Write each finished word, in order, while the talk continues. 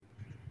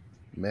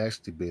Mass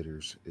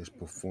Debaters is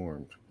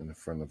performed in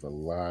front of a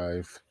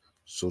live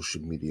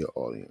social media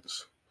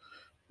audience.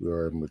 We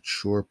are a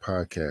mature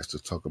podcast to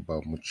talk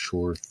about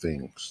mature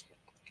things.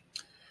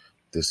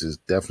 This is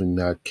definitely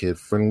not kid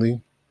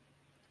friendly.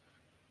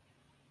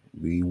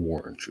 We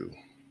warned you.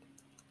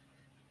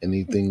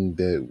 Anything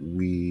that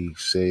we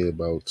say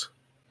about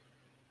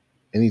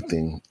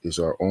anything is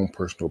our own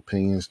personal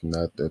opinions,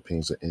 not the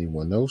opinions of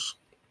anyone else.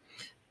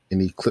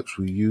 Any clips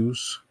we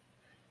use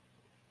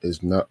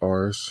is not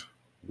ours.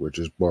 We're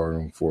just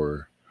borrowing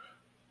for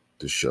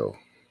the show.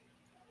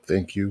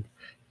 Thank you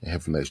and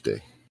have a nice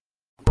day.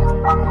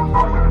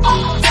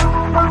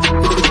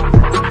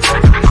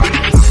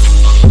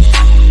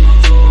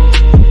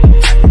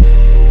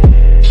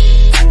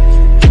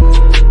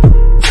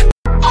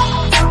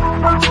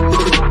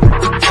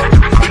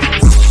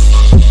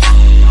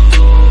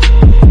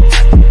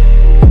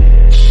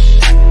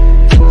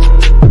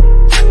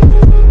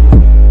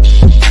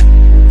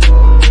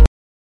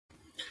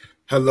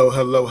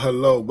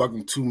 Hello.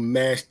 Welcome to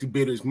Mass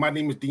Debaters. My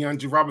name is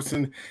DeAndre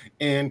Robinson,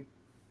 and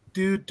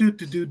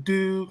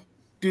Baby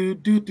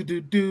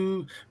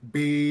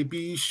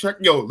Shark.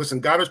 Yo, listen,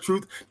 God is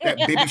truth. That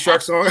Baby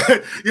Shark song,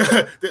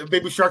 yeah, the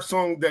Baby Shark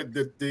song, that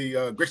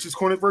the Gracious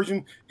Corner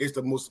version is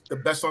the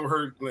best song I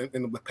heard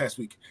in the past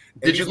week.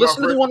 Did you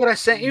listen to the one that I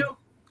sent you?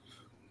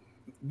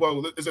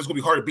 Well, it's gonna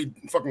be hard to beat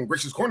fucking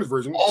Gracious Corner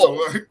version.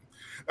 Oh. So,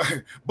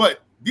 but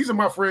these are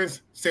my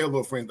friends. Say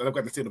hello, friends. I've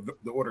got to say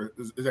the order.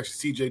 It's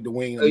actually CJ,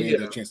 Dwayne,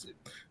 Amanda, Chancellor.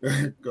 Go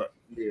ahead.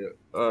 Yeah.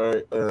 All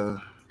right.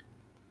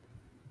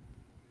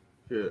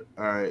 Yeah.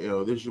 All right.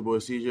 Yo, this is your boy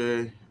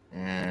CJ,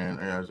 and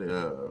I gotta say,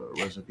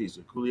 rest in peace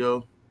to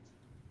Coolio.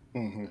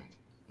 Mm-hmm.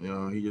 You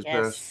know, he just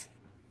passed.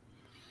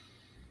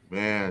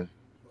 Man,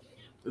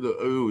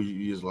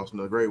 you just lost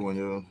another great one,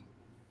 yo.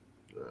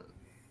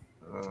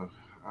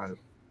 I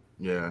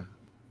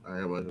am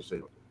gonna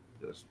say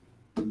this.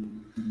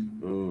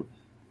 Ooh,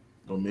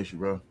 don't miss you,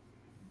 bro.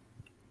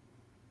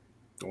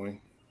 Dwayne.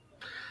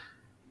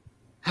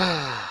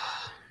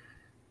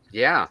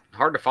 Yeah,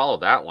 hard to follow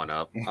that one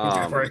up.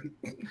 Right.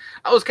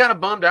 I was kind of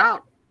bummed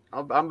out.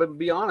 I'm gonna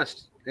be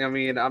honest. I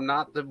mean, I'm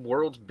not the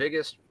world's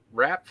biggest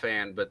rap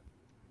fan, but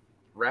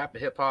rap,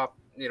 hip hop,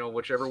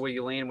 whichever way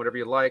you lean, whatever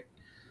you like,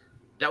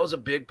 that was a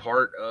big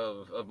part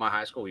of my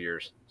high school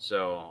years.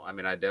 So, I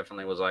mean, I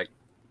definitely was like,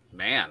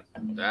 man,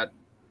 that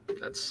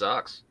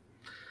sucks.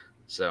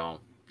 So,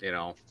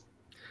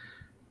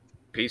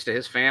 peace to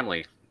his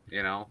family.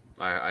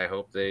 I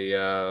hope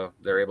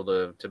they're able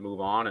to move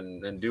on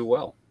and do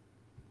well.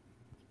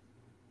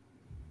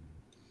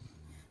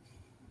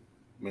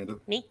 Amanda?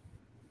 Me?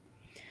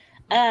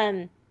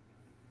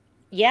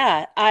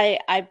 Yeah,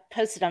 I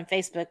posted on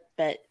Facebook,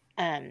 but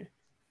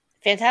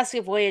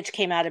Fantastic Voyage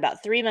came out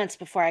about 3 months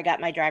before I got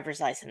my driver's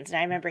license. And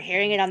I remember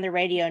hearing it on the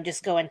radio and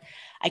just going,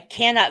 I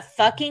cannot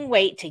fucking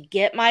wait to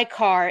get my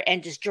car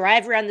and just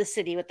drive around the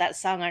city with that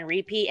song on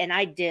repeat. And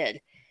I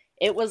did.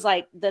 It was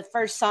like the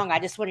first song I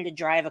just wanted to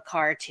drive a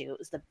car to. It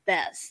was the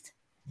best.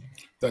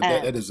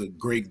 That is a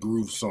great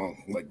groove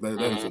song. Like that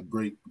is a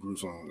great groove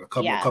song. A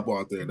couple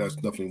out there. That's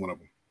definitely one of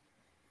them.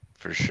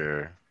 For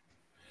sure.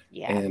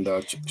 Yeah. And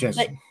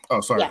Chancellor.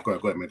 Sorry. Yeah. Go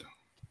ahead, Amanda.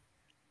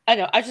 I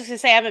know. I was just going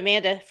to say I'm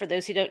Amanda, for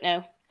those who don't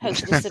know.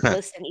 Host of the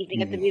Simplest and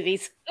Evening at the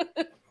Movies.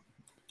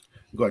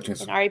 Go ahead,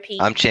 Chancellor. And R.I.P.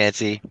 I'm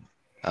Chancey.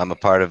 I'm a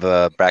part of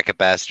Bracket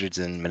Bastards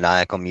and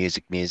Maniacal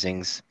Music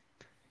Musings.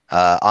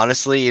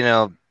 Honestly,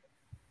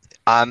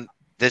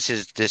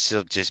 this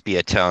will just be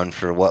a tone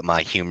for what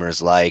my humor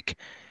is like.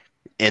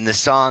 In the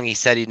song, he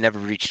said he'd never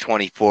reached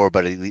 24,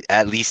 but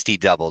at least he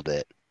doubled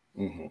it.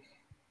 Mm-hmm.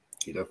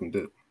 He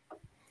definitely did.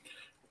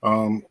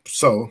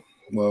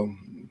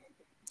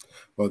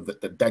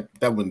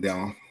 That went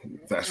down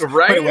fast.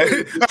 Right.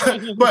 Anyway,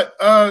 but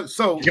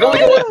you only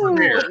go from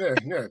here.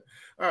 Yeah.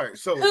 All right.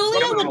 So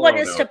Julio would want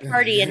us to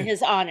party in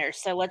his honor,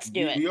 so let's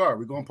do it. We are.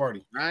 We're going to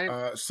party.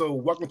 Right. So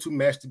welcome to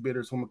Mass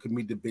Debaters, home of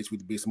comedic debates. We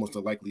debate the most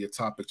unlikely of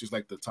topics, just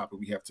like the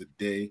topic we have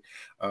today.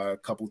 A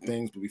couple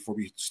things, but before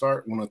we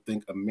start, I want to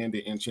thank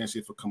Amanda and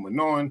Chancey for coming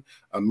on.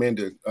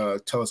 Amanda,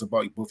 tell us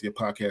about both your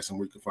podcasts and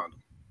where you can find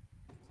them.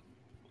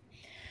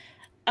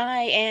 I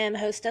am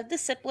host of The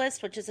Sip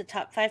List, which is a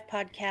top 5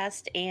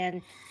 podcast,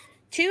 and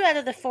 2 out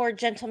of the 4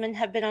 gentlemen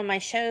have been on my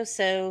show.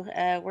 So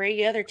where are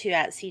you other 2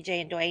 at,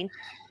 CJ and Dwayne?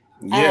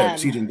 Yeah,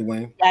 CJ and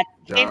Dwayne. Yeah,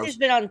 Chancey's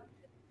been on.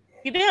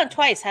 You've been on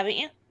twice, haven't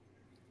you?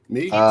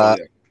 Me? Or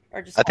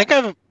just I think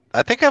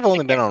I've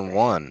only been on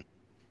one.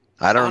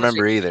 I don't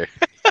remember either.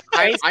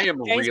 I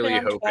am really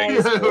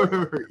hoping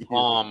for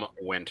calm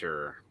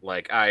winter.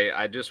 Like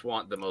I just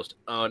want the most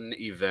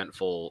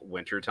uneventful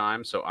winter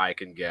time so I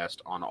can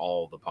guest on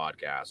all the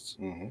podcasts.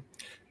 Mm-hmm.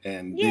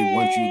 And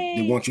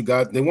they want you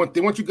guys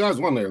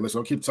on there. Listen,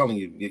 I'll keep telling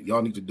you,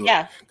 y'all need to do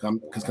it.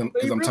 Because I'm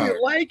really tired.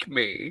 Like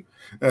me.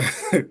 But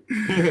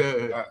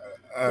yeah,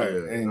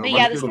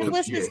 the Sip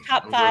List is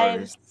top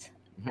 5s.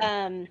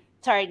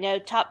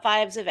 Top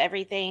 5s of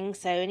everything.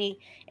 So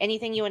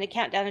anything you want to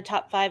count down a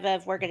top 5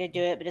 of, we're going to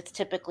do it, but it's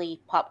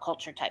typically pop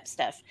culture type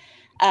stuff.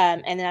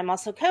 And then I'm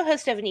also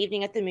co-host of An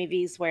Evening at the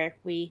Movies, where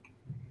we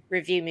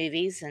review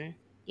movies, and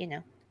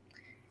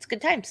it's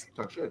good times.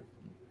 Talk shit.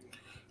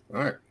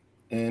 All right.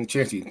 And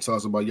Chancey, tell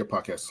us about your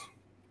podcast.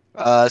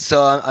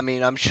 So I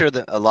mean, I'm sure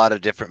that a lot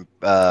of different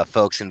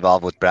folks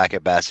involved with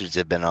Bracket Bastards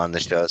have been on the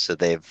show, so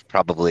they've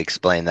probably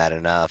explained that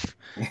enough.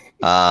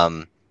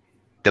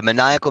 The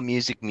Maniacal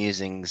Music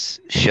Musings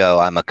show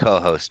I'm a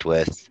co-host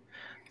with.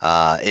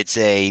 It's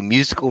a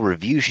musical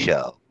review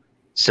show.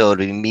 So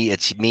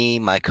it's me,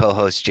 my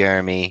co-host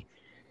Jeremy.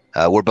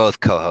 We're both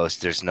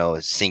co-hosts. There's no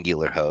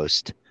singular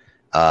host.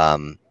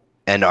 And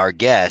our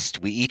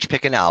guest, we each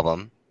pick an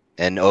album,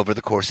 and over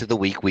the course of the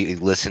week, we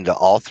listen to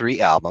all 3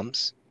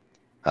 albums,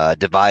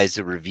 devise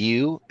a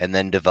review, and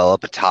then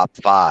develop a top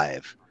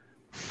 5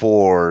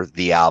 for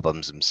the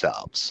albums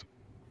themselves,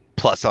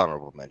 plus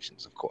honorable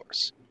mentions, of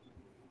course.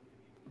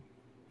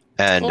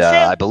 And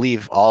I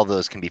believe all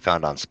those can be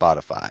found on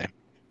Spotify.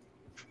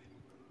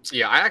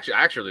 Yeah, I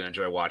actually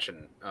enjoy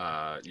watching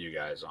you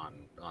guys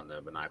on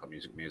the Maniacal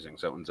Music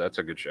Musings. That's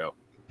a good show.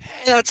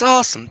 Hey, that's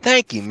awesome.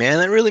 Thank you, man.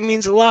 That really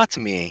means a lot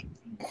to me.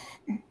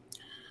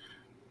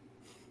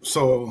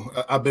 So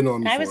I've been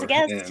on before. I was a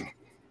guest. And,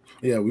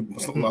 yeah,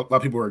 a lot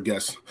of people are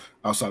guests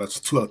outside of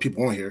 2 other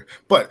people on here.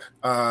 But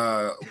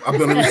I've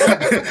been.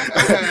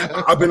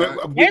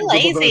 You're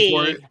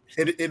lazy.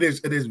 It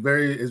is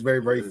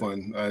very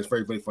fun. It's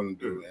very fun to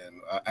do, and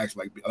I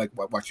actually like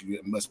watching you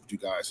and mess with you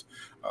guys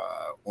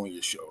on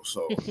your show.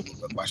 So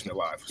watching it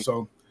live.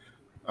 So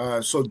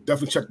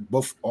definitely check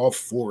all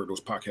 4 of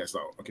those podcasts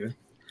out. Okay.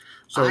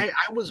 So I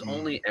was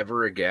only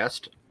ever a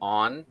guest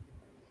on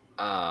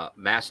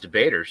Mass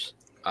Debaters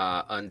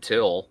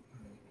until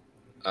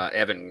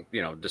Evan,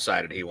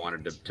 decided he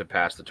wanted to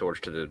pass the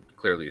torch to the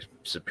clearly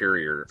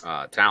superior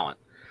talent.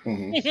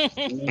 Mm-hmm.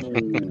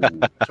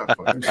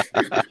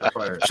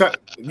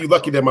 You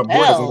lucky that my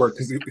board doesn't work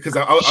because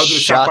I'll do the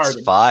shot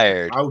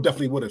fired. I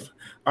definitely would have.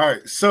 All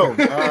right, so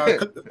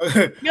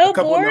no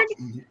board.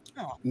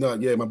 No,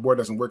 yeah, my board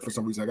doesn't work for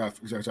some reason. I got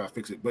to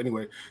fix it. But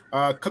anyway,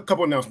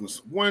 couple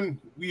announcements. One,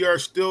 we are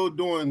still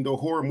doing the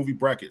horror movie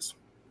brackets.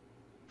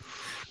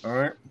 All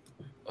right,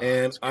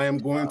 and I am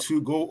going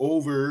to go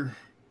over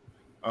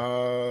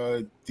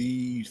the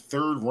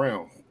 3rd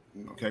round.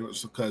 Okay,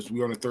 because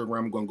we're on the 3rd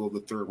round, I'm going to go over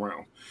the 3rd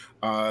round.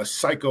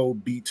 Psycho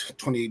beat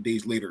 28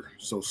 Days Later,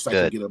 so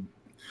Psycho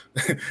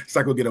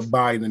get a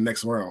bye in the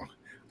next round.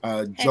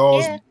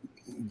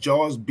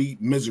 Jaws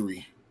beat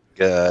Misery.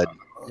 Good.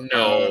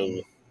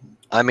 No.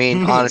 I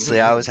mean, honestly,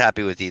 I was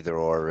happy with either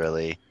or,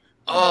 really.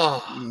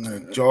 Oh,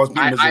 Jaws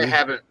beat Misery.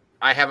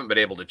 I haven't been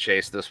able to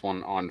chase this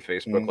one on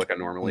Facebook like I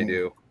normally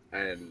do,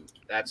 and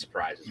that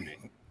surprises me.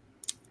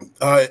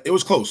 It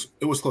was close.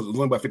 It was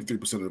only by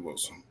 53% of the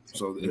votes,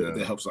 so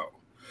that helps out.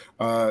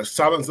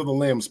 Silence of the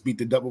Lambs beat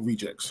the Double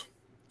Rejects.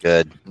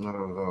 Good.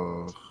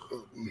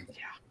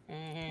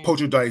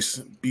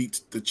 Poltergeist beat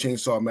the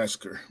Texas Chainsaw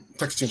Massacre.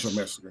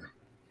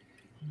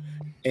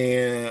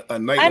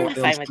 And Night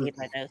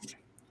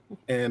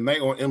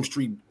on Elm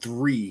Street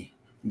 3,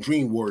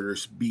 Dream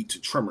Warriors beat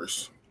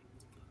Tremors.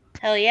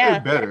 Hell yeah!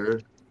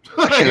 Better.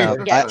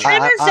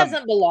 Tremors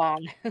doesn't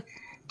belong.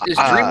 Is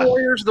Dream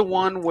Warriors the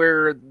one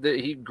where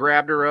he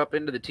grabbed her up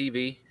into the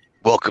TV?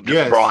 Welcome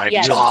to prime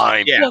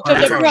time. Yeah.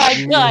 Welcome to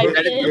prime time.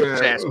 That is the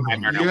best.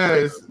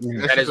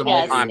 That is of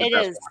all time. It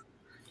is.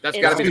 That's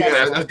got to be the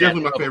best. That's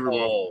definitely my favorite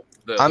one.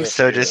 I'm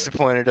so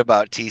disappointed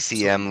about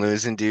TCM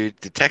losing, dude.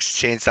 The Texas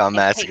Chainsaw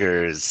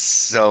Massacre is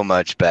so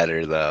much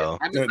better, though.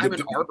 I'm an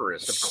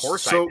arborist. Of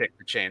course, I picked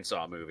the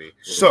Chainsaw movie.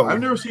 So I've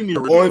never seen the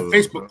original. On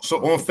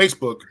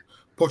Facebook,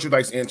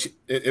 Poltergeist, and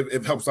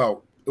it helps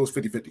out. It was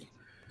 50-50.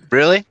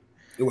 Really?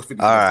 It was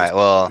 50-50. All right.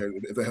 Well,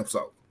 if it helps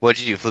out.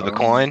 What'd you do? Flip a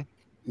coin?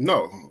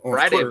 No, on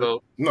Friday Twitter,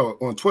 vote. No,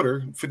 on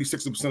Twitter,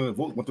 56% of the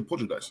vote went to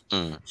Poltergeist.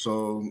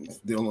 So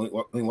they only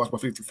lost by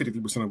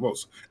 53% of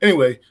votes.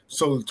 Anyway,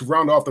 so to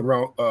round off the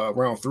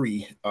round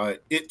 3,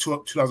 It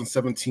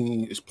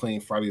 2017 is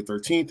playing Friday the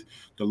 13th.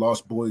 The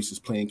Lost Boys is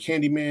playing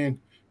Candyman.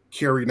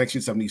 Carrie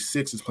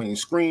 1976 is playing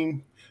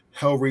Scream.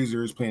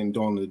 Hellraiser is playing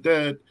Dawn of the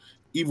Dead.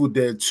 Evil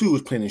Dead 2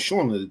 is playing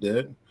Shaun of the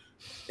Dead.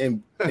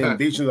 And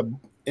Invasion of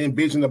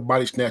the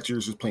Body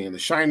Snatchers is playing The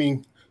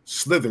Shining.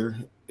 Slither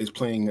is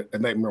playing A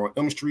Nightmare on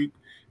Elm Street,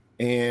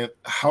 and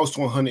House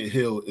on Haunted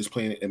Hill is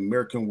playing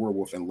American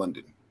Werewolf in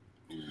London.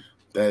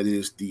 That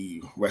is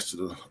the rest of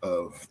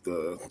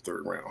the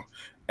 3rd round.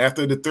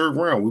 After the 3rd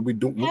round, we'll be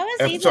doing. How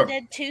is Evil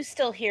Dead 2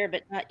 still here,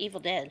 but not Evil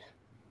Dead?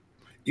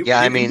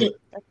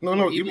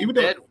 Evil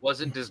Dead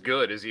wasn't as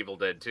good as Evil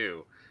Dead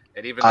 2.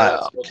 And even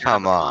though it's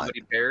come on,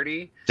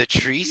 parody, the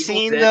tree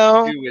scene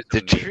though. Are you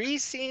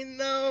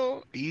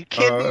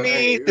kidding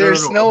me?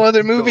 There's no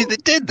other movie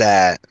that did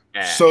that.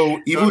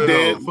 So Evil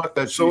Dead.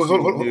 So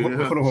hold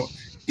on.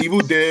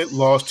 Evil Dead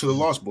lost to the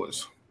Lost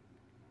Boys.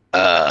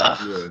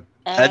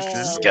 That's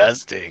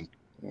disgusting.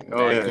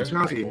 Oh yeah,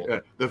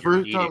 the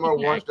first time I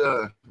watched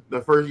the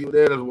first Evil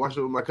Dead, I was watching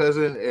it with my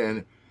cousin,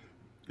 and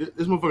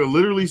this motherfucker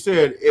literally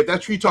said, "If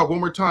that tree talk one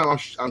more time,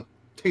 I'm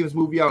taking this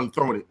movie out and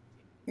throwing it."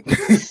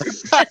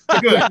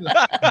 Good.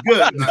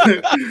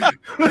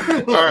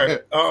 All right.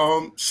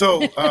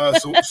 So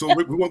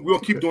we'll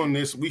keep doing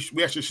this.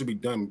 We actually should be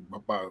done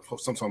by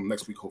sometime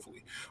next week,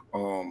 hopefully.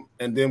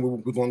 And then we're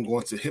going to go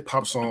into hip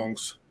hop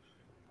songs.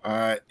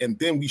 And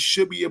then we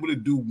should be able to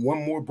do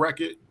one more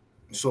bracket.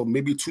 So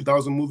maybe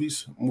 2000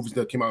 movies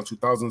that came out in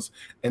 2000s,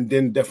 and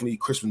then definitely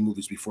Christmas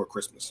movies before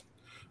Christmas,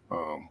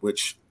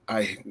 which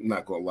I'm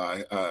not gonna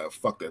lie,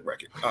 fuck that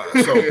bracket.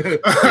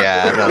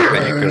 Yeah, I'm not a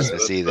fan of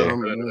Christmas either.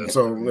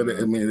 So I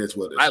mean, it's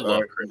what it is. I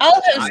love Christmas.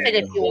 I'll host it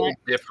if you want.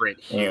 Different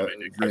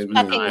human.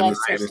 fucking love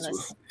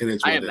Christmas.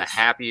 I am the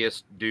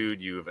happiest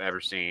dude you have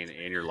ever seen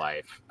in your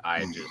life.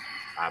 I am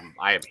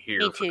here.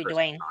 Me for too, Christmas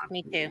Dwayne. time.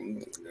 Me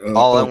too.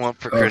 All I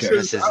want for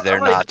Christmas is there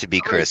not to be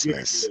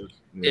Christmas.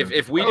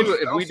 If we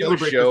do a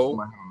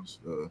show,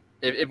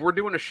 if we're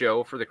doing a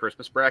show for the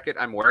Christmas bracket,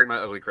 I'm wearing my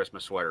ugly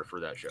Christmas sweater for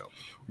that show.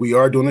 We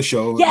are doing a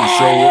show.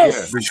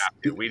 Yes! We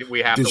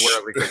have to wear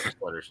ugly Christmas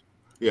sweaters.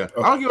 Yeah,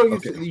 I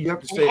don't give you have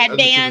to say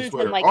headbands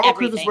and like all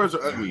everything. Christmas sweaters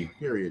are ugly.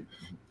 Period.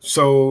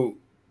 So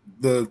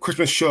the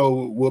Christmas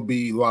show will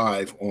be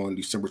live on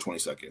December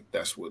 22nd.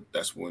 That's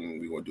when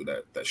we want to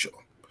do that show.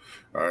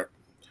 All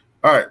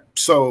right.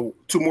 So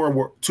two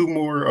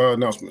more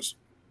announcements.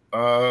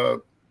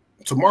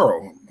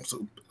 Tomorrow,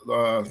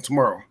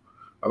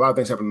 a lot of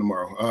things happen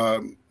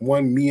tomorrow.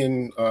 One, me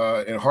and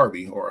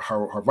Harvey, or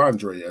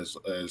Harvandre, as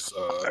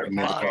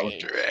Amanda called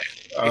it.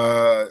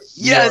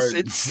 Yes,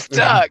 it's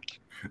stuck.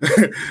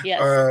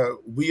 Yes.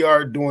 We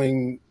are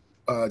doing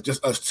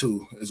just us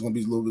two. It's going to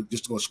be a little bit,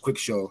 just a quick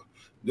show.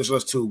 Just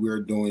us two.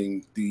 We're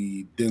doing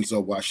the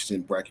Denzel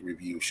Washington bracket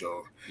review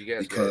show. You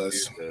guys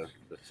because do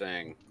the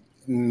thing.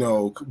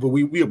 No, but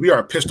we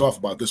are pissed off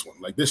about this one.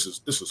 Like this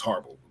is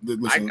horrible.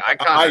 Listen,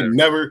 I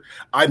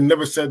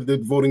never said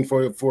that voting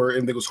for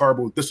anything was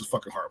horrible. This is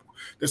fucking horrible.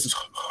 This is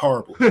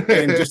horrible.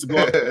 And just to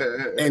go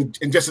and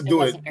just to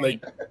do it,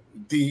 like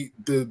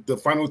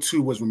the final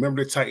two was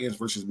Remember the Titans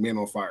versus Man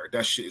on Fire.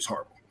 That shit is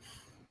horrible.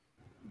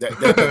 That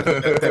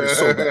is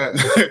so bad.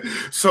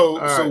 so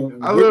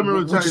I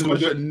remember the Titans, but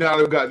should not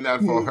have gotten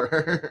that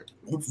far.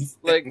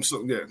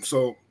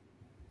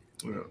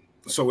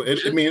 So it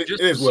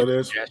is what it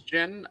is.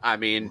 Suggestion. I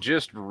mean,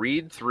 just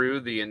read through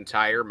the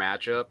entire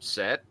matchup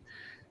set,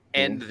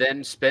 and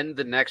then spend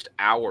the next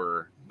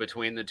hour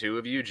between the two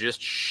of you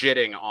just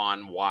shitting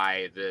on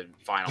why the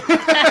final.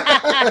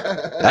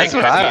 That's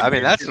what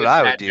that's what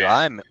I would do.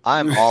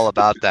 I'm all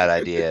about that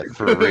idea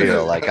for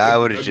real. Like I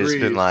would have just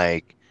been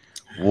like,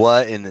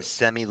 "What in the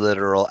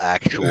semi-literal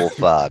actual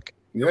fuck?"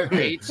 Yeah.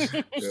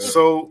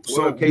 So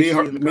me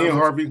and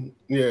Harvey,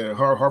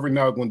 Harvey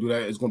now are going to do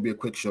that. It's going to be a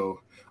quick show.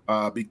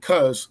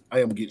 Because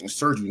I am getting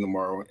surgery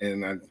tomorrow,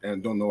 and I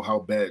don't know how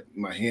bad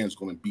my hand's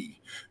going to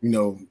be. You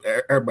know,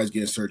 everybody's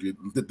getting surgery.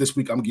 This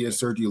week I'm getting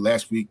surgery.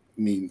 Last week,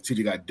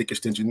 TJ got dick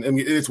extension. I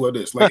mean, it is what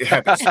it is. Like it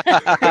happens.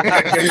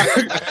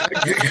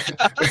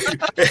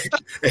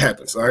 It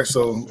happens. All right.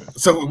 So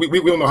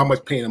we don't know how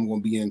much pain I'm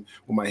going to be in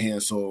with my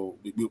hand. So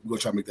we're going to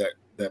try to make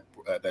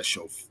that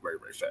show very,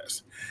 very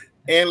fast.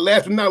 And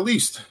last but not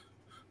least,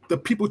 the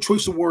People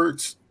Choice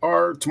Awards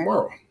are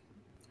tomorrow,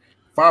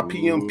 5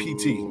 p.m.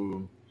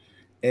 PT.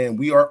 And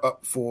we are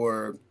up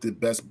for the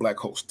best black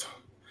host.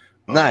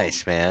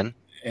 Nice, man.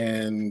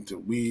 And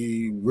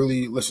we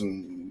really we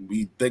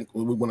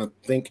want to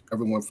thank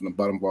everyone from the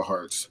bottom of our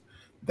hearts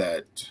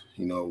that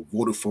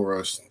voted for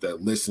us,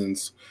 that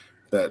listens,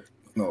 that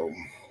quote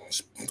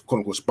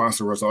unquote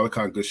sponsor us, all that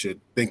kind of good shit.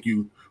 Thank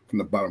you from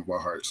the bottom of our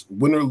hearts.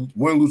 Win,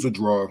 lose, or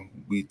draw,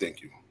 we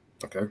thank you.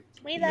 Okay.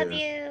 We love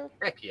you.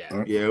 Heck yeah.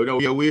 Right. Yeah.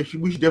 We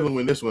should definitely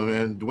win this one,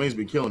 man. Dwayne's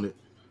been killing it.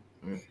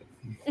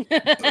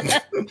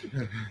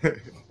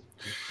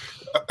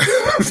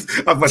 I was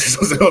about to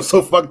say something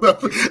so fucked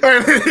up.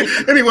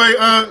 Anyway,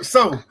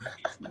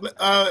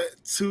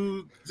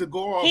 to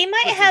go off, he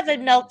might have a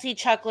melty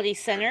chocolatey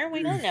center.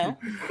 We don't know.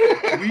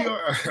 We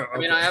are. Okay. I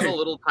mean, I have a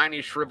little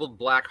tiny shriveled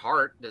black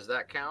heart. Does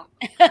that count?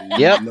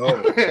 Yep.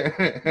 No,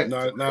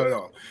 not at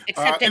all.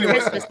 Except at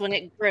Christmas when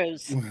it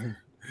grows.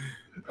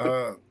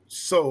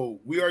 So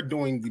we are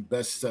doing the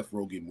best Seth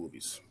Rogen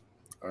movies.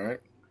 All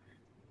right.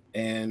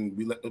 And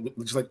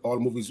just like all the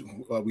movies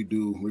we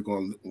do, we're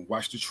going to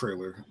watch the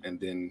trailer and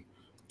then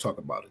talk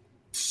about it.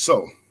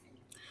 So,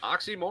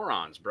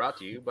 Oxymorons brought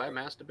to you by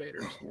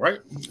Masturbators. Right.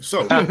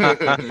 So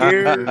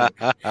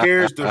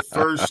here's the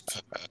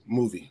first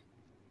movie.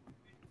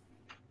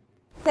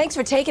 Thanks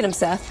for taking him,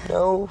 Seth.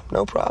 No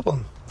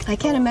problem. I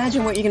can't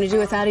imagine what you're going to do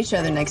without each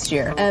other next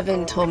year.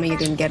 Evan told me you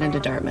didn't get into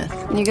Dartmouth.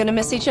 You going to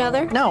miss each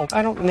other? No,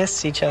 I don't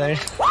miss each other.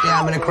 Yeah,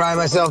 I'm going to cry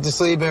myself to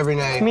sleep every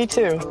night. Me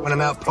too. When I'm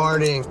out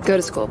partying. Go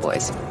to school,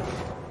 boys.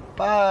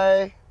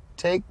 Bye.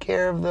 Take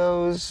care of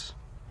those.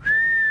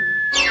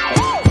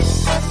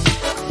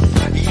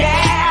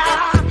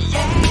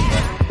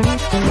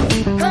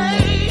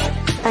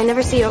 I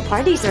never see you at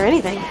parties or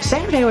anything.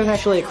 Saturday was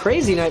actually a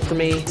crazy night for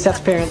me. Seth's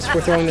parents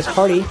were throwing this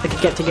party, like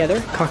a get-together,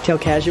 cocktail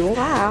casual.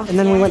 Wow. And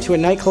then we went to a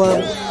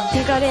nightclub.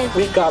 You got in?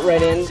 We got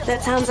right in.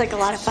 That sounds like a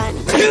lot of fun.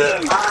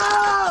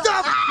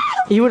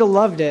 You would have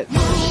loved it.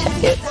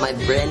 Get my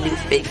brand new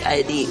fake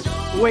ID.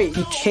 Wait,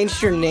 you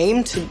changed your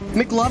name to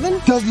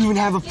McLovin? Doesn't even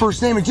have a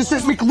first name. It just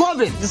says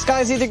McLovin. This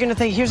guy's either gonna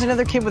think here's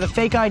another kid with a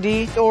fake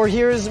ID, or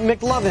here's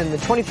McLovin, the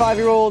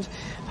 25-year-old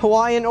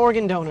Hawaiian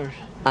organ donor.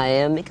 I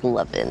am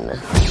McLovin.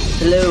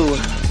 Hello,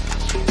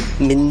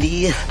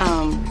 Mindy.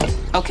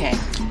 Okay.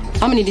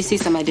 I'm gonna need to see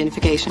some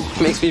identification.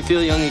 Makes me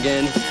feel young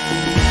again.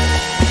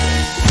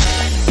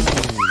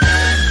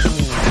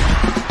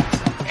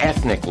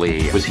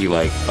 Ethnically, was he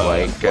like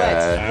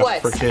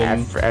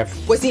African?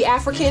 Was he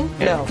African?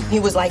 No, he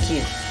was like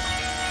you.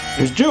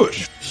 He was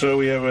Jewish. So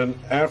we have an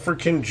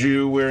African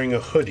Jew wearing a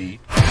hoodie.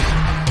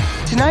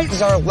 Tonight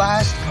is our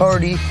last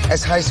party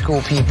as high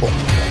school people.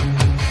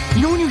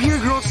 You know when you hear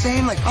girls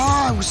saying like,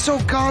 "Oh, I was so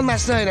gone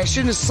last night. I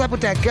shouldn't have slept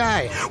with that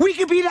guy." We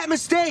could be that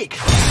mistake.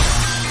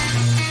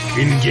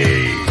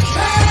 Engage.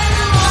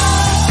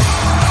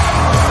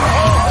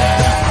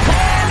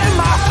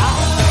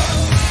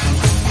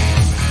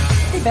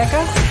 Hey,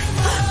 Becca.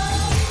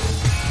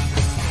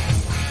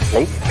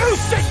 Late?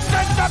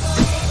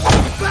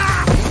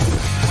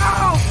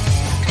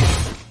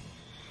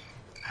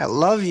 I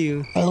love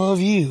you. I love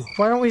you.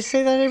 Why don't we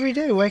say that every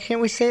day? Why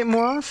can't we say it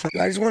more often?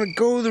 I just want to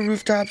go to the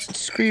rooftops and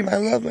scream, "I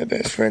love my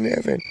best friend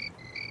Evan."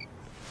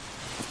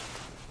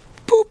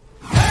 Boop.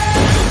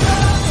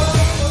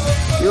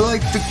 You're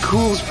like the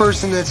coolest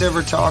person that's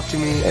ever talked to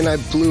me, and I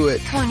blew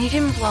it. Come on, you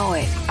didn't blow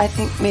it. I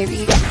think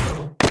maybe.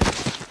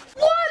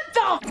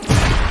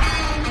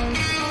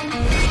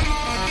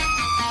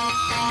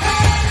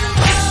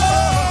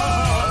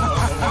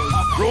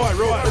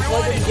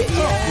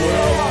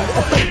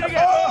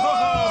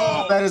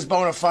 That is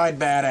bona fide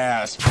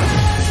badass.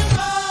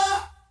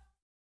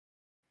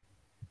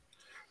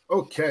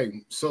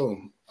 Okay,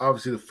 so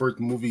obviously the first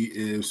movie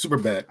is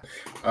Superbad.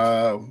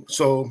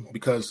 So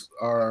because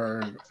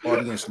our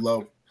audience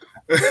love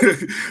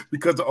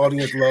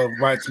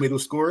Rotten Tomato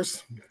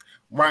scores,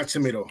 Rotten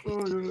Tomato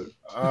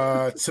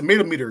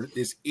tomato meter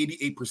is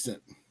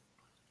 88%.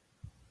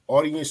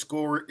 Audience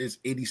score is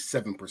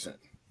 87%.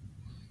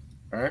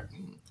 All right.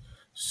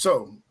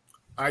 So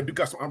I do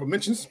got some honorable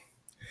mentions,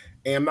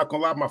 and I'm not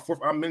gonna lie, my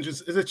fourth honorable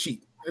mentions is a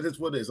cheat. It is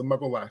what it is. I'm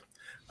not gonna lie.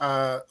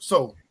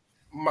 So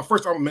my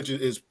first honorable mention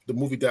is the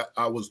movie that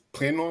I was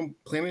planning on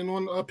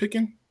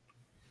picking,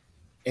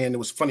 and it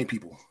was Funny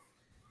People.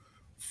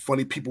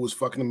 Funny People was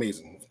fucking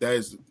amazing. That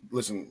is,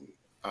 listen,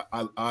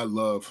 I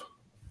love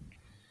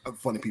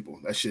Funny People.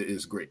 That shit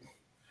is great.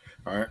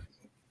 All right.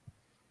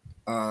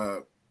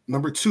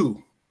 Number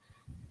 2,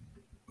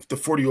 The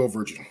 40-Year-Old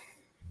Virgin.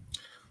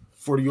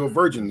 40-Year-Old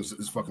Virgin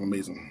is fucking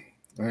amazing.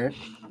 All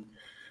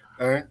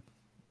right.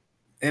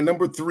 And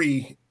number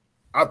 3,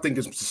 I think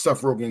it's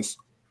Seth Rogen's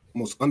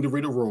most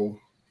underrated role.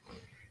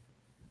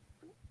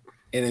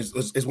 And it's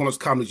one of those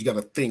comedies you got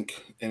to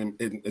think, and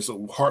it's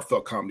a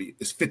heartfelt comedy.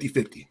 It's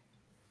 50-50.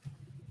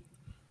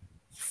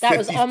 That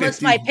was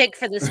almost my pick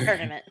for this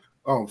tournament.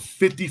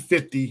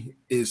 50-50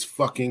 is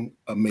fucking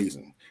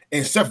amazing.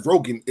 And Seth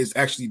Rogen is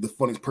actually the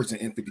funniest person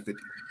in 50-50.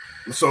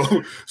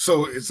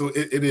 So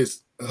it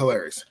is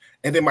hilarious.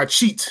 And then my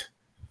cheat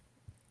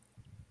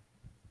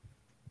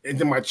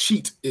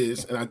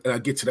is, and I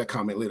get to that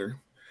comment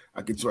later.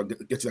 I get to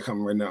that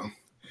comment right now.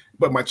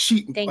 But my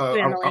cheat, Thank you,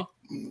 Emily.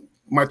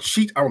 My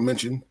cheat I will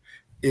mention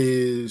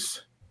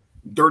is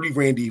Dirty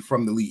Randy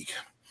from The League.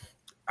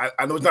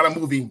 I know it's not a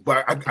movie,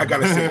 but I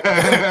gotta say it.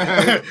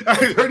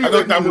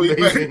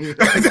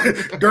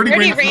 Dirty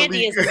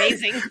Randy is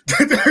amazing.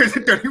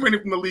 Dirty Randy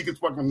from The League is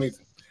fucking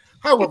amazing.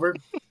 However,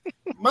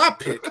 my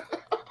pick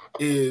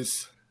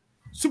is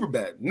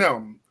Superbad.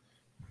 Now,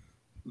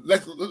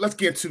 let's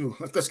get into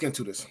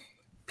this.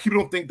 People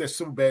don't think that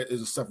Superbad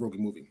is a Seth Rogen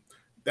movie.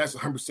 That's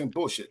 100%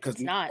 bullshit.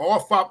 Because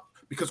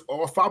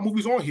all five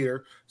movies on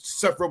here,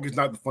 Seth Rogen is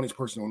not the funniest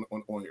person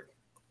on here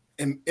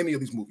in any of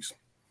these movies,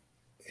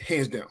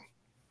 hands down.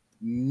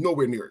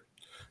 Nowhere near it,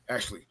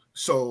 actually.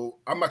 So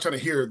I'm not trying to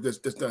hear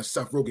this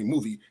Seth Rogen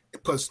movie.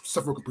 Plus,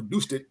 Seth Rogen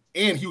produced it,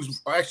 and he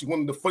was actually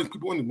one of the funniest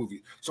people in the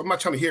movie. So I'm not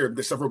trying to hear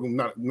that Seth Rogen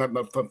not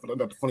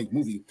the funniest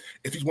movie.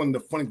 If he's one of the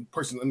funny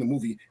person in the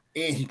movie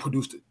and he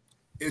produced it,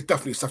 it's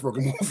definitely a Seth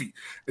Rogen movie.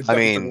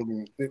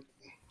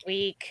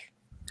 Weak.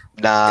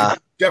 Nah,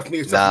 definitely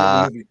a Seth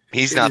Rogen movie.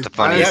 He's not the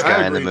funniest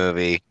guy in the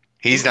movie.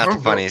 He's not the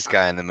funniest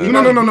guy in the movie.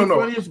 No.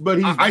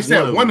 But I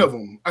said one of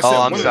them.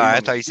 I'm sorry. I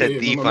thought you said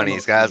the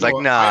funniest guy. I was like,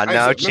 nah,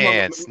 no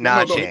chance.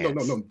 No,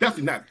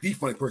 definitely not the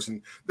funny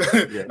person.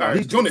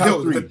 Jonah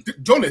Hill.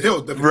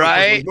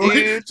 Right,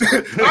 dude.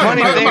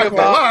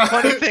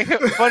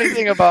 Funny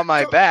thing about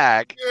my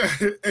back.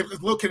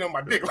 It's located on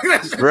my dick.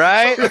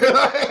 Right.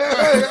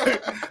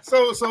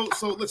 So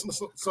listen.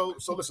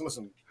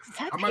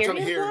 I'm not trying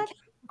to hear.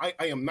 I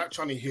am not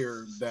trying to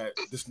hear that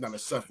this is not a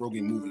Seth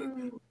Rogen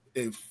movie.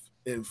 If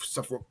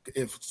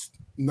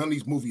none of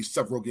these movies,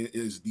 Seth Rogen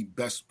is the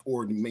best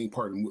or the main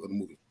part of the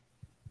movie.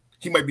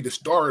 He might be the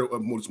star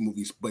of most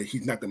movies, but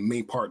he's not the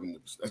main part of the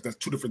movies. That's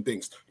two different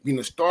things. Being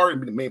the star and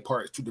being the main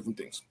part is two different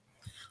things.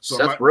 So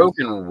Seth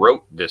Rogen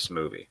wrote this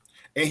movie.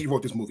 and he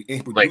wrote this movie, and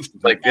he produced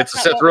it. Like it's a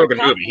Seth Rogen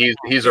movie.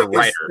 He's a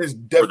writer. It's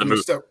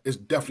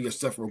definitely a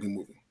Seth Rogen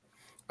movie.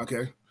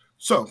 Okay,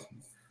 so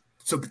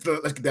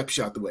let's get that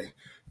shit out the way.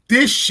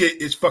 This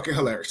shit is fucking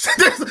hilarious.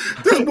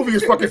 This movie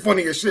is fucking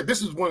funny as shit.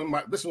 This is one of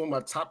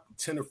my top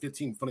 10 or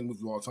 15 funny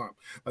movies of all time.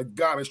 Like,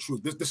 God is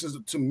truth. This is,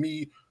 to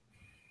me,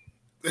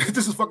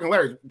 this is fucking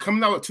hilarious.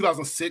 Coming out in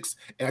 2006,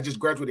 and I just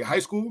graduated high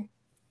school.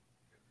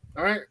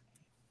 All right,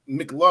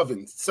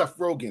 McLovin, Seth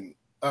Rogen,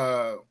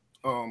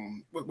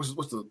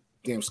 what's the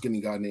damn skinny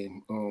guy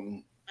name?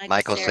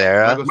 Michael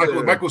Cera.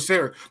 Michael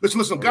Cera.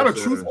 Listen. God of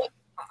truth.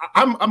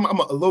 I'm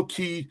a low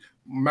key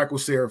Michael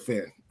Cera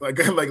fan. Like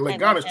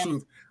God is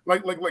truth.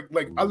 Like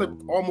I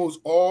love almost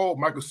all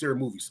Michael Cera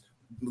movies.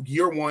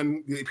 Year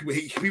one, people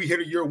hit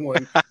it year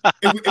one.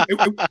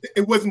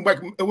 It wasn't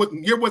bad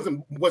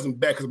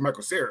because of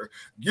Michael Cera.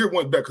 Year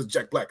one bad because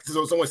Jack Black.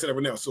 So someone said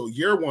it now. So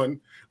year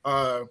one,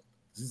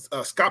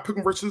 Scott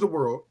Pilgrim versus the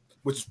World,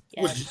 which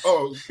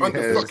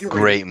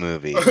great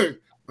movie.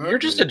 You're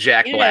just a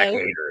Jack Black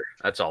hater.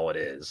 That's all it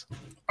is.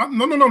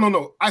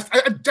 No. I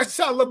just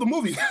said I love the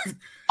movie.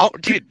 Oh,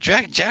 dude,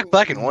 Jack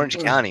Black in Orange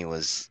County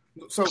was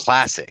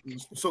classic.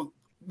 So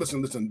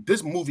listen.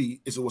 This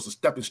movie was a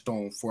stepping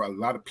stone for a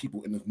lot of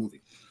people in this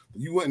movie.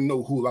 You wouldn't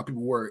know who a lot of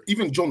people were.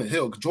 Even Jonah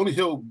Hill. Jonah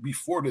Hill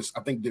before this,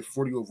 I think, did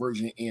 40-year-old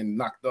version and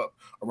Knocked Up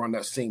around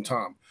that same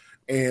time.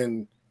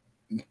 And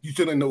you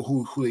didn't know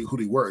who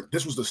they were.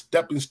 This was the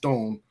stepping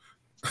stone.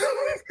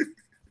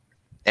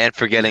 And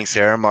forgetting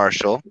Sarah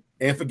Marshall.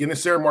 And forgetting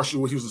Sarah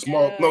Marshall, he was a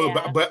small.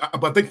 But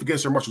I think forgetting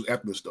Sarah Marshall was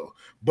after this though.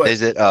 But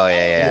is it? Oh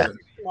yeah.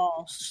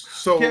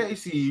 So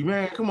Casey,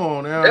 man, come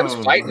on now. That was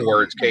fighting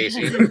words,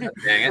 Casey. Dang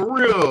it. For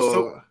real.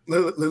 So,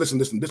 listen.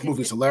 This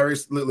movie is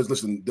hilarious.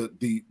 Listen,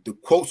 the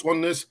quotes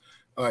on this.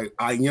 I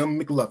am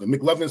McLovin.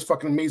 McLovin is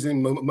fucking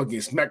amazing.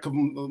 Again, smack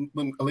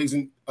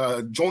amazing.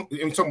 And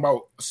talking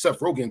about Seth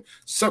Rogen.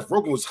 Seth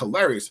Rogen was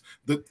hilarious.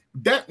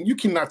 That you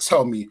cannot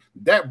tell me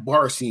that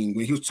bar scene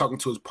when he was talking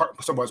to his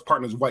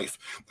partner's wife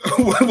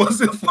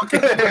wasn't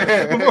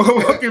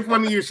fucking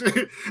funny as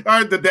shit.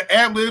 All right, the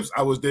ad libs,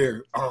 I was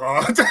there.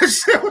 That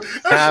shit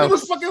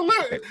was fucking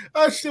hilarious.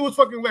 That shit was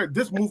fucking hilarious.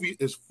 This movie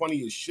is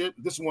funny as shit.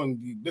 This was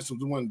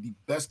one of the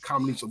best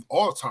comedies of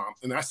all time.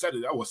 And I said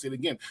it. I will say it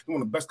again. It's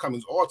one of the best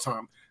comedies of all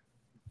time.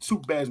 Too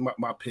bad is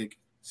my pick.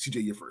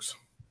 CJ, you're first.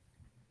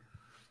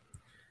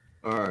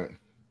 All right.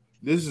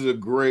 This is a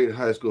great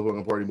high school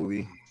fucking party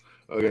movie.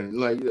 Again,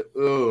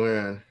 oh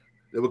man.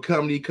 The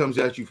comedy comes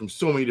at you from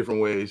so many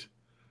different ways.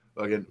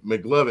 Again,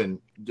 McLovin.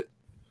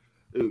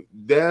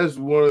 That's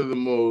one of the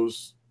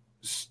most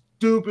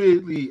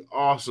stupidly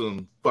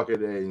awesome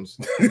fucking names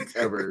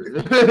ever.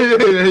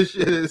 That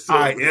shit is so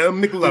I am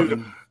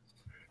McLovin.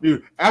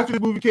 Dude, after the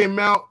movie came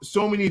out,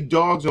 so many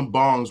dogs and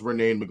bongs were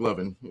named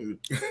McLovin.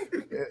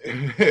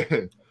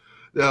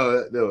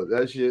 No,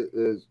 that shit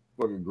is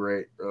fucking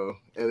great, bro.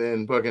 And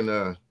then fucking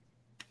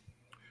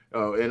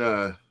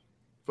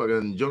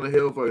fucking Jonah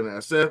Hill,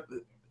 fucking Seth,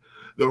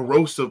 the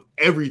roast of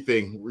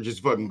everything were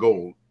just fucking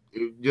gold.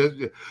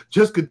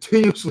 Just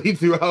continuously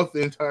throughout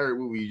the entire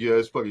movie,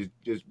 just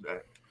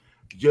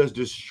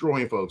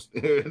destroying folks.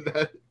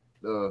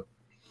 Oh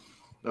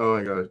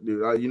my gosh,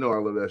 dude! I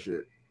love that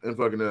shit. And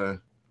fucking and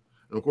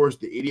of course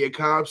the idiot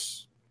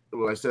cops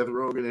like Seth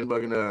Rogen and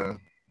fucking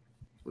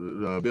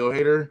Bill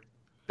Hader.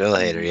 Bill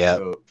Hader, yeah.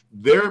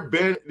 Their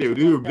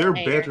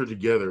banter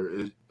together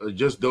is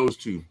just those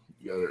two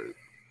together.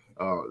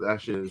 That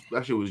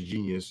shit was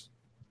genius.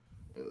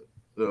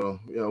 So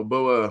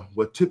but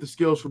what tipped the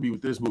scales for me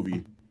with this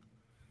movie,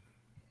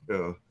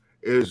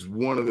 is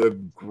one of the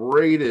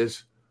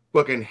greatest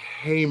fucking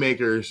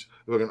haymakers,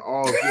 fucking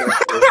all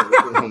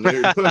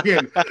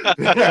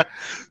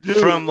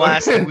from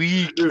last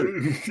week.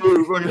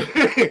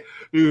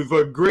 Dude,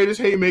 the greatest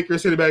haymaker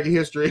cinematic in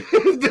history.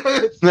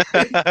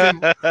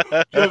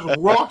 just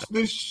rocks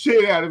this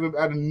shit out of him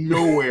out of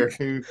nowhere,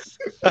 dude.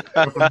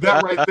 From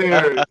that right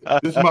there,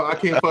 I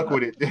can't fuck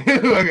with it.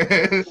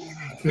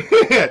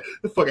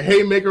 The fucking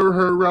haymaker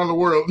heard around the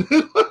world.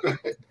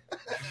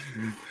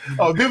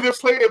 Oh, then they're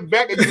playing it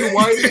back and you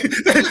whining.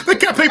 They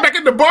can't play back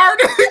in the bar.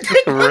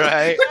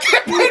 Right. They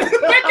can't play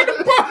it back in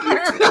the bar.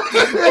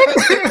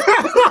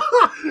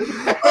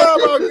 Oh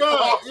my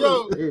god,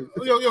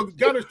 yo,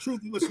 God is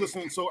truth.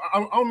 Listen. So I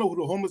don't know who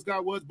the homeless guy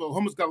was, but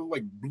homeless guy looked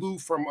like Blue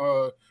from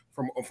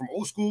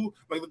old school.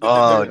 Like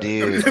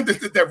dude,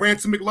 that ran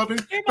to McLovin.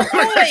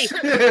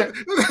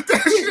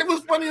 That shit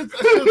was funny as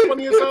hell.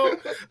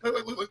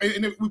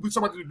 And then we talked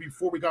about it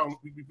before we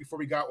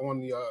got on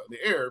the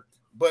air.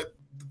 But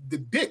the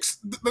dicks,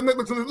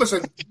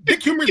 listen,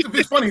 dick humor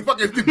is funny.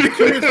 Fucking dick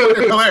humor is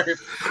fucking hilarious.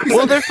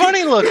 They're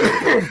funny looking.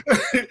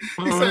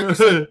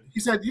 He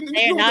said, you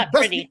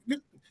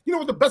know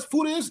what the best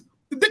food is?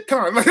 The dick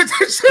con. Like, the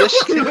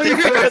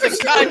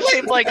con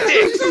shaped like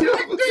dicks.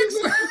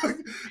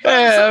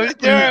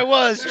 There I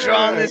was,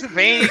 drawing this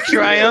veiny,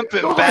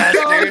 triumphant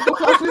bastard.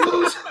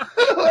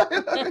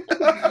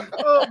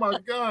 Oh my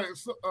god!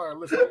 So, all right,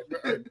 listen.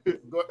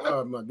 Go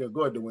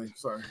ahead, Dwayne.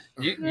 Sorry.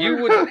 You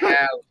wouldn't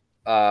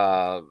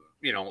have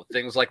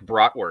things like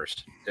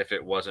bratwurst if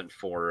it wasn't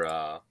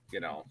for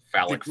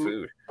phallic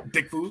food.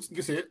 Dick foods, you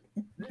can say it.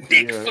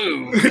 Dick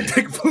food.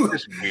 Dick food.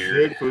 It's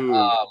weird. Dick food.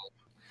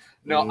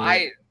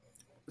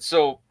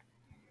 So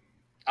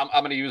I'm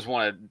going to use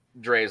one of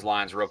Dre's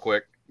lines real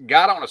quick.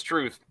 God honest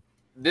truth,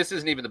 this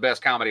isn't even the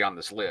best comedy on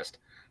this list.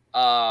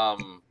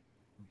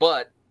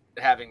 But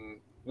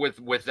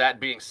with that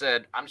being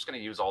said, I'm just going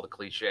to use all the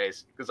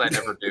cliches because I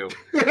never do.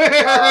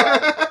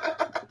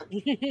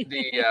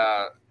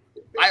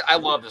 I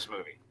love this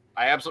movie.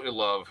 I absolutely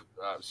love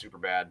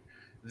Superbad.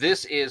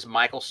 This is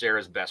Michael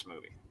Cera's best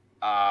movie.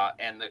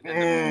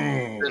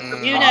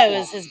 Juno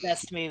is his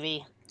best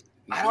movie.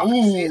 I don't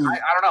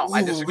know.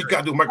 I disagree. We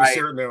got to do Michael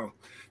Cera now.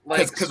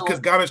 Because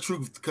God is true.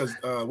 Because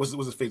what's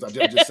his face? I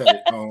just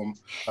said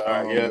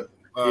it.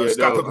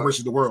 Scott Pilgrim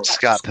versus the World.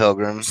 Scott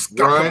Pilgrim.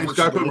 Scott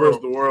Pilgrim versus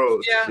the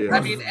World. Yeah, I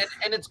mean,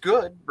 and it's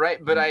good,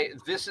 right? But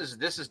this is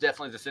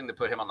definitely the thing that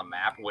put him on the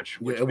map, which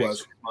it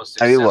was most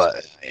successful. It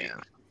was,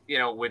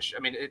 yeah. Which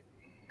I mean,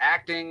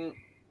 acting.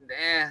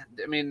 I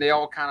mean, they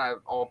all kind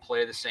of all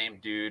play the same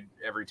dude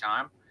every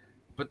time,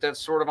 but that's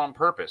sort of on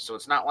purpose. So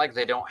it's not like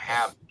they don't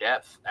have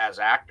depth as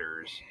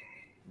actors.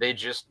 They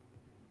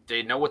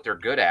know what they're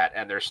good at,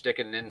 and they're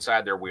sticking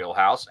inside their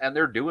wheelhouse, and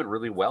they're doing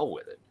really well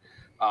with it.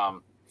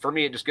 For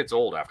me, it just gets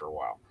old after a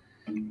while.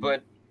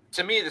 But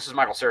to me, this is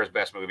Michael Cera's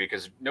best movie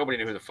because nobody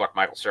knew who the fuck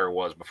Michael Cera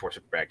was before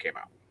Superbad came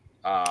out.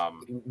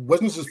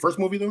 Wasn't this his first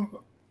movie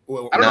though?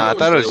 Well, I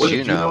thought it was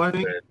Juno. I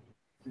think.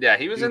 Yeah,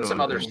 he was in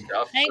some other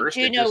stuff. I think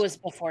Juno was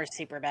before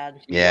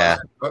Superbad. Yeah.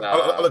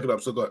 I'll look it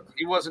up. So go ahead.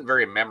 He wasn't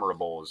very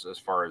memorable as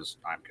far as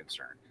I'm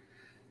concerned.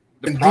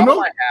 The problem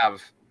I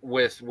have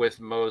with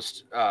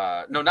most,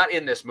 no, not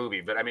in this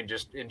movie, but I mean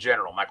just in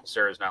general, Michael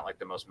Cera is not like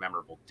the most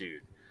memorable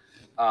dude.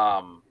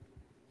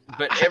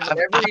 But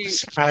I'm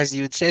surprised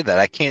you would say that.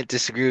 I can't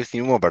disagree with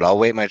you more, but I'll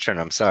wait my turn.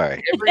 I'm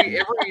sorry. Every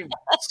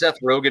Seth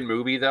Rogen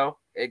movie, though,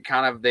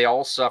 they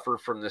all suffer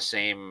from the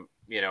same,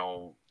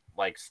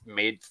 like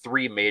made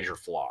three major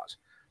flaws.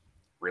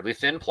 Really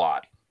thin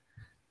plot.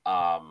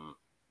 All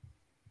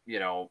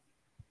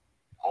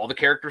the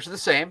characters are the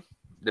same.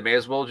 They may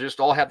as well just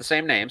all have the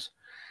same names.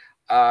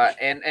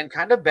 And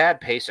kind of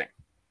bad pacing.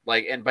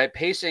 And by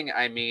pacing,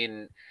 I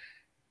mean,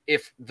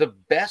 if the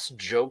best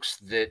jokes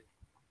that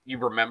you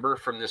remember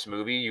from this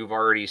movie you've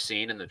already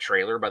seen in the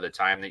trailer by the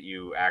time that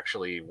you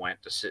actually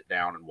went to sit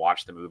down and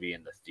watch the movie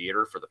in the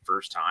theater for the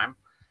first time,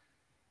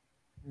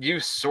 you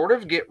sort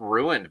of get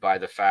ruined by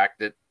the fact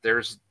that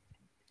there's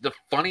the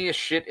funniest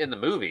shit in the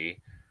movie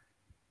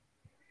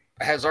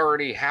has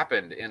already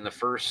happened in the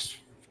first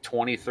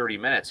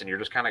 20-30 minutes, and you're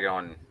just kind of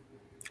going,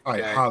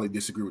 I highly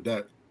disagree with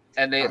that.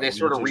 And they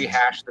sort of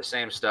rehash the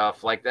same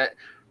stuff like that.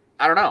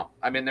 I don't know.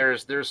 I mean,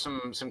 there's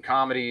some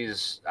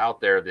comedies out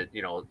there that,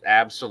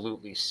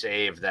 absolutely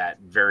save that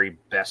very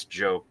best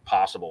joke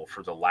possible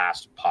for the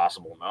last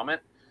possible moment.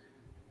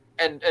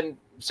 And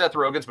Seth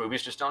Rogen's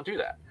movies just don't do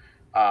that.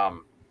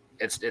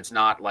 It's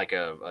not like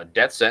a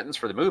death sentence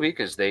for the movie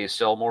because they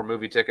sell more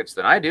movie tickets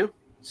than I do.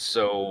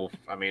 So,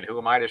 I mean, who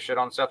am I to shit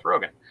on Seth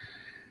Rogen?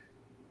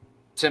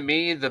 To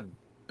me, the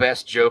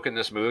best joke in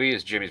this movie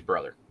is Jimmy's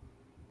brother.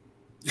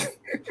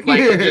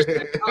 Nobody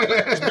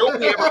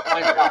ever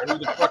finds out who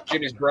the fuck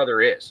Jimmy's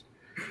brother is,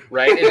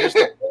 right? It's just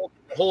the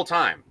whole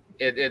time.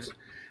 It's,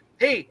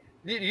 hey,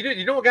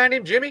 you know a guy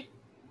named Jimmy?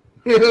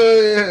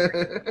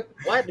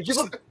 What? You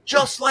look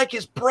just like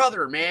his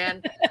brother,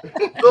 man.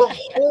 The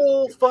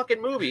whole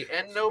fucking movie,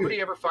 and nobody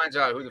ever finds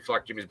out who the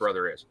fuck Jimmy's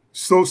brother is.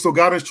 So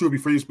God is true.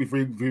 Before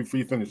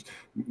you finish,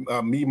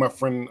 me and my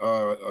friend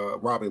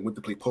Robin went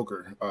to play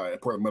poker at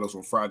Portland Meadows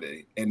on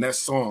Friday, and that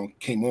song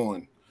came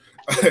on.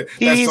 I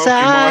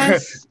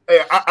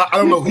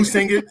don't know who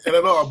sang it at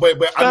all,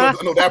 but I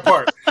know that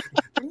part.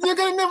 You're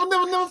gonna never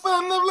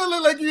find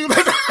love like you.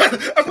 That's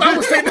what I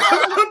was saying. That's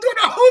what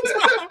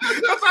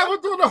I was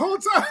doing the whole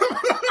time.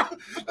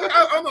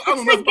 I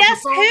don't know.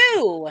 Guess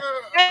who?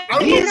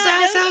 These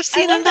eyes have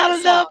seen a lot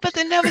of love, but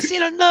they never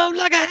seen a love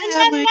like I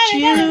have with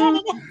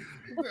you.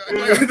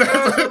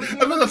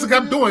 That's what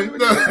I'm doing.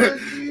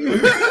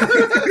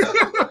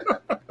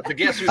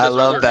 I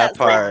love that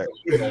part.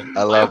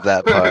 I love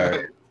that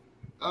part.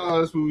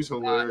 Oh, this movie's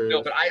hilarious.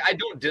 No, but I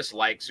don't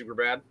dislike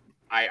Superbad.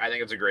 I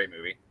think it's a great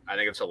movie. I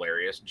think it's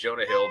hilarious.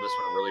 Jonah Hill, this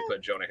one really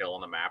put Jonah Hill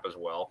on the map as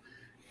well.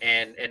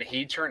 And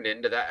he turned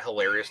into that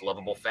hilarious,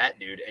 lovable fat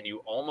dude, and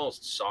you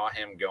almost saw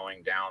him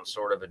going down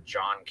sort of a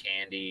John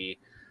Candy,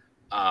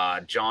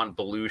 John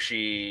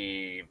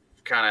Belushi,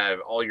 kind of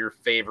all your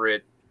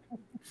favorite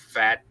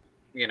fat,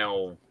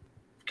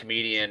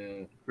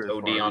 comedian,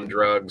 OD on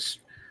drugs,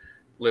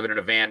 living in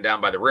a van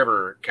down by the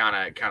river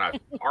kind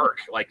of arc.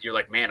 Like you're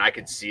like, man, I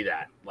could see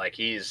that. Like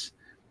he's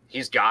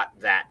got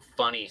that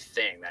funny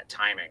thing, that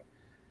timing.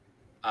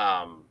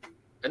 And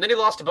then he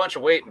lost a bunch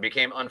of weight and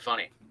became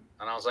unfunny.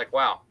 And I was like,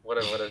 wow, what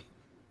a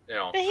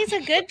But he's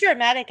a good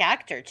dramatic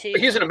actor too.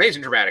 He's an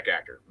amazing dramatic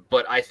actor,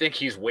 but I think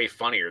he's way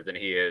funnier than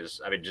he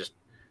is. I mean, just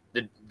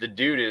the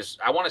dude is.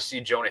 I want to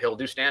see Jonah Hill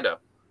do stand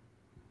up.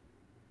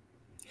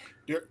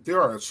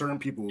 There are certain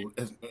people,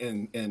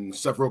 and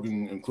Seth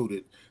Rogen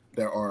included,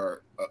 that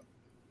are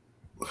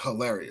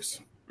hilarious.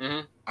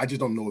 Mm-hmm. I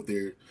just don't know if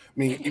they're. I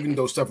mean, even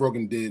though Seth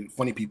Rogen did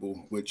Funny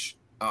People, which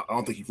I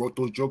don't think he wrote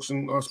those jokes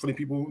in Funny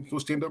People,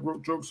 those stand-up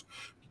jokes,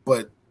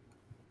 but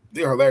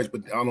they're hilarious.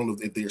 But I don't know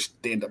if they're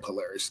stand-up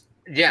hilarious.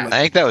 Yeah,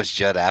 I think that was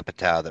Judd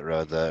Apatow that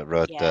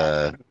wrote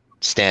the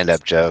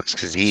stand-up jokes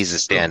because he's a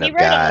stand-up he wrote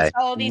guy. almost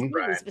all of these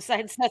movies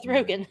besides Seth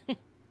Rogen.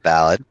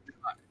 Valid.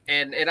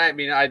 And I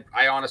mean,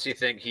 I honestly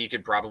think he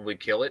could probably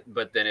kill it.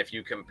 But then if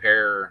you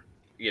compare,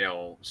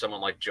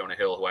 someone like Jonah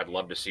Hill, who I'd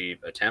love to see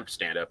attempt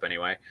stand-up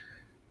anyway,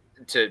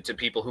 to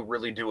people who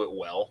really do it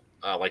well,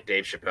 like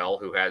Dave Chappelle,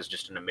 who has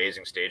just an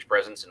amazing stage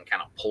presence and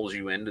kind of pulls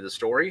you into the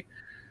story.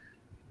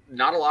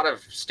 Not a lot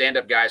of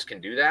stand-up guys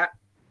can do that.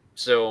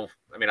 So,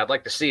 I mean, I'd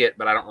like to see it,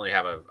 but I don't really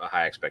have a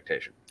high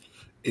expectation.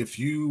 If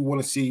you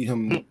want to see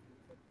him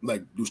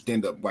like do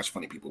stand-up, watch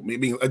Funny People.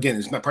 Maybe again,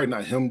 it's probably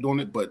not him doing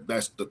it, but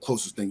that's the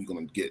closest thing you're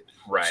gonna get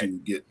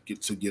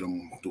to get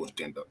him doing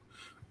stand-up.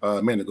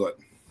 Amanda, go ahead.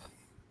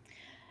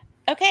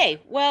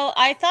 Okay, well,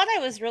 I thought I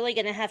was really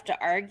going to have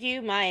to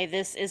argue my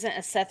this isn't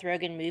a Seth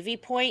Rogen movie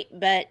point,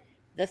 but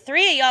the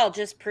three of y'all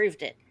just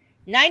proved it.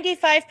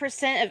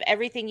 95% of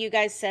everything you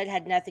guys said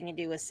had nothing to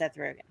do with Seth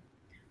Rogen.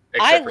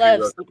 I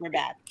love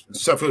Superbad.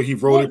 Except for he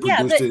wrote it,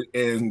 produced it,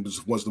 and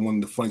was the one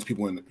of the funniest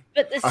people in it.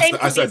 But the same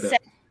thing is said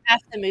half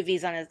the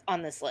movies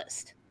on this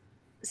list.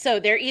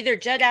 So they're either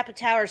Judd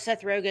Apatow or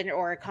Seth Rogen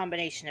or a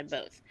combination of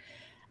both.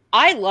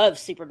 I love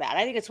Superbad.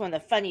 I think it's one of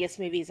the funniest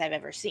movies I've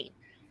ever seen.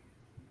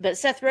 But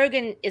Seth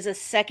Rogen is a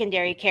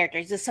secondary character.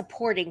 He's a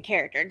supporting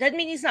character. Doesn't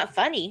mean he's not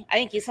funny. I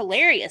think he's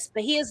hilarious,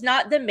 but he is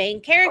not the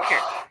main character.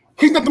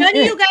 He's not the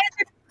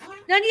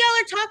None of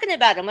y'all are talking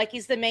about him like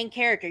he's the main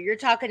character. You're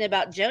talking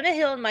about Jonah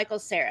Hill and Michael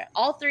Cera.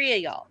 All three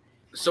of y'all.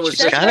 So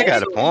she's kind of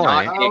got a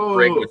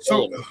point.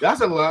 So that's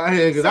a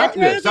lie. Because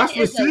I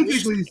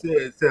specifically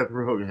said Seth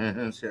Rogen.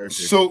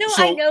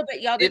 I know,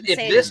 but y'all didn't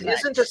say this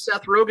isn't a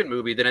Seth Rogen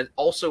movie, then it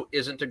also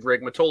isn't a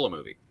Greg Mottola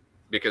movie,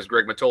 because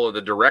Greg Mottola,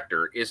 the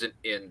director, isn't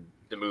in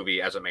the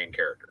movie as a main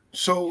character.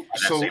 Because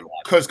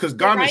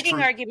the writing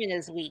argument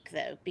is weak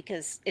though,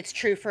 because it's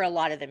true for a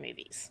lot of the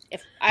movies.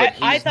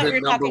 I thought we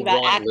were talking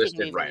about acting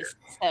movies, writer.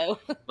 So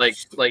like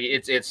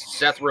it's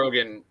Seth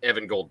Rogen,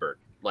 Evan Goldberg,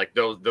 like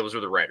those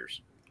are the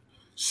writers.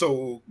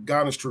 So,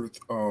 honest truth,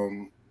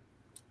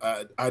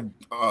 I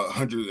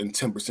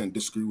 110%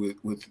 disagree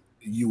with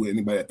you and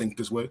anybody that think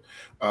this way.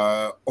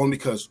 Only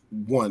because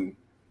one,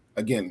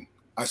 again,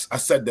 I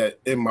said that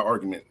in my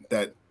argument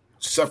that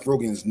Seth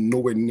Rogen is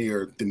nowhere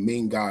near the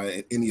main guy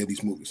in any of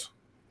these movies.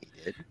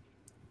 He did.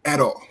 At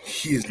all.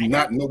 He is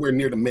not nowhere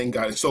near the main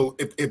guy. So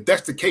if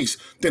that's the case,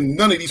 then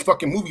none of these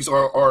fucking movies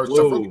are Seth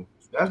Rogen.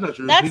 That's not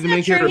true. That's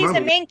not true. He's the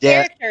main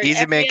character. Yeah, he's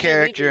the main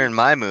character in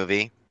my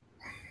movie.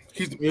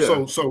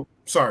 So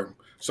sorry.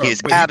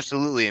 He's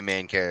absolutely a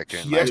main character.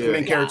 He's the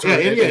main character.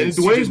 Yeah. In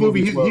Dwayne's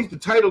movie, he's the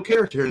title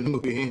character in the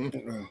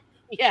movie.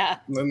 Yeah.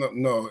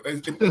 No. I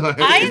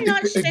am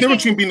not. It's different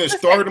between being the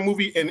star of the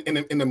movie and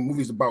the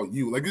movie's about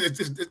you. Like,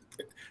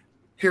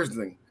 here's the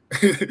thing.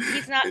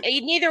 He's not.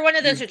 Neither one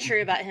of those are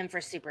true about him for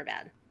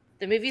Superbad.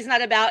 The movie's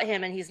not about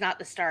him, and he's not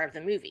the star of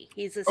the movie.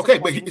 He's a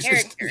supporting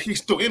character.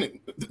 He's still in it.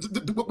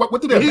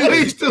 What did that matter?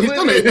 He's still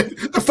in it.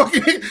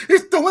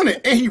 He's still in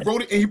it, and he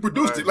wrote it and he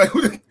produced it. Like,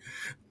 okay,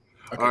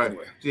 all right.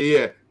 Anyway.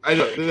 Yeah, I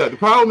know. The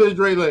problem is,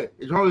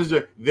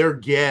 they're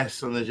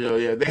guests on the show.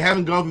 Yeah, they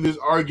haven't gone through this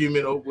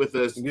argument with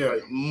us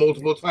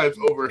multiple times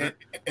over.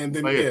 And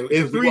then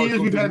in 3 years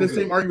we've had the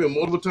same argument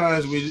multiple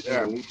times. Look,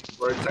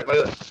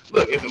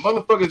 if the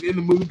motherfucker's in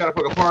the movie, got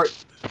to fuck a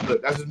part.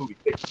 Look, that's his movie.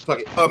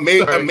 Fuck it.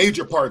 A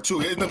major part too.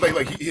 It's not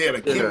like he had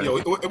a cameo.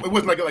 It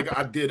wasn't like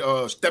I did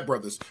Step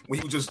Brothers when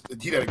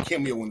he had a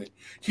cameo in it.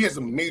 He has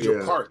a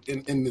major part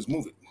in this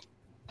movie.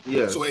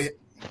 Yeah. So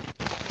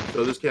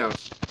this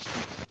counts.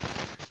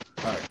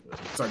 All right.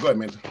 Sorry, go ahead,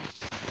 man.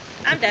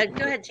 I'm done.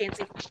 Go ahead,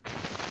 Chancey.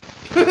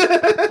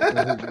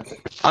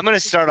 I'm going to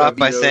start off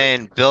by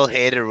saying Bill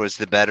Hader was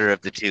the better of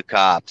the two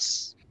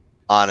cops,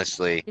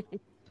 honestly.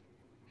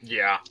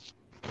 Yeah.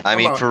 I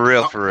mean, for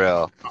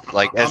real.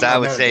 Like, as I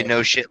would say,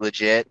 no shit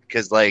legit,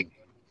 because, like,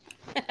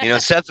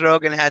 Seth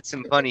Rogen had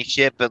some funny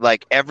shit, but,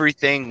 like,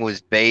 everything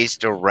was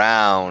based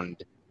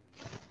around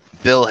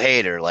Bill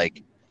Hader.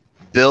 Like,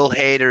 Bill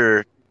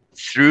Hader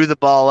threw the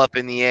ball up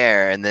in the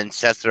air, and then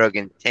Seth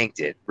Rogen tanked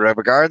it.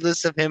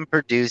 Regardless of him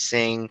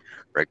producing,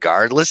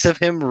 regardless of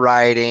him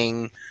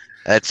writing,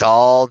 that's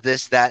all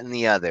this, that, and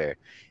the other.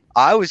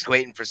 I was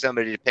waiting for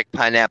somebody to pick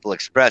Pineapple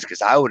Express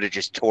because I would have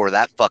just tore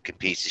that fucking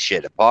piece of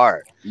shit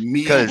apart.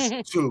 Me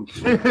too.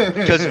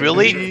 Because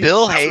really,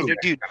 Bill Hader,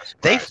 dude,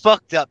 they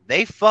fucked up.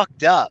 They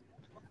fucked up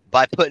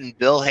by putting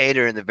Bill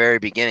Hader in the very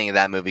beginning of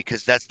that movie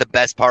because that's the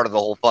best part of the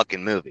whole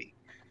fucking movie.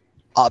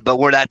 But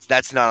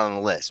that's not on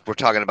the list. We're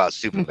talking about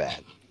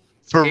Superbad.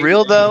 For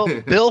real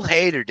though, Bill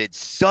Hader did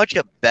such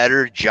a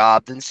better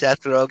job than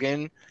Seth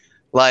Rogen.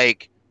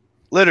 Like,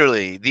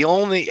 literally, the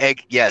only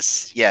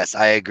yes,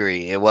 I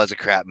agree. It was a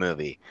crap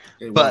movie.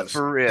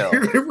 For real,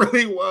 it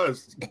really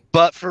was.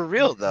 But for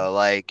real though,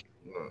 like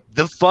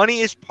The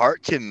funniest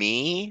part to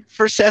me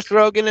for Seth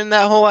Rogen in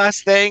that whole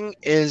ass thing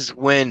is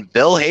when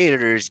Bill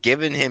Hader is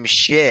giving him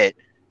shit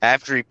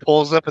after he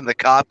pulls up in the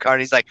cop car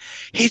and he's like,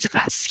 he's the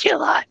fastest kid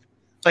alive.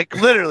 Like,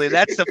 literally,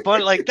 that's the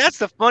fun. Like, that's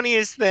the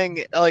funniest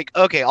thing. Like,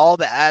 okay, all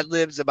the ad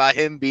libs about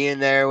him being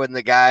there when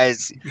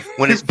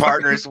his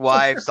partner's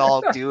wife's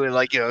all doing,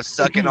 like,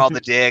 sucking all the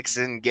dicks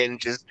and getting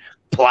just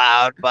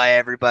plowed by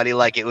everybody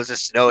like it was a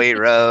snowy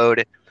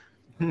road.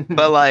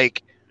 But,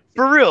 like,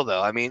 for real,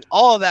 though, I mean,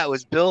 all of that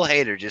was Bill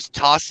Hader just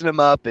tossing him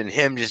up and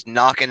him just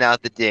knocking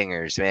out the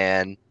dingers,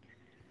 man.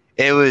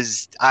 It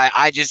was, I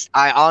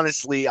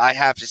honestly, I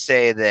have to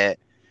say that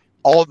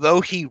although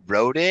he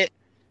wrote it,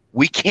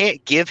 we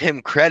can't give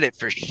him credit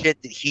for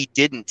shit that he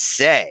didn't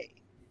say,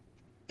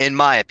 in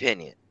my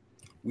opinion.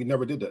 We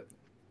never did that.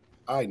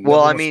 I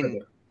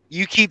mean,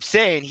 you keep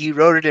saying he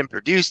wrote it and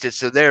produced it,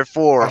 so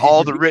therefore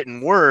all the written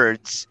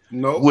words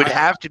would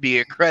have to be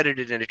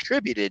accredited and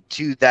attributed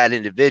to that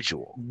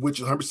individual.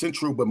 Which is 100%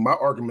 true, but my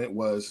argument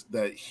was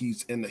that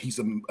he's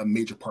a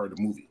major part of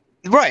the movie.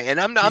 Right, and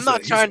I'm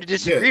not trying to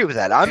disagree with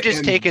that. I'm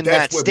just taking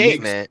that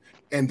statement.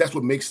 And that's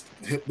what makes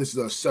this is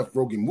a Seth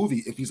Rogen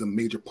movie if he's a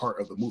major part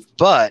of the movie.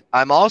 But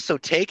I'm also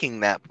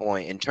taking that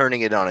point and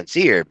turning it on its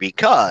ear,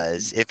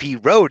 because if he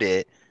wrote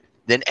it,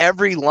 then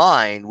every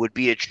line would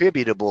be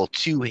attributable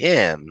to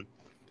him,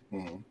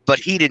 but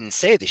he didn't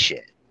say the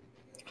shit.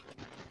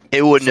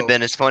 It wouldn't have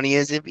been as funny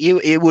as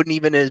it wouldn't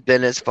even have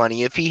been as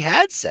funny if he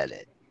had said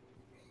it.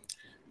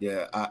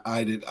 Yeah,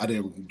 I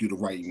didn't do the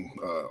writing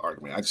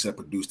argument. I just said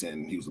produced it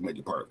and he was a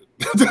major part of it.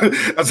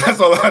 that's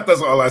all.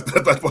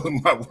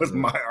 That was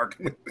my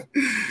argument.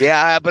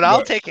 Yeah, but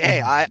I'll take it.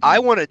 Hey, I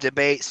want to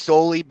debate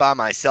solely by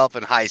myself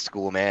in high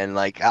school, man.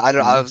 Like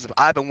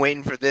I've been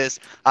waiting for this.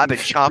 I've been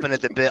chomping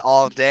at the bit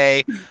all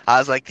day. I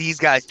was like, these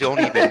guys don't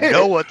even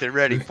know what they're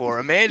ready for.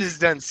 Amanda's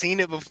done seen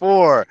it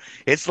before.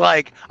 It's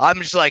like I'm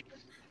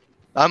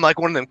like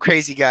one of them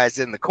crazy guys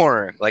in the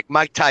corner, like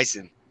Mike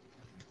Tyson.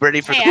 Ready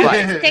for the fight.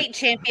 I'm a state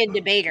champion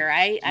debater.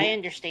 I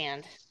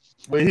understand.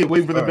 Wait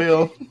for the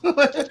bell.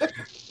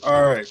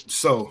 All right.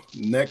 So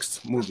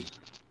next movie.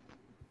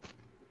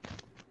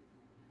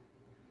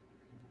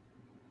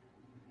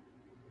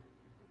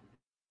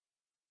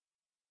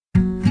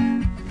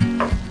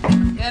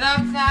 Get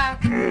up,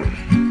 Zach.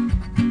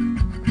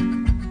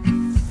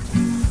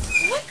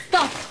 What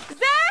the?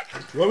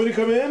 Zach? You want me to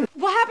come in?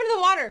 What happened to the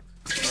water?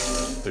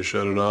 They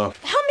shut it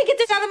off. Help me get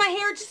this out of my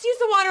hair. Just use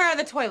the water out of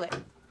the toilet.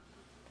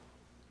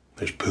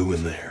 There's poo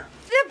in there.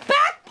 The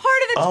back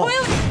part of the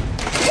toilet.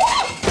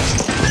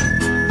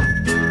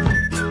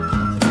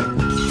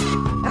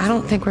 I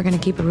don't think we're gonna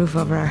keep a roof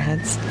over our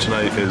heads.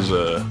 Tonight is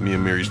me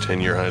and Mary's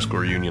 10-year high school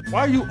reunion. Why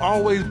are you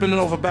always bending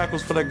over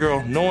backwards for that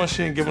girl, knowing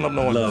she ain't giving up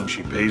no one? Love.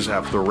 She pays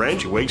half the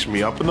rent. She wakes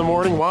me up in the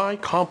morning. Why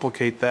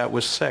complicate that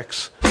with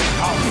sex?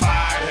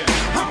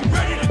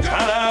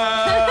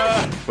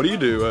 What do you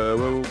do?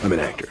 I'm an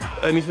actor.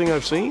 Anything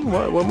I've seen?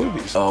 What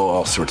movies? Oh,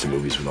 all sorts of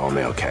movies with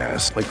all-male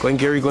cast. Like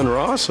Glengarry Glen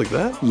Ross, like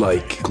that?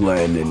 Like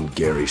Glenn and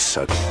Gary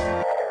Sutton.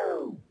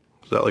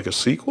 Is that like a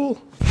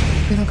sequel?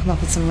 If we don't come up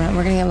with some rent,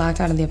 we're gonna get locked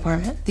out of the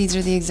apartment. These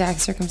are the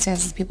exact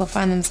circumstances people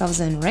find themselves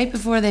in right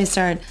before they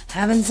start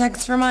having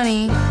sex for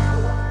money.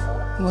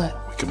 What?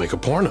 We could make a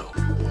porno.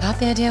 Not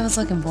the idea I was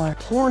looking for.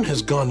 Porn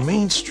has gone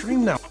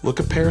mainstream now. Look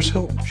at Paris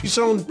Hilton. She's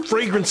selling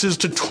fragrances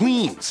to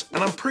tweens,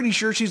 and I'm pretty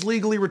sure she's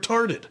legally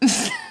retarded.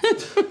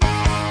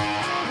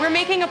 We're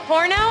making a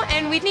porno,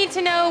 and we need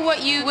to know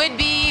what you would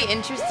be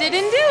interested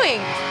in doing.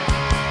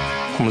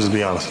 I'm gonna just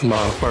be honest. It's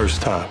my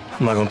first time.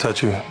 I'm not gonna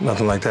touch you,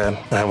 nothing like that.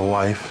 I have a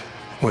wife.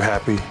 We're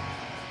happy.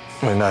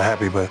 I mean, not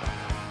happy, but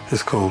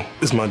it's cool.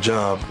 It's my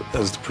job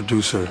as the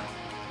producer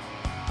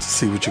to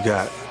see what you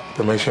got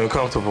that makes you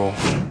uncomfortable.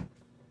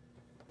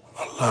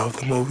 I love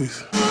the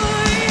movies.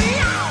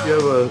 You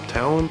have a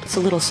talent? It's a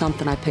little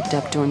something I picked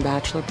up during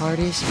bachelor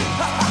parties.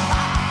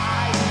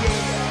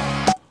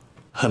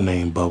 Her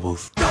name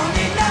Bubbles.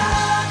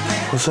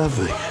 What's that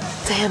thing?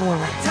 It's a hand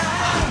warmer.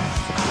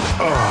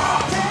 Oh.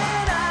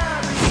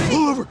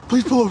 Pull over.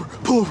 Please pull over.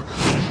 Pull over.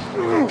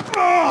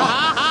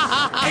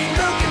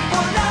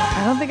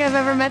 I don't think I've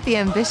ever met the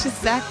ambitious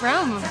Zach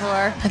Brown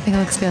before. I think it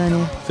looks good on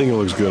you. I think it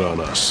looks good on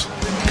us.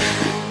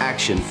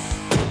 Action.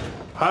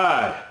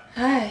 Hi.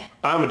 Hi.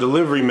 I'm a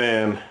delivery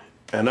man,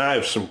 and I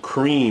have some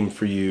cream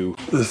for you.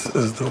 This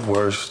is the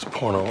worst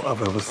porno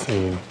I've ever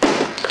seen.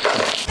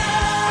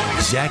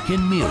 Zach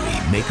and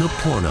Miri make a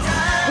porno.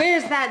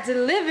 Where's that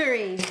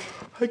delivery?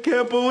 I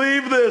can't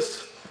believe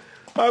this.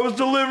 I was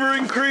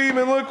delivering cream,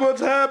 and look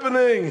what's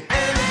happening.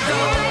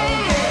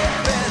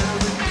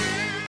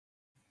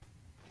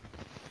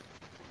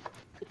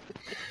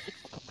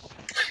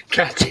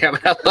 God damn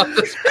it, I love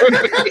this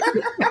movie.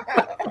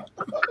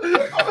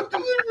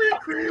 Delivery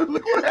cream.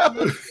 Look what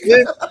happened.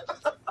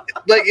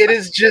 Like, it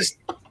is just,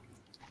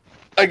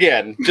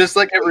 again, just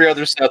like every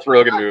other Seth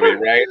Rogen movie,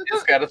 right?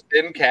 It's got a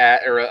thin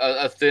cat or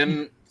a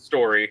thin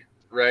story,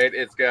 right?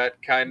 It's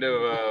got kind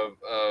of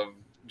a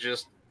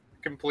just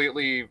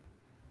completely,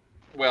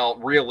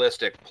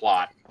 realistic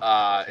plot.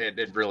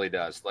 It really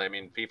does. I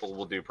mean, people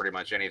will do pretty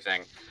much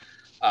anything.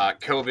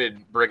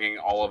 COVID bringing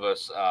all of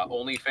us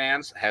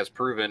OnlyFans has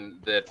proven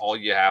that all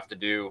you have to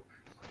do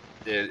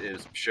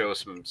is show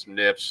some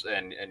nips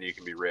and you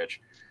can be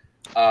rich.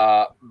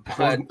 But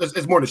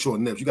it's more than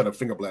showing nips. You got a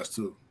finger blast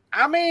too.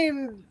 I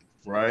mean,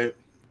 right?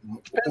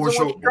 Depends on what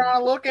you're trying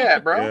to look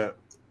at, bro. Yeah.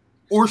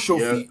 Or show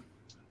feet.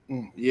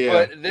 Yeah,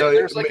 but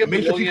there's like a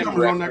million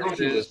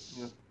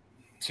references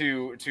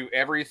to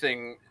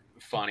everything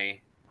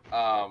funny.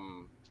 I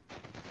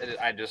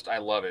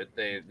love it.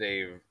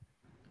 They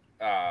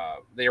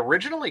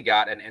originally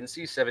got an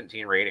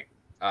NC-17 rating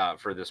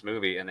for this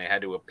movie, and they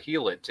had to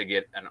appeal it to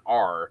get an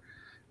R.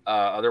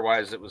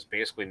 Otherwise, it was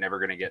basically never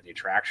going to get any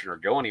traction or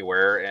go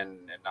anywhere, and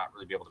not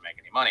really be able to make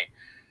any money.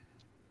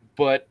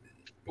 But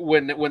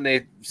when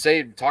they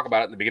talk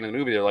about it in the beginning of the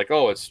movie, they're like,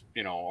 "Oh, it's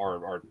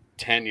our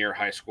 10-year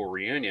high school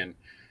reunion."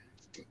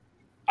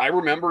 I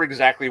remember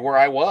exactly where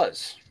I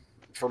was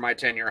for my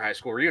 10-year high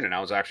school reunion. I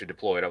was actually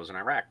deployed. I was in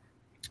Iraq.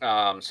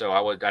 So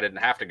I didn't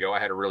have to go. I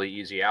had a really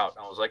easy out.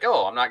 I was like,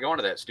 "Oh, I'm not going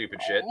to that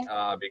stupid shit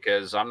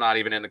because I'm not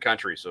even in the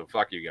country. So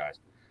fuck you guys."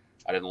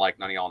 I didn't like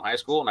none of y'all in high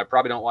school, and I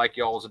probably don't like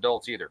y'all as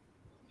adults either.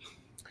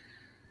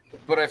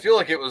 But I feel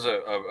like it was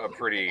a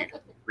pretty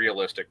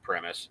realistic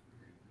premise.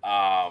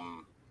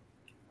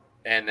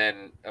 And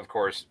then, of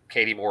course,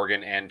 Katie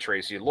Morgan and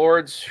Tracy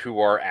Lords, who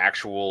are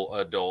actual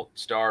adult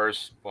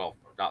stars. Well,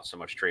 not so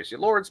much Tracy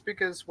Lords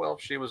because, well,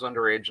 she was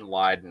underage and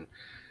lied, and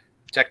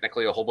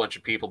technically a whole bunch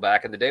of people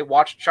back in the day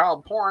watched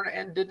child porn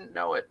and didn't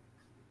know it.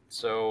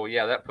 So,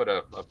 yeah, that put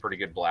a pretty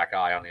good black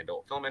eye on the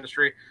adult film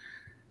industry.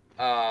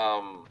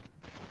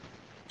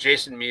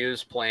 Jason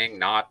Mewes playing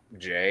not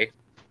Jay.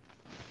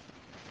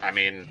 I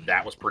mean,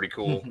 that was pretty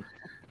cool.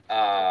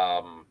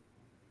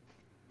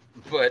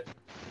 But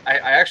I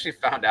actually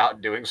found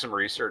out doing some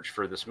research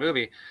for this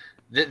movie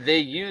that they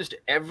used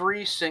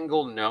every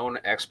single known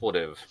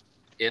expletive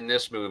in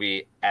this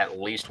movie at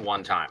least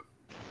one time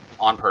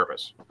on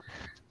purpose.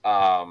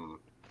 But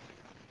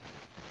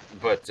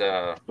put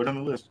on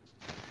the list.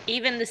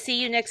 Even the "See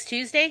you next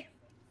Tuesday"?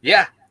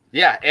 Yeah,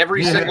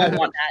 every single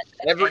one.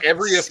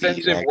 Every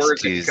offensive word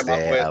that you come up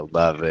with. I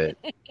love it.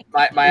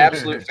 My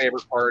absolute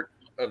favorite part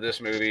of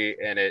this movie,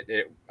 and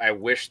I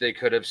wish they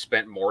could have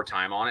spent more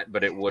time on it,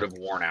 but it would have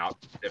worn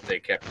out if they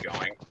kept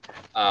going,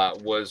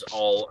 was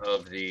all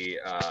of the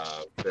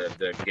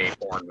gay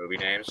porn movie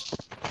names.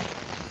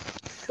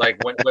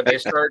 Like when they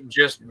start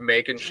just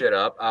making shit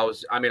up, I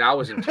was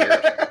in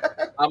tears.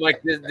 I'm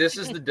like, this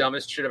is the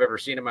dumbest shit I've ever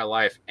seen in my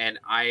life, and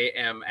I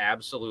am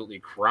absolutely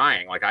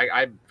crying. Like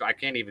I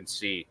can't even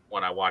see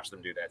when I watch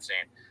them do that scene.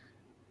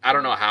 I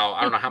don't know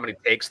how many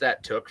takes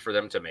that took for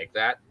them to make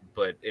that,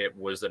 but it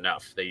was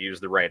enough. They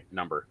used the right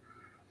number.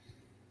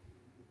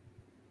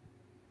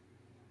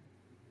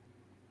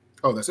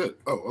 Oh, that's it.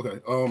 Oh,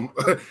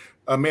 okay.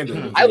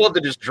 Amanda. I love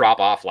to just drop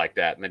off like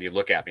that, and then you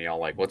look at me all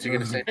like, "What's he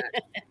gonna say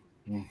next?"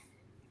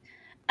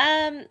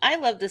 I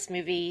love this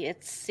movie.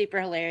 It's super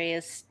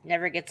hilarious.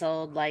 Never gets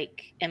old,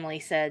 like Emily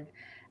said.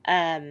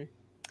 I'm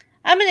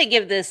gonna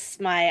give this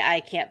my I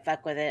can't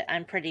fuck with it.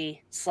 I'm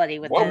pretty slutty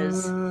with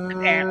those,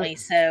 apparently.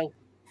 So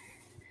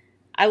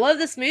I love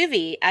this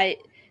movie.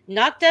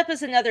 Knocked Up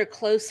is another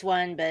close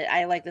one, but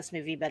I like this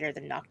movie better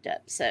than Knocked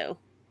Up. So,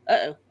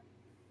 I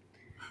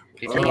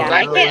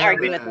can't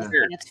argue with this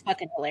one. It's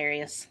fucking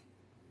hilarious.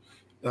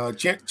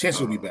 Chance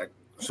will be back.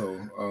 So,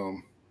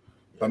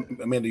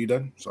 Amanda, you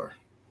done? Sorry.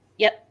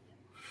 Yep.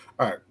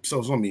 All right. So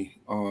it's on me.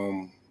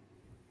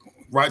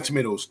 Rotten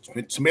Tomatoes,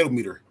 tomato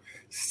meter,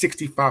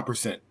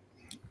 65%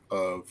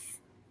 of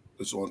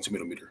it's on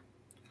tomato meter.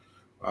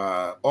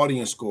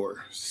 Audience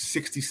score,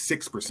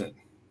 66%.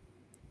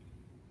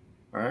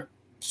 All right.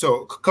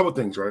 So a couple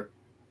things, right?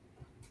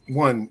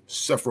 One,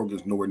 Seth Rogen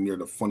is nowhere near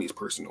the funniest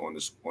person on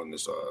this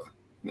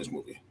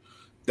movie.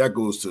 That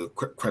goes to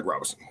Craig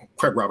Robinson.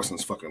 Craig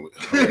Robinson's fucking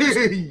hilarious.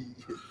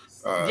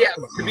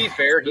 To be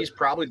fair, he's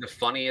probably the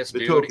funniest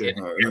dude in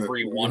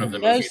every one of the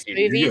movies.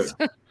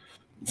 Yeah.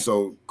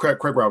 So Craig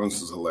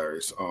Robinson's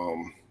hilarious.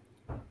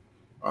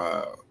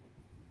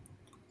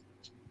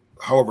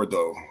 However,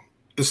 though,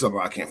 this is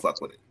something I can't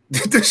fuck with it.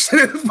 This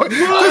shit is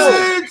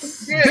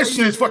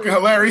fucking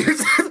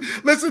hilarious.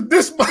 Listen,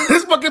 this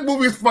fucking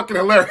movie is fucking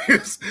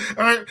hilarious.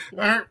 All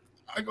right.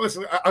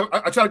 Listen,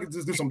 I try to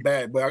do some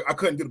bad, but I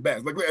couldn't do the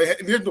bad. Like,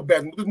 there's no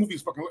bad. This movie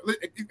is fucking.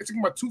 It's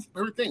my two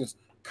favorite things: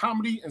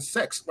 comedy and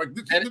sex. Like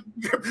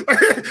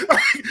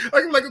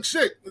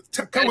shit.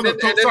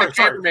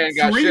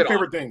 Three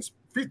favorite things.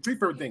 Three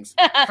favorite things: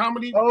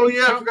 comedy. Oh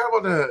yeah, I forgot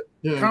about that.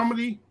 Yeah.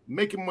 Comedy,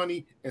 making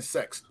money, and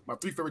sex. My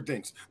three favorite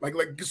things.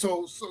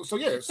 So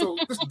yeah. So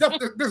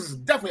this is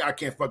definitely I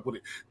can't fuck with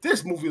it.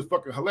 This movie is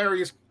fucking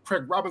hilarious.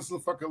 Craig Robinson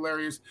is fucking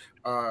hilarious.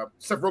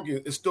 Seth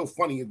Rogen is still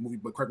funny in the movie,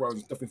 but Craig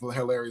Robinson is definitely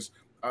hilarious.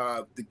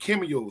 The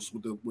cameos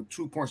with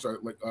two porn stars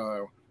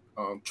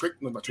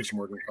not Tracy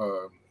Morgan.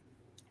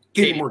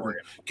 Katie Morgan.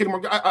 Katie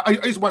Morgan. I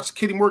used to watch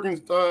Katie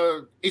Morgan's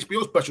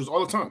HBO specials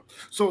all the time.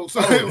 So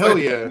hell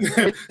yeah.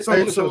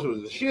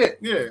 so shit.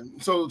 Yeah.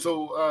 So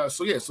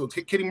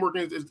Katie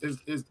Morgan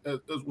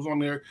was on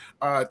there.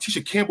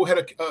 Tisha Campbell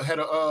had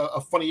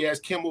a funny ass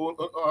cameo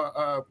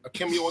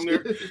on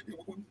there.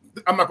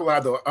 I'm not gonna lie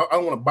though. I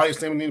don't want to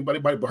bias name anybody,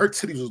 but her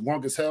titties was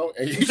long as hell.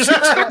 And shit was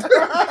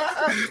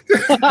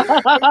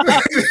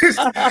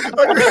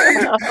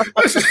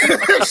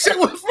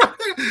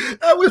funny.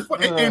 That was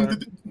funny.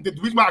 And the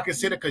reason why I can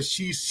say that because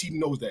she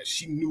knows that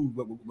she knew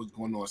what was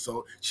going on.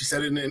 So she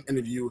said it in an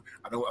interview.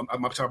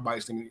 I'm not trying to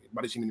bias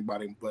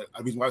anybody, but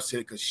the reason why I said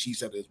it because she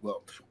said it as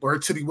well. But her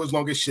titty was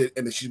long as shit,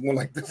 and then she's one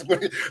like this.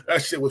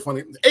 That shit was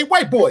funny. Hey,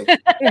 white boy.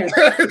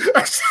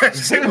 That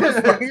shit was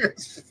funny.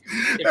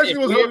 If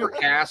we ever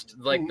cast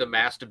like the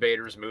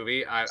Masturbators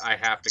movie, I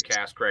have to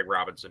cast Craig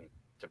Robinson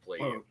to play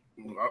you.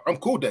 I'm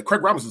cool with that.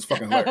 Craig Robinson's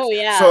fucking hilarious. Oh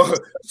yeah.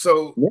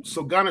 So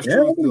Ghana's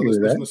truth.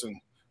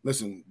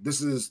 Listen.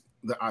 This is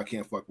the I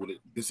can't fuck with it.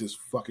 This is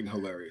fucking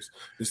hilarious.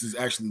 This is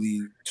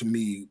actually, to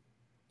me,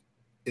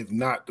 if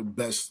not the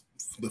best,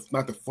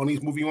 not the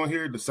funniest movie on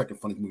here, the second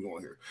funniest movie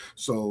on here.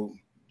 So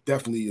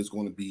definitely is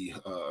going to be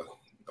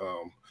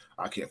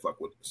I can't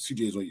fuck with it.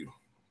 CJ's on you.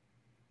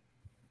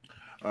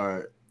 All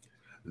right.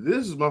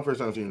 This is my first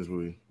time seeing this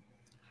movie.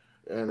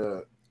 And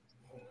this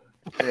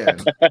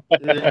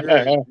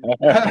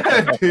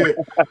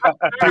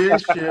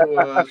shit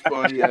was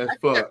funny as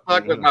fuck.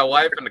 Fuck with my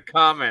wife in the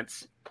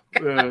comments.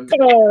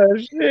 Oh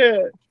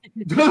shit.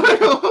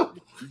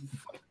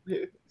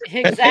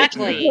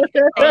 Exactly.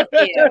 Thank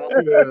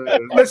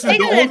you. Listen,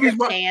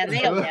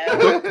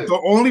 the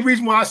only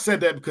reason why I said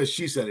that because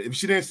she said it. If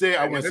she didn't say it,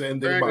 I wouldn't say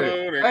anything about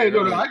it. Hey,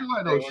 no, I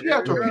know. She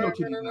had torpedo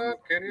titties.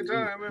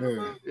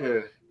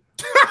 Yeah.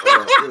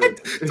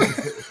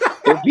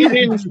 If you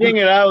didn't sing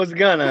it, I was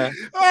gonna.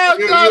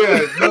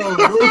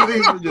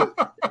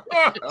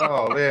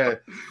 Oh man,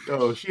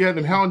 no, she had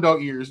them hound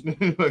dog ears.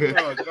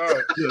 Oh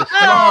god.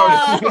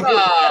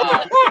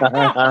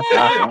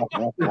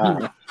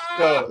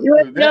 You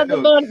ain't got the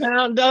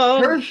bloodhound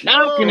dog. Her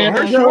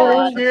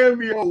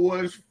cameo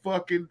was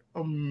fucking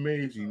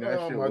amazing. That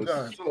shit was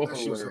so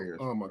hilarious.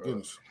 Oh my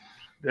goodness.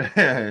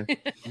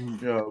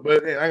 No,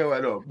 but I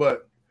know,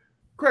 but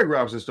Craig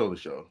Robinson stole the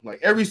show. Like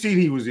every scene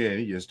he was in,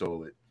 he just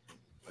stole it.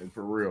 Like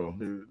for real.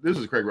 Dude, this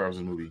is Craig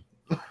Robinson's movie.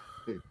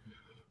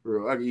 For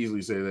real, I can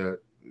easily say that.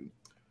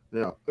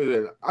 Now,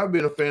 I've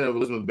been a fan of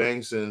Elizabeth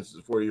Banks since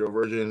the 40-Year-Old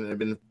Virgin, and I've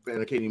been a fan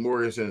of Katie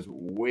Morgan since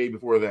way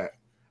before that.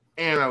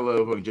 And I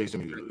love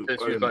Jason Mewes.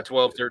 Since she was about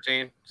 12,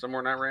 13, somewhere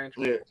in that range.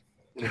 Yeah.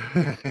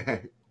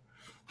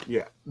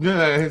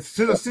 Yeah.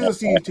 Since I've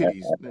seen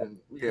titties.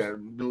 Yeah,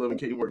 I've been loving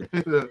Katie Morgan.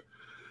 I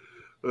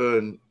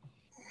don't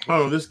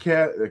know,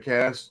 the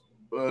cast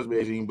was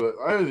amazing, but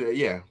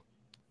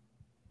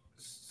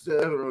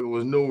Seth Rogen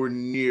was nowhere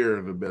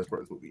near the best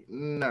part of the movie.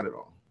 Not at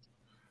all.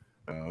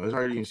 It's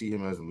hard to even see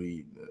him as a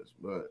lead in this,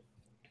 but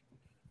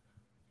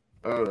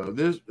I don't know.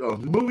 The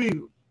movie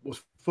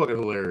was fucking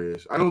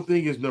hilarious. I don't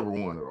think it's number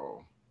one at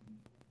all,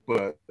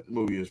 but the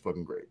movie is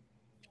fucking great.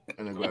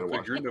 And I'm glad to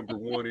watch. You're number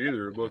one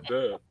either about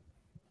that.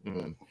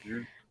 Yeah,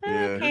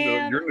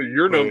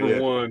 you're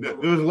number one. There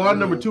was a lot of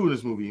number two in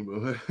this movie,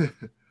 but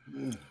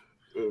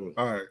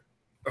all right.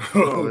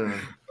 Oh,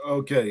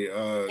 okay.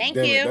 Thank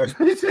you.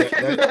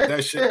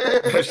 That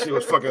shit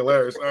was fucking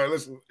hilarious. All right,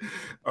 listen.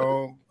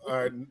 All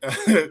right,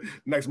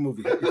 next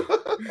movie.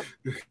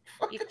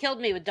 You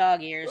killed me with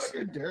dog ears.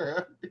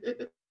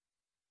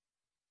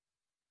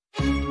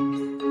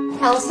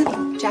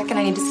 Allison, Jack and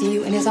I need to see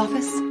you in his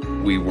office.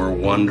 We were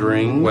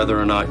wondering whether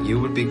or not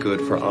you would be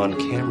good for on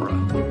camera.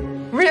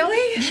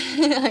 Really?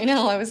 I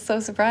know. I was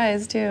so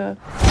surprised too.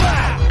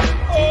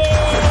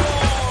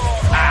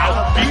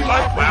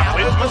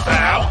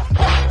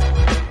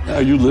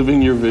 Are you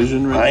living your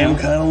vision right now? I am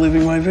kind of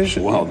living my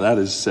vision. Wow, that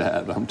is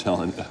sad, I'm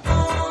telling you.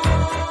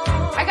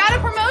 I got a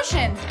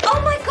promotion.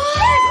 Oh my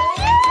god!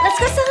 Let's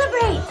go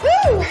celebrate!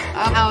 Woo!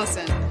 I'm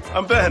Allison.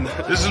 I'm Ben.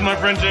 This is my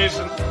friend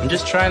Jason. I'm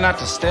just trying not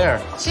to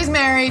stare. She's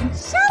married.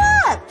 Shut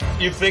up!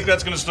 You think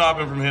that's going to stop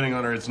him from hitting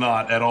on her? It's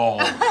not at all.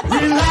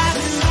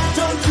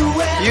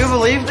 You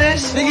believe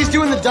this? I think he's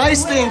doing the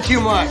dice thing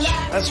too much.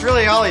 That's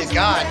really all he's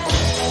got.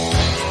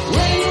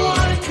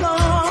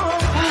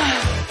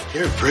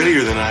 You're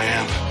prettier than I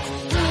am.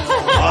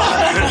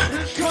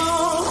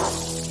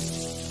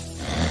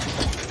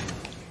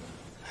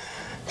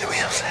 Did we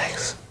have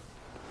sex?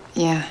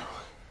 Yeah.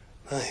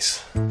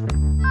 Nice.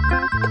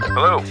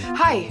 Hello.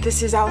 Hi,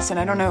 this is Allison.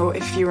 I don't know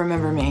if you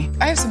remember me.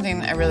 I have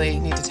something I really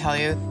need to tell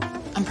you.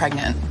 I'm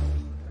pregnant.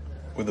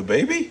 With a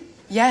baby?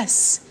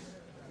 Yes.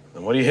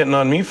 Then what are you hitting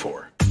on me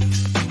for?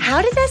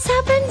 How did this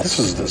happen? This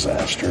is a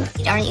disaster.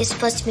 Aren't you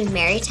supposed to be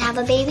married to have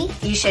a baby?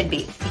 You should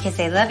be, because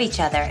they love each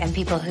other, and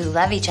people who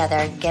love each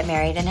other get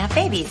married and have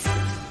babies.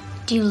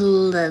 Do you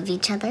love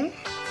each other?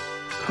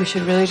 We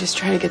should really just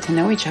try to get to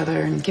know each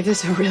other and give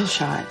this a real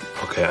shot.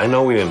 Okay, I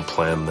know we didn't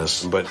plan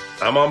this, but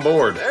I'm on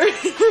board.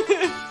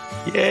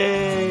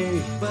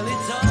 Yay!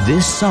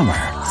 this summer.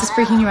 Is this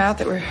freaking you out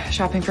that we're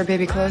shopping for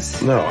baby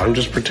clothes? No, I'm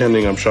just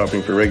pretending I'm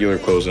shopping for regular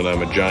clothes and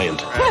I'm a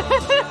giant.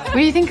 What do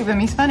you think of him?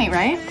 He's funny,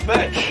 right?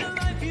 Fetch.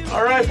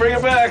 All right, bring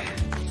it back.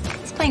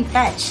 He's playing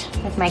fetch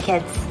with my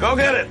kids. Go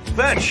get it.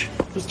 Fetch.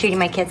 He's treating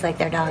my kids like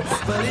their dogs.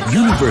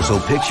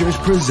 Universal Pictures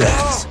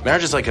presents.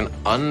 Marriage is like an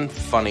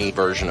unfunny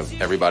version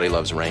of Everybody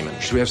Loves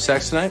Raymond. Should we have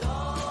sex tonight?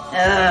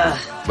 Ugh.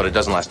 But it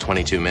doesn't last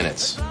 22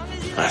 minutes.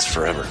 It lasts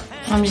forever.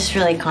 I'm just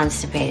really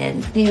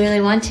constipated. Do you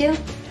really want to?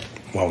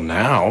 Well,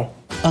 now.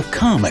 A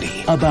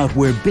comedy about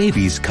where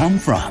babies come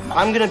from.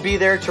 I'm gonna be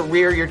there to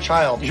rear your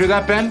child. You hear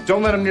that, Ben?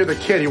 Don't let him near the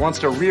kid. He wants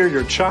to rear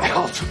your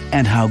child.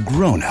 And how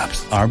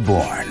grown-ups are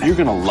born. You're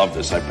gonna love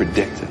this, I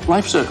predict it.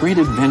 Life's a great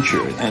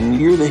adventure,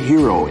 and you're the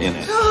hero in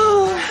it.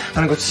 I'm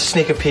gonna go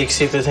sneak a peek,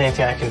 see if there's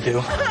anything I can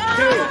do.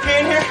 Get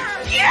in here.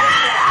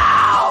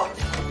 Yeah!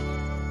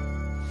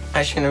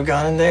 I shouldn't have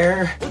gone in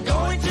there.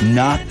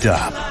 Knocked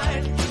Up.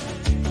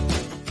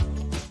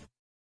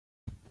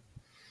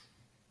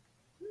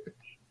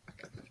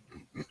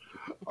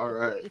 All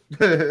right.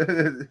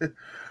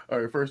 All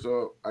right, first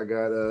off, I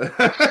got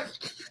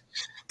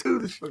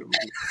dude, this fucking movie.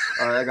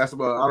 All right, I got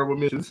some honorable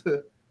mentions.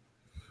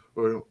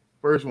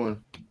 First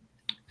one,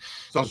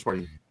 Sausage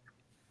Party.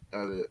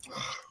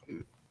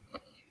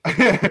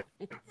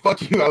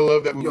 Fuck you, I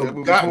love that movie.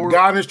 Yo, that movie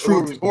God is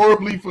truth.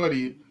 Horribly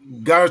funny.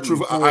 God is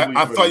truth.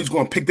 I thought he was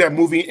going to pick that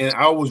movie, and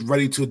I was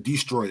ready to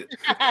destroy it.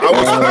 I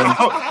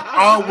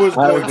was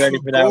ready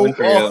for that one.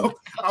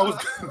 I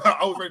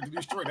was ready to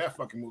destroy that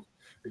fucking movie.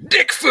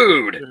 Dick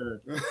food.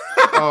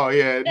 Oh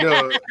yeah,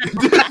 no,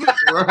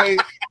 right.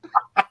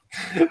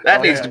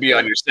 That needs to be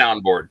on your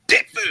soundboard.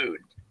 Dick food.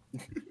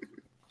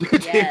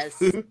 Yes.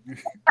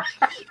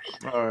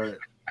 All right.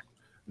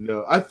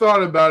 No, I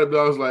thought about it, but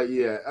I was like,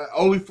 yeah,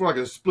 only for like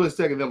a split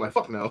second. Then I'm like,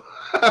 fuck no.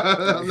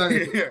 I'm not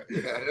gonna,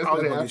 I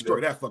was going to destroy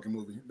that fucking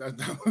movie.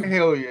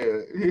 Hell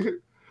yeah.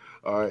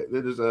 All right.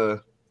 There's I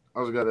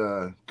also got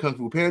Kung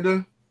Fu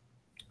Panda,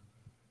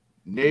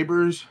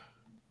 Neighbors,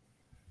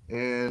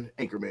 and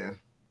Anchorman.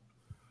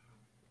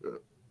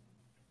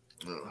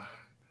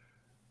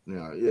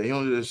 Yeah, he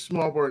only did a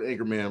small part in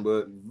Anchorman,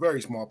 but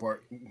very small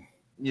part.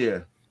 Yeah.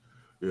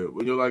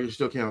 When you like it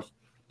still counts.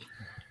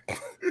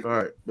 All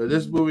right, but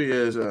this movie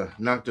is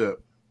Knocked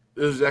Up.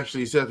 This is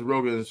actually Seth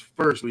Rogen's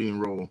first leading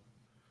role.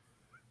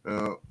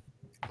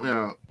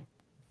 Now,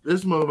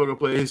 this motherfucker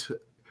plays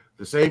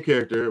the same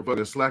character,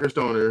 fucking slacker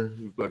stoner,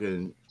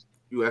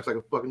 who acts like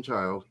a fucking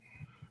child.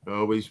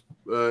 But he's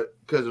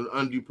because of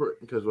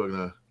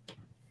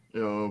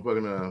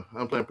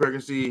unplanned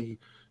pregnancy,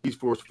 he's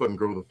forced to fucking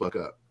grow the fuck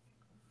up.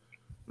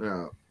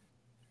 Now,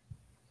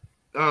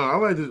 I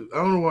like this. I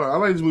don't know why. I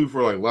like this movie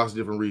for like lots of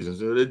different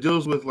reasons. It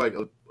deals with like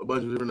a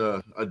bunch of different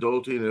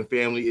adulting and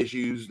family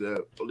issues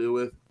that we'll deal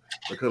with.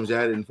 It comes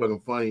at it in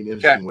fucking funny and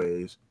interesting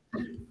ways.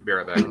 Be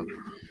right back.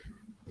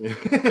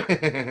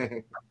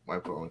 My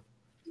phone.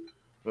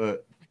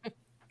 But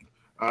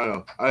I don't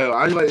know.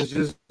 I like it's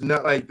just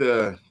not like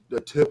the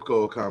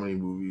typical comedy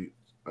movie.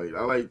 Like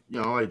I like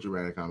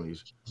dramatic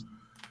comedies.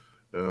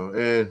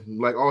 And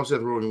like all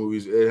Seth Rogen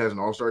movies, it has an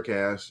all-star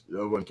cast.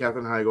 When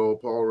Katherine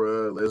Heigl, Paul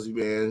Rudd, Leslie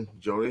Mann,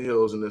 Jonah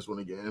Hill's in this one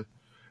again,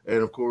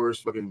 and of course,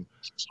 fucking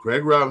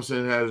Craig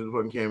Robinson has a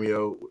fucking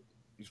cameo.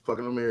 He's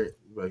fucking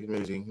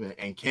amazing.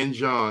 And Ken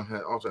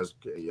Jeong also has a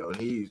cameo, and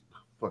he's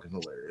fucking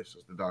hilarious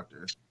as the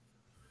Doctor.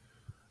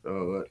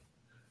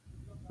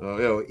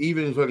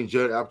 Even fucking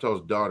Judd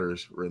Apatow's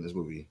daughters were in this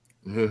movie.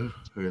 And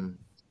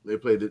they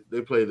played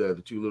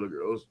the two little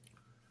girls.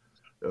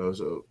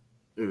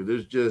 Dude,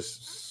 there's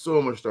just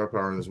so much star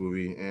power in this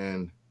movie,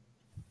 and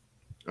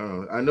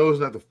I know it's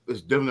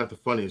definitely not the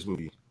funniest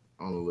movie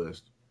on the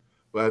list,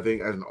 but I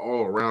think as an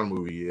all-around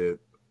movie,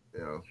 it's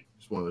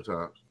one of the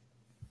tops.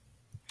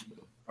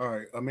 All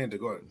right, Amanda,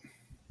 go ahead.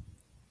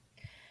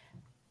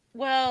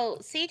 Well,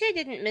 CJ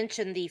didn't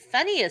mention the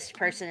funniest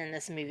person in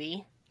this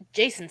movie,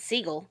 Jason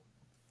Segel.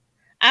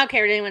 I don't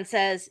care what anyone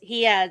says.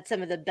 He had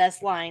some of the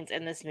best lines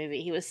in this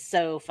movie. He was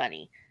so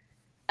funny.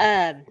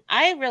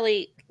 I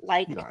really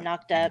like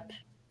Knocked Up.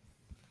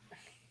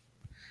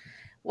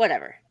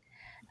 Whatever.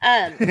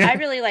 I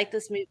really like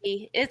this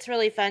movie. It's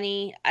really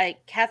funny.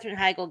 Katherine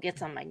Heigl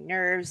gets on my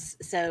nerves.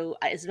 So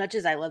as much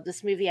as I love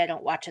this movie, I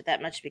don't watch it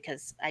that much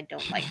because I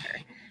don't like her.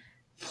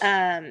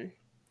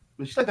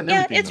 But she's like that in yeah,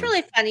 everything, it's though.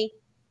 really funny.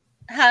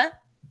 Huh?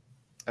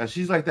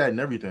 She's like that in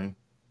everything.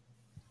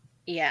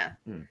 Yeah.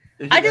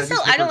 I I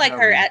don't like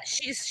her.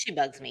 She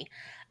bugs me.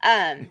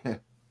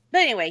 But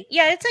anyway,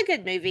 yeah, it's a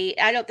good movie.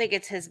 I don't think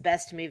it's his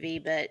best movie,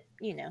 but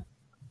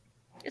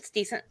it's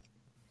decent.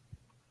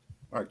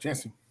 All right,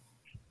 Jansen.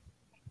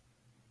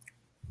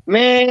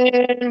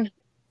 Man,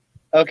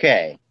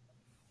 okay.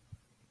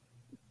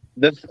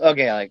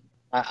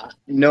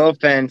 No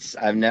offense.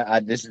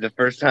 This is the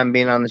first time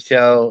being on the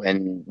show,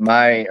 and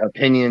my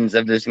opinions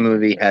of this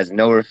movie has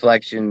no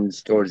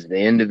reflections towards the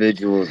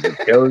individuals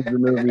that chose the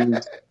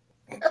movies.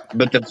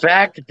 But the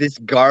fact that this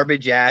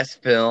garbage ass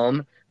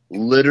film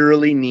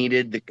literally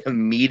needed the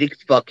comedic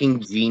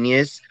fucking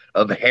genius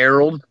of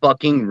Harold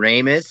fucking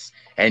Ramis,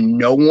 and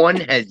no one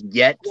has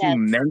yet to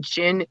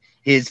mention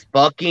his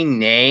fucking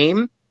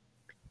name,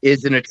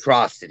 is an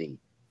atrocity.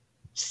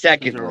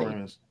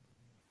 Secondly,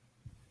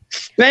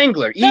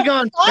 Spengler,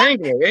 Egon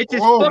Spengler. It's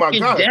his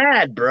fucking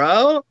dad,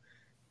 bro.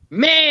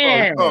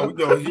 Man. I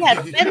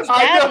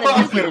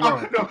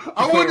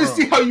wanted to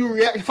see how you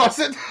react if I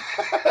said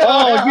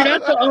I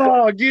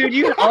thought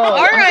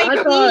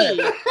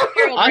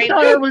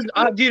it was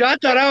I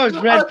thought I was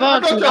Red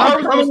Fox.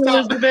 I'm coming,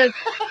 Elizabeth.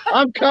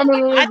 I'm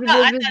coming, Elizabeth.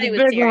 I thought he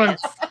was big one.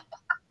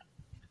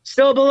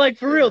 So, but like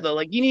for real though,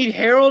 like you need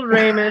Harold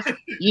Ramis,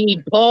 you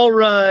need Paul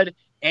Rudd,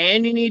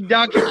 and you need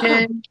Dr.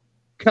 Ken.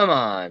 Come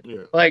on.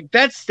 Yeah. Like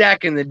that's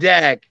stacking the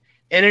deck,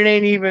 and it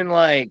ain't even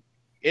like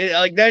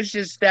that's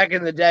just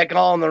stacking the deck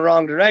all in the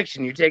wrong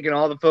direction. You're taking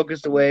all the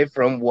focus away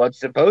from what's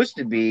supposed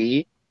to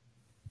be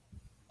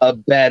a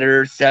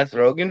better Seth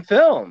Rogen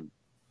film.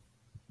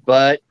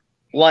 But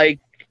like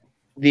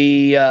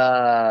the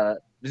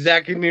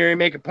Zack and Miri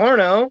Make a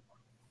Porno,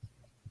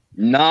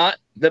 not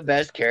the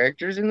best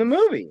characters in the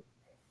movie.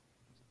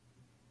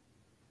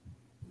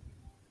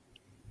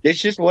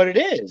 It's just what it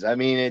is. I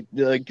mean, it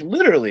like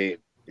literally.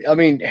 I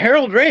mean,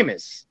 Harold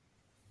Ramis,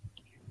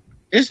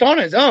 just on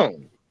his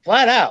own.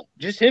 Flat out,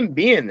 just him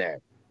being there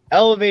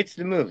elevates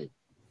the movie.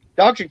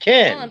 Dr.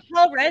 Ken. Well, and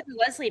Paul Rudd and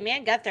Leslie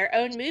Mann got their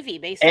own movie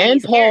based on and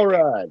these Paul characters.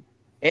 Rudd.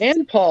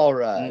 And Paul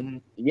Rudd. Mm-hmm.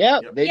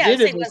 Yep, they Yeah,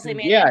 did it. Leslie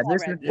Mann Yeah, and Paul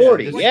this Rudd. is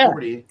 40. Yeah, Yeah.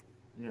 40.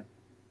 Yeah.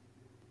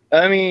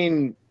 I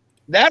mean,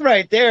 that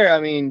right there,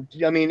 I mean,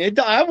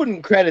 I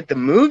wouldn't credit the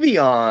movie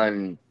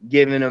on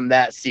giving them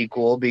that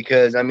sequel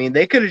because, I mean,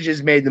 they could have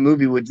just made the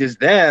movie with just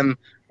them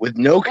with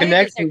no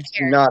connections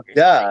to Knocked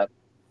Up.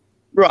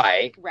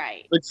 Right.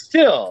 Right. But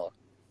still,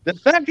 the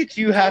fact that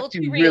you have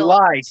to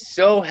rely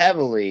so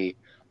heavily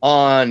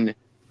on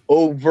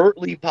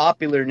overtly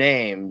popular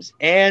names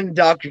and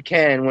Dr.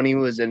 Ken when he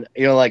was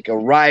like a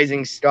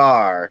rising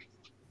star.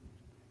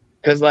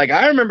 Because like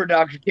I remember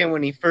Dr. Ken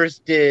when he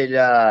first did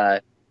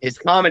his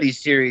comedy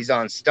series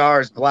on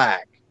Stars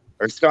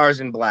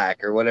in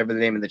Black or whatever the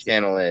name of the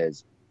channel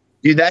is.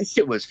 Dude, that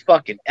shit was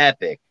fucking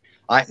epic.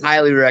 I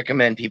highly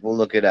recommend people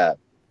look it up.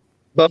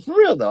 But for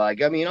real though,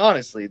 like I mean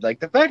honestly,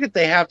 like the fact that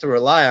they have to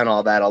rely on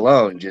all that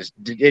alone just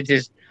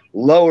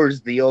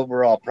lowers the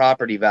overall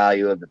property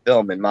value of the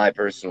film, in my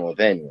personal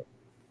opinion.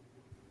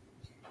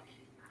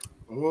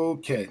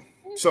 Okay,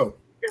 so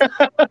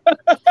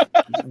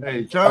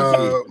hey,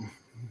 Chauncey,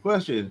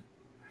 question: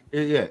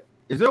 is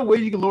there a way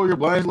you can lower your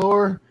blinds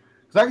lower?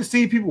 Because I can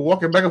see people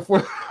walking back and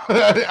forth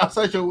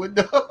outside your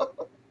window.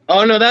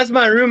 Oh no, that's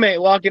my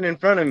roommate walking in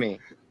front of me.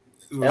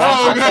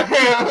 Oh,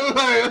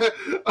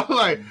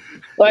 I'm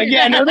like,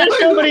 yeah, no, there's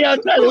nobody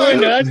outside the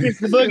window. That's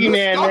just the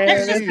boogeyman, man.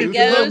 That's just the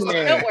ghost.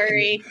 Don't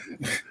worry.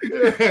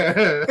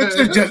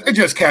 It's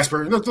just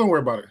Casper. Don't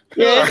worry about it.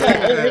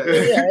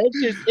 Yeah,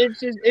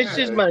 it's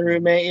just my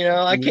roommate. You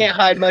know, I can't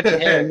hide much of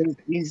him.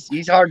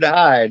 He's hard to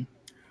hide.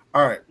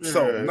 All right,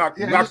 so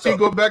knocked up.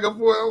 Go back and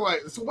forth. I'm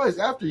like, somebody's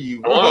after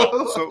you.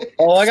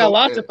 I got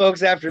lots of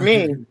folks after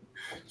me.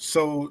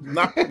 So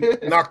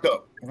knocked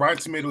up. Rotten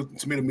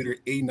Tomato meter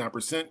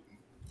 89%.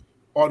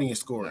 Audience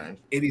score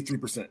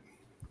 83%.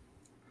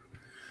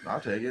 I'll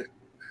take it.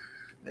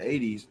 The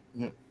 80s.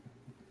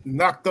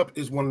 Knocked Up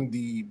is one of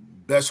the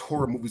best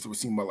horror movies I've ever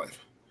seen in my life.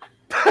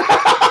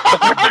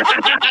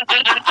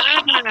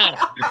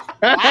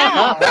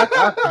 Wow.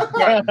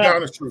 The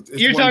honest truth.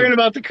 You're talking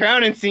about the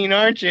crowning scene,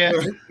 aren't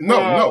you?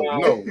 No.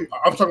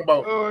 I'm talking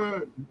about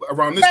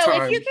around this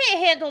time. If you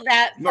can't handle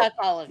that, fuck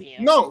all of you.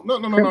 No.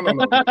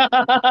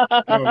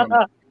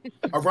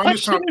 Around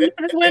this time,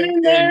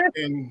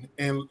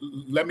 and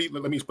let me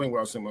explain what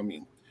I was saying. I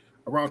mean,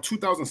 around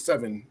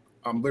 2007,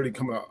 I'm literally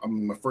coming out. I'm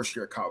in my first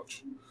year of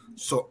college,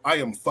 so I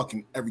am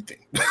fucking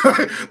everything.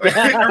 everything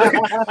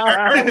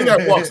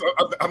that walks,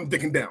 I'm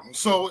digging down.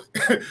 So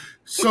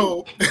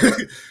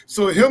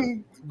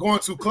him going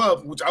to a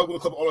club, which I go to a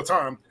club all the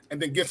time, and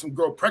then get some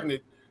girl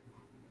pregnant.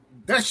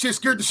 That shit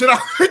scared the shit out.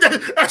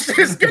 That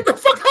shit scared the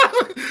fuck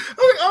out of me. I'm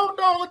like, oh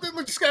no,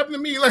 what just happened to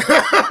me? Like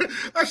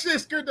that shit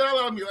scared the hell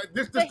out of me. Like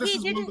this. But he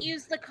didn't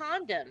use the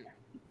condom.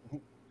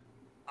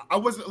 I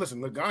wasn't.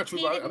 Listen, the God of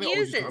Truth. He didn't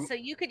use it, condom. So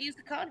you could use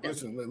the condom.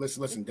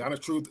 Listen. God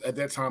of Truth at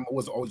that time I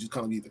wasn't always just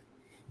condom either.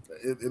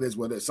 It is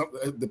what it is.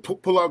 The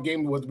pull-out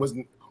game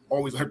wasn't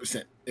always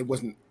 100%. It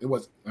wasn't. All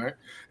right.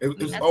 It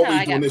was That's always how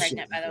I doing got this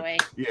pregnant, shit. by the way.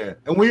 Yeah,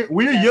 and when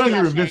you're young,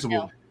 you're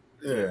invincible.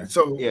 Yeah.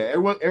 So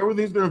everyone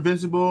thinks they're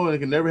invincible, and it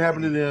can never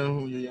happen to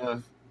them when you're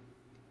young.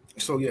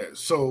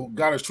 So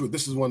God is Truth.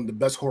 This is one of the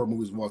best horror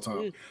movies of all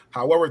time.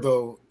 However,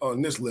 though,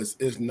 on this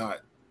list is not.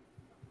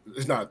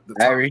 It's not the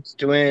top. Irish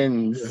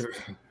Twins.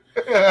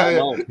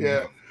 Almost.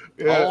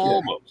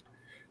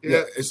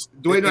 It's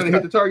Dwayne not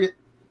hit the target.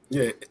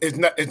 Yeah, it's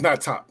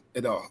not top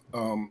at all.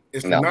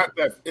 It's not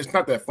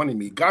that funny to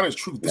me. God is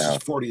Truth. This is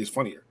 40 is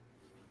funnier.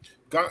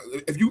 God,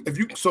 if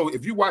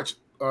you watch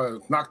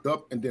Knocked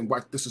Up and then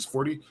watch This is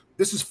 40.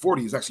 This is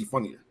 40 is actually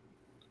funnier.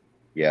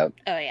 Yeah.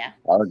 Oh yeah.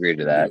 I'll agree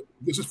to that.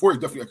 This is 40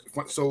 is definitely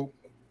fun. So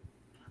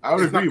I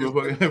would agree,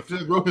 but if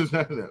Seth Rogen's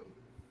not that.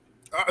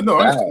 No,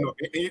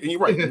 you're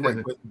right. You're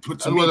right. But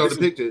to me,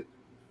 depicted.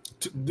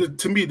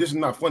 To me, this is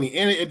not funny,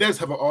 and it does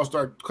have an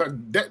all-star.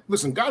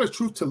 Listen, God is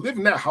truth. To live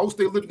in that house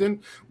they lived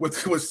in with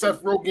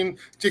Seth Rogen,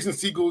 Jason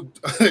Segel,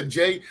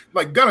 Jay,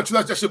 like God of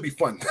truth, that should be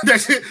fun.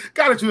 That's it.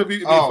 God of truth would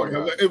be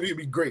fun. It'd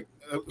be great.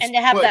 And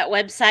to have that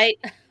website,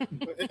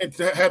 and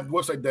to have a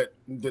website that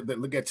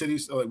look at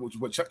titties,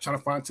 trying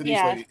to find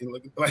titties,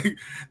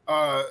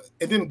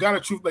 and then God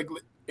of truth,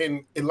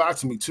 and it lied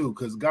to me too,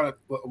 because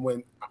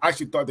when I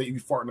actually thought that you'd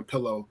be farting a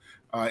pillow.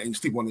 And you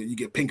sleep on it, you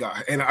get pink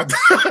eye. And I did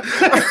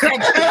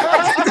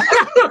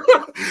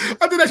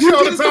that shit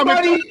all the time.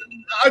 I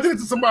did it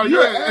to somebody.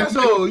 You're an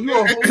asshole.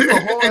 You're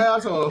a whole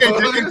asshole.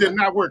 It did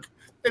not work.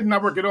 It did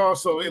not work at all.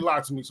 So it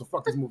lied to me. So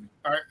fuck this movie.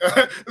 All right.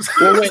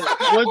 Well, wait,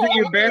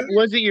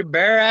 was it your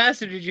bare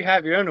ass, or did you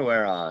have your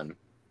underwear on?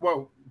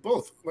 Well,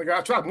 both. Like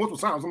I tried multiple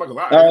times. I'm not gonna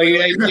lie. Oh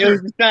yeah, it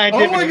was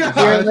scientific. Oh my God.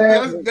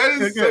 That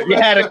is so you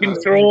had a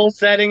control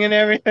setting and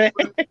everything.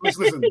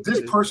 Listen,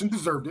 this person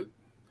deserved it.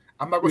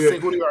 I'm not going to say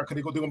who they are because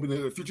they're going to be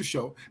in the future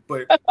show.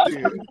 But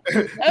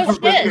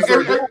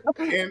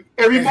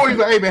every morning,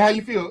 like, hey man, how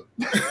you feel?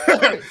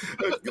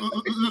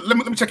 let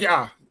me check your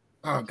eye.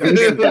 Let me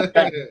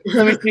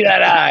see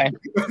that eye.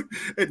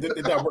 It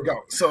didn't work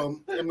out. So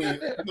I mean,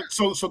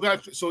 so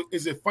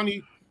is it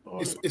funny?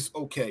 It's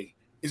okay.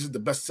 Is it the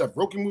best Seth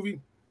Rogen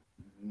movie?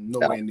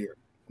 Nowhere near.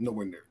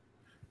 Nowhere near.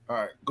 All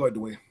right, go ahead,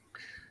 Dwayne.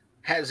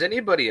 Has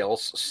anybody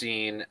else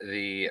seen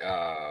the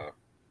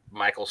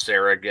Michael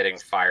Cera getting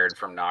fired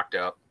from Knocked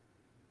Up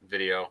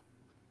video?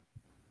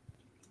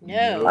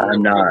 No,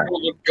 I'm not.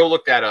 Go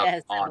look that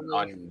up on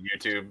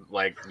YouTube,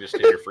 like just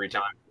in your free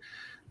time,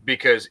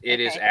 because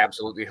it is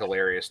absolutely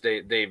hilarious.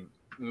 They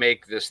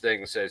make this thing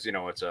that says,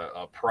 it's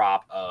a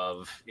prop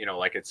of,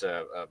 like it's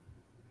a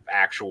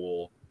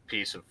actual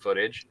piece of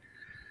footage.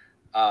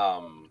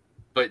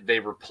 But they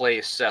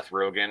replace Seth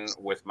Rogen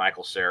with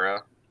Michael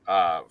Cera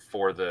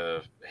for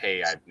the,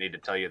 hey, I need to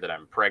tell you that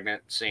I'm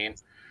pregnant scene.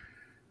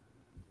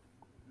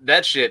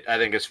 That shit, I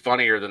think, is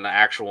funnier than the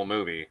actual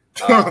movie.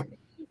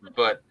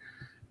 But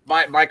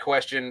my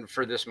question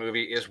for this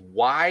movie is,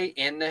 why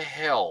in the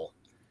hell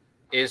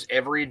is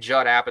every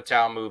Judd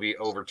Apatow movie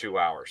over 2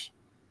 hours?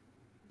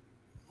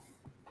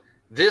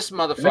 This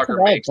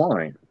motherfucker makes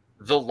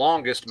the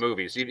longest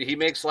movies. He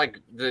makes like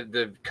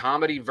the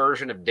comedy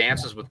version of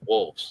Dances with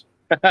Wolves.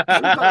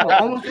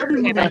 Almost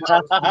every movie. It's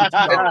like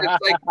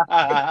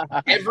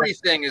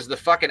everything is the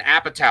fucking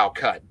Apatow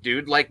cut,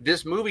 dude. Like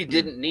this movie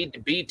didn't need to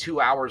be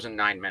 2 hours and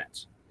 9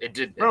 minutes. It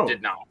did not.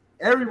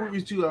 Every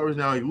movie's 2 hours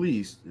now, at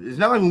least. It's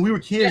not like when we were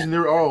kids and they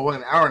were all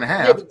an hour and a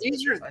half. Yeah, but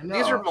these are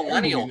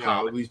millennial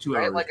comedies,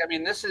 right? Like, I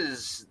mean, this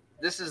is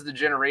the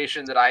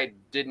generation that I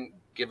didn't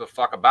give a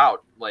fuck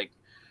about, like,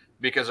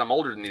 because I'm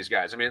older than these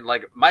guys. I mean,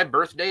 like, my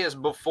birthday is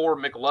before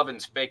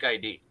McLovin's Fake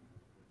ID.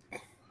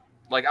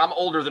 Like, I'm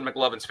older than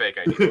McLovin's Fake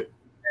ID,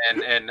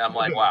 and I'm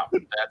like, wow,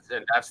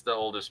 that's the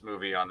oldest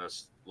movie on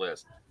this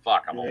list.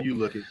 Fuck, I'm old. You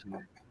look at.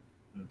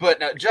 But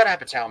Judd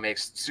Apatow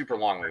makes super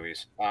long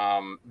movies.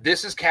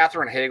 This is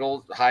Katherine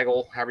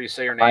Heigl, however you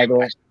say her name.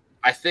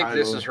 I think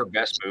this is her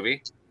best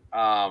movie.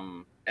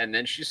 And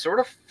then she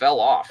sort of fell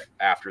off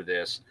after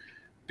this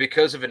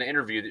because of an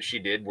interview that she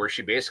did where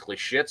she basically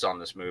shits on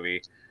this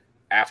movie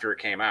after it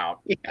came out.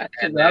 Yeah, I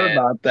forgot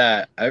about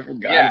that. I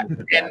forgot.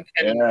 Yeah,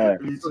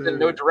 and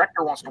no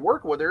director wants to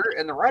work with her,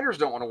 and the writers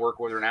don't want to work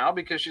with her now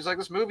because she's like,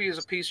 this movie is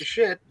a piece of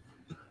shit.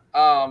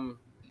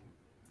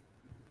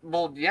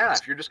 Well, yeah,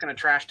 if you're just going to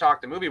trash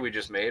talk the movie we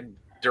just made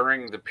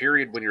during the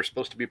period when you're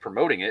supposed to be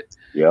promoting it,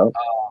 then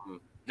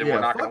we're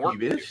not going to work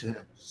with you.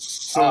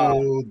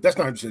 So that's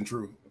not 100%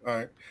 true. All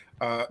right.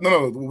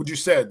 No, what you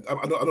said, I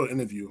know the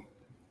interview.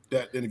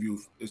 That interview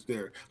is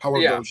there.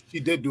 However, she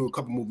did do a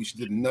couple movies. She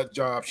did Nut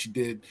Job. She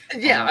did.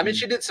 Yeah, I mean,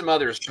 she did some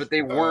others, but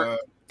they weren't.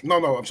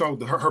 No, I'm sorry.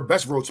 Her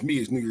best role to me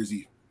is New Year's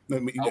Eve.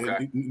 New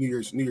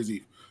Year's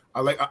Eve.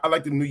 I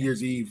like the New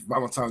Year's Eve,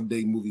 Valentine's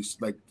Day movies.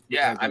 Like,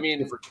 yeah, I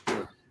mean,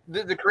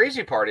 the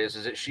crazy part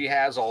is that she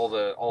has all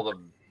the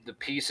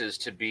pieces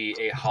to be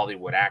a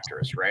Hollywood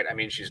actress, right? I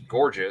mean, she's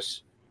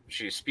gorgeous,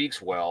 she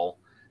speaks well,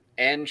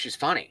 and she's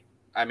funny.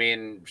 I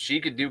mean, she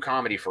could do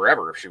comedy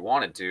forever if she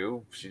wanted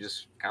to. She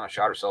just kind of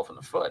shot herself in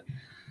the foot.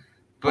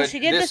 But well, she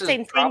did the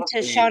same thing to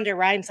Shonda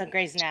Rhimes on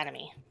Grey's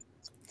Anatomy,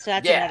 so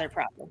that's another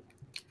problem.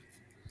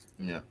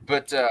 Yeah,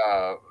 but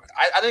I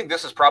think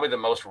this is probably the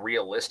most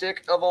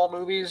realistic of all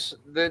movies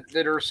that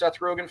are Seth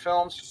Rogen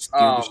films.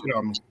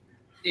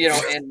 You know,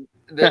 and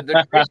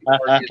the crazy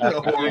part is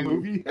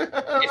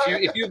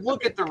if you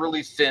look at the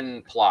really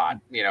thin plot,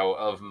 you know,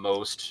 of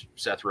most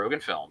Seth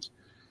Rogen films,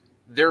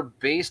 they're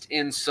based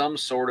in some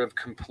sort of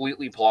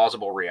completely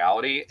plausible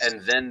reality,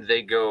 and then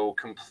they go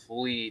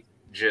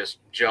just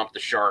jump the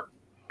shark,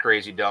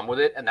 crazy dumb with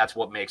it, and that's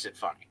what makes it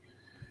funny.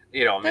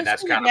 You know, I mean,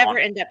 that's kind of never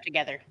end up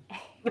together,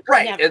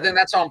 right? Never. And then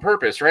that's on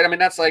purpose, right? I mean,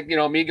 that's like, you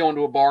know, me going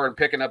to a bar and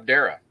picking up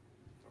Dara,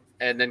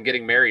 and then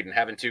getting married and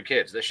having 2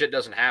 kids. This shit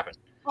doesn't happen.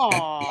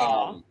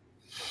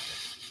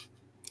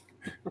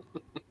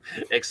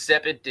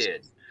 Except it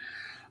did.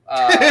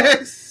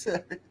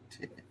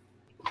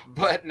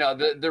 But no,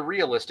 the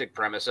realistic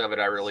premise of it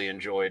I really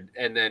enjoyed.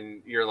 And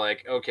then you're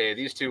like, okay,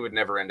 these two would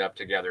never end up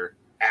together.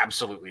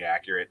 Absolutely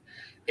accurate.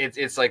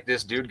 It's like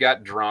this dude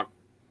got drunk,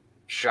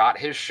 shot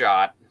his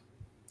shot,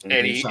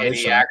 and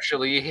he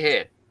actually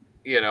hit,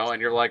 you know,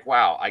 and you're like,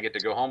 wow, I get to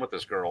go home with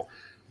this girl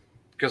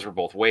because we're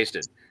both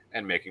wasted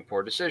and making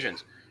poor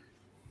decisions.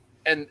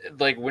 And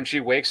like when she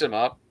wakes him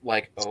up,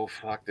 like, oh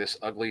fuck, this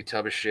ugly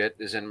tub of shit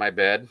is in my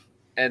bed.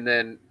 And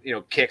then, you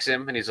know, kicks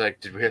him and he's like,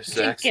 did we have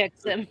sex? She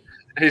kicks him.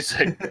 And he's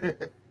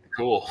like,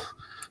 cool.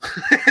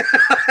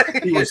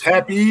 He was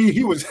happy.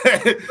 He was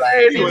happy.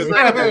 Right,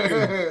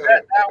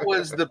 that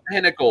was the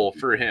pinnacle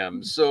for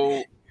him.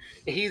 So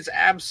he's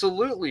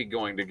absolutely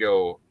going to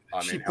go.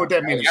 I mean, put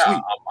that man to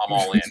sleep. I'm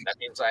all in. That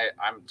means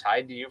I'm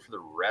tied to you for the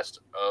rest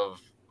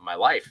of my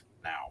life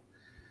now.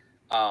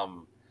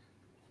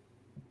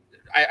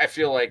 I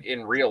feel like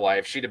in real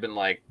life she'd have been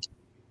like,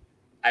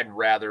 I'd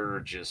rather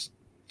just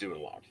do it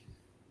alone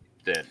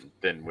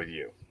than with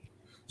you.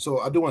 So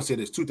I do want to say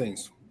this: two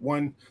things.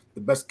 One,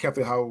 the best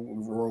Catherine Howard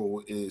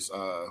role is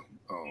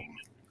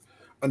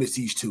Under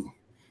Siege 2,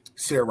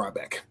 Sarah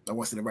Ryback. I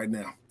want to say that right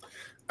now.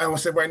 I want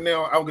to say right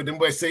now. I will get them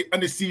boys say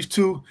Under Siege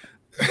 2 on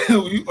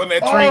that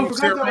train. I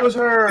forgot that was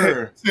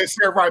her.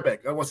 Sarah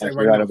Ryback. I want to say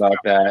right now. I forgot about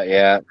that.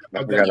 Yeah, I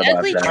forgot The about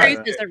Ugly that.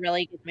 Truth is a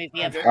really good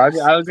movie.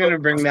 I was going to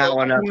bring that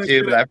one up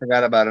too, but I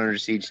forgot about Under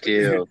Siege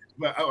 2.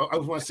 But I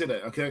want to say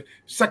that. Okay.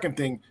 Second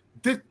thing.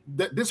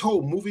 This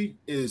whole movie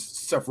is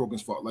Seth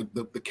Rogen's fault. Like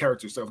the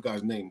character, Seth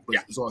guy's name, but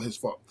it's all his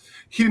fault.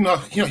 He did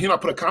not. He not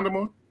put a condom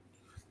on.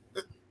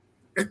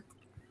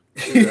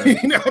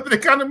 He not put a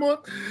condom on.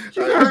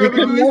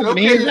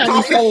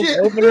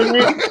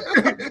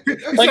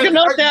 Like it's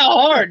not that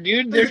hard,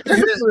 dude. They're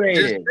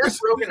separated. Does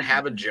Seth Rogen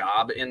have a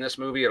job in this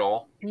movie at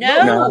all?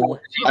 No.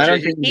 I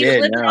don't think he He's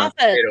did. living No. off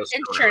of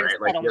insurance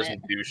Like he settlement.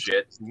 doesn't do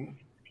shit.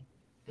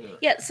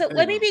 Yeah, so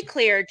let me be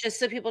clear, just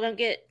so people don't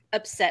get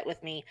upset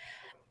with me.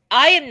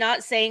 I am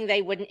not saying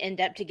they wouldn't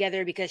end up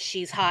together because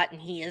she's hot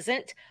and he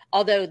isn't,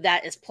 although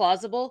that is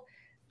plausible.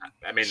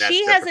 I mean,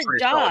 She that's has a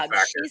pretty solid job.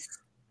 factor.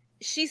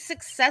 She's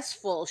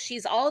successful.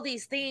 She's all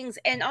these things,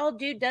 and all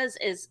dude does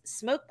is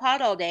smoke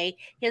pot all day.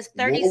 He has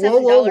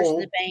 $37 in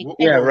the bank.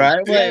 Yeah, and right.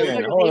 no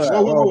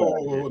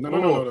motivation.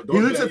 No. He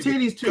looks at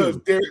titties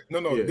too.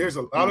 There's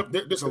a lot of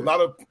there's a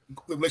lot of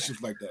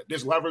relationships like that.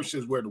 There's a lot of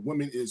relationships where the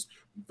woman is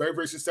very,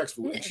 very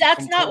successful. And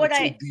That's not what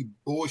the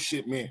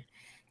bullshit man.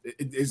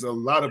 It is a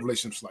lot of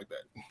relationships like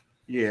that.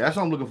 Yeah, that's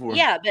what I'm looking for.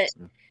 Yeah, but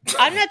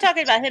I'm not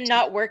talking about him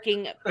not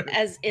working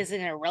as is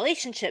in a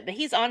relationship, but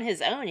he's on his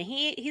own and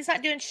he's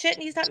not doing shit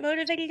and he's not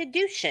motivated to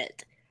do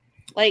shit.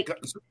 Like,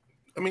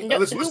 I mean,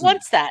 who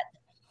wants that?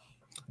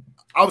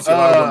 Obviously,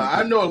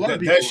 I know a lot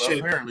of people.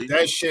 Apparently,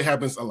 that shit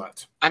happens a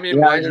lot. I mean,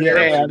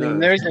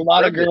 there's a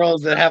lot of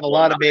girls that have a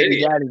lot of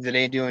baby daddies that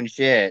ain't doing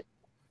shit.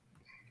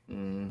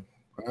 Yeah,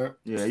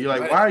 you're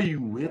like, why are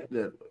you with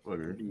that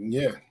fucker?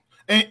 Yeah.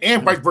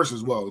 And vice versa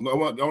as well. I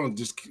want to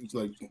just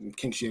like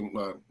kink shame,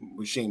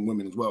 shame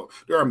women as well.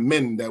 There are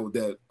men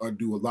that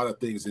do a lot of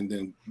things and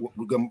then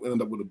we're gonna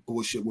end up with a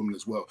bullshit woman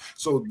as well.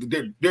 So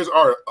there's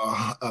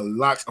a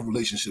lot of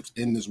relationships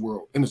in this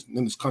world, in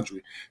this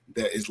country,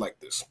 that is like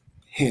this,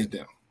 hands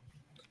down.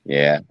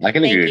 Yeah, I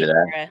can agree to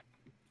that.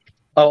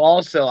 Oh,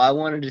 also, I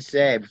wanted to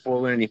say before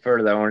we went any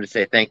further, I wanted to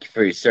say thank you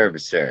for your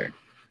service, sir.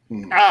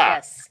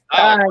 Yes.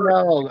 I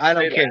know. I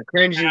don't care.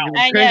 Cringe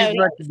as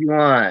much as you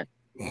want.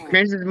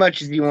 Cringe as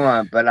much as you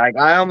want, but like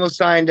I almost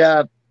signed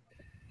up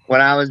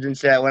when I was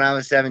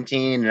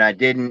 17 and I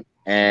didn't,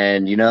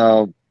 and you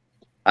know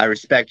I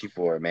respect you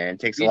for it, man. It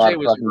takes a lot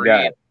of fucking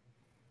guts.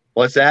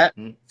 What's that?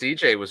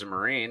 CJ was a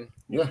Marine.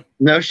 Yeah.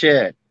 No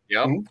shit.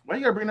 Yep. Why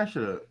you gotta bring that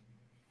shit up?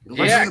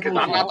 Yeah, because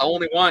I'm not the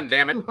only one.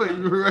 Damn it! I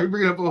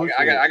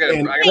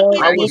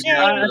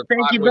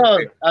thank you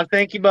both. I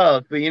thank you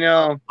both. But you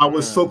know, I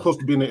was so close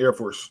to being in the Air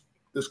Force.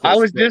 I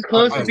was this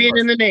close to being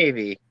in the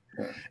Navy.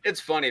 It's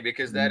funny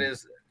because that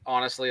is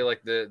honestly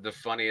like the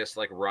funniest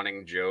like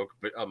running joke,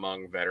 but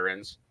among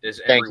veterans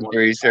is thank you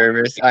for your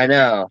service. I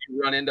know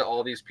you run into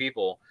all these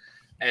people,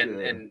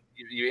 and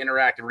you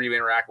interact and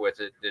re-interact with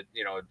it that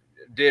you know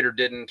did or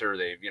didn't, or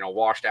they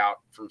washed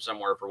out from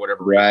somewhere for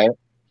whatever reason.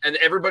 And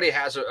everybody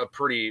has a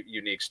pretty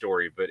unique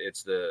story, but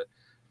it's the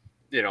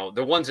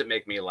ones that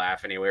make me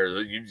laugh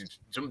anyway.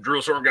 Some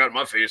drill sergeant got in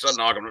my face, I'd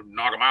knock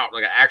him out.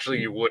 Like actually,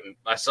 you wouldn't.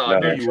 I saw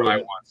a dude try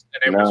once,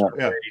 and it was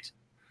great.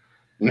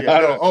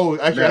 Actually,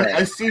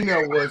 I seen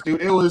that once,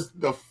 dude. It was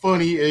the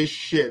funniest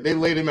shit. They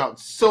laid him out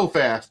so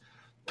fast.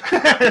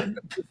 Yeah,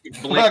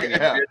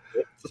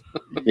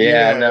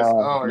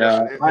 no.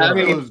 I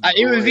mean,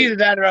 it was either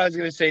that or I was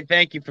going to say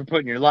thank you for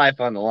putting your life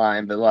on the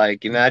line, but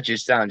like, that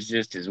just sounds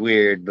just as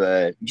weird.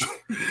 But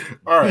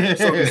all right,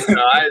 so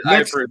I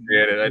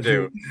appreciate it. I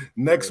do.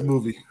 Next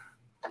movie.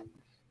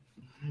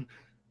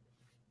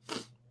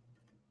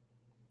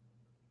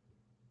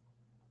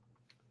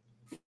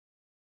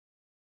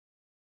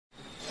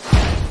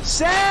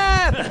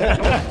 Sam!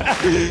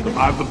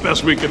 I'm the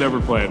best we could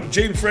ever plan.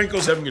 James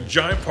Franco's having a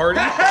giant party.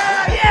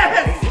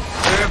 Yes!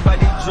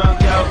 Everybody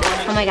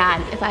Oh my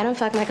god, if I don't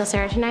fuck Michael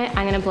Cera tonight,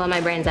 I'm gonna blow my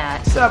brains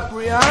out. What's up,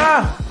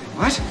 Brianna?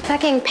 What?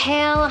 Fucking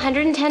pale,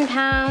 110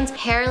 pounds,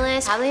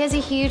 hairless, probably has a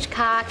huge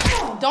cock.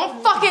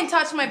 Don't fucking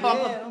touch my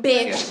bumper,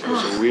 bitch.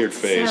 That's a weird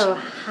face. So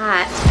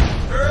hot.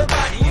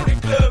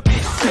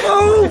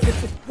 Oh!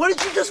 What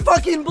did you just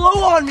fucking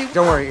blow on me?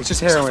 Don't worry, it's just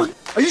heroin.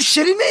 Are you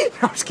shitting me?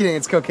 I was kidding,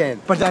 it's cocaine.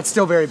 But that's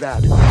still very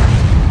bad.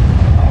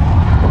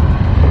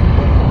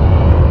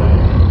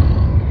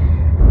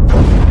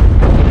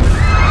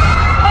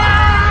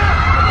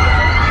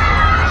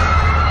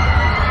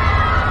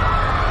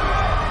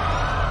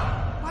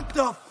 What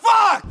the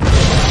fuck?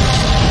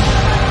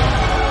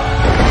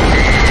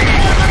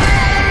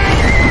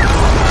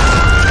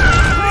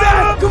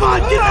 Come on,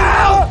 get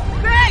out!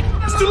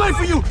 It's too late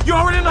for you. You're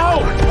already in the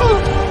hole.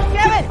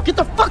 Damn it! Get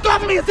the fuck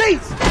off me,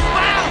 Aziz!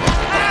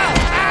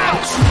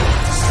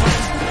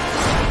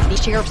 The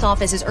sheriff's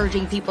office is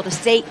urging people to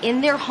stay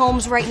in their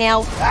homes right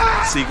now.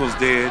 Siegel's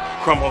dead.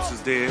 Krumholtz is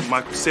dead.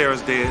 Michael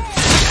Cera's dead.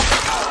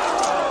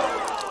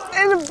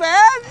 Ain't it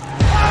bad?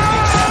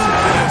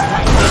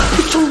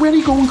 It's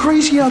already going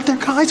crazy out there,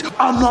 guys.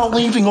 I'm not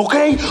leaving,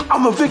 okay?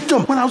 I'm a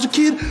victim. When I was a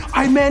kid,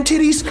 I had man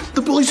titties.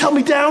 The bullies held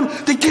me down.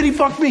 They kitty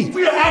fucked me.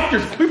 We are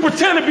actors. We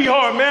pretend to be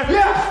hard, man.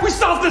 Yeah. We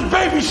solved this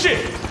baby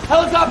shit.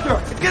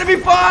 Helicopter! It's gonna be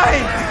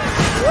fine!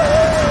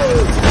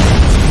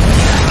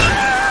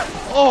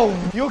 Oh,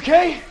 you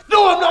okay?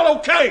 No, I'm not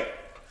okay.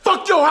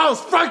 Fuck your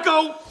house,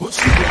 Franco. We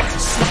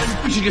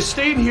should just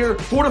stay in here,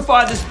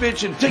 fortify this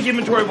bitch, and take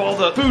inventory of all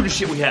the food and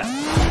shit we have.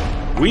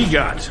 We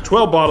got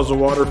 12 bottles of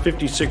water,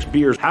 56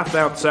 beers,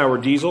 half-ounce sour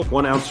diesel,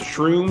 1 ounce of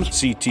shrooms,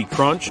 CT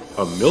Crunch,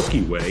 a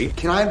Milky Way.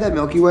 Can I have that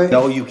Milky Way?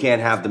 No, you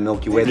can't have the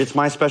Milky Way. It's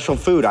my special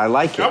food. I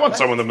like it. I want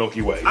some of the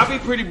Milky Way. I'd be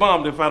pretty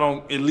bummed if I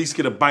don't at least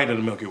get a bite of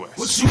the Milky Way.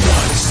 What you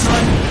want,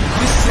 son?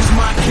 This is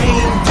my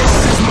game. This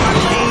is my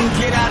lane.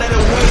 Get out of the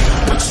way.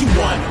 What you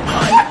want,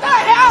 hun? What the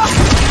hell?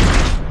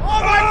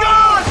 Oh my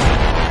God!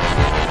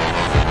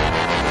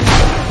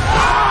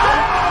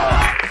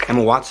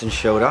 Emma Watson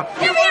showed up.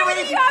 Give me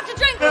everything you have to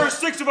drink. There are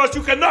 6 of us.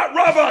 You cannot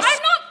rob us.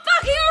 I'm not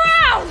fucking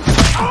around.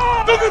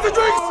 Go get the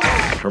drinks.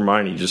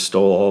 Hermione just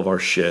stole all of our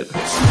shit.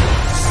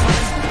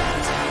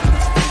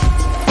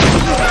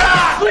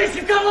 Please,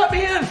 you gotta let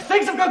me in.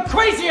 Things have gone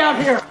crazy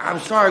out here. I'm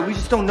sorry, we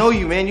just don't know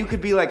you, man. You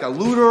could be like a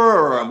looter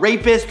or a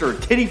rapist or a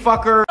titty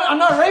fucker. I'm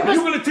not a rapist.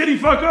 You gonna titty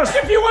fuck us?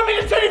 If you want me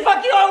to titty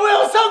fuck you, I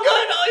will. So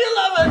good. Oh, you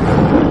love it.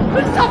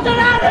 There's something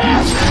out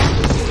here.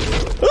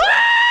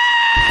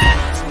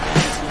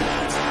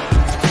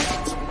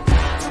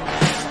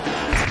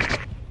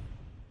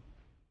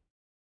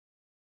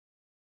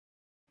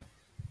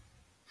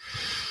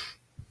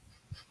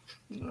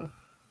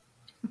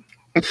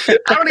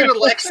 I don't even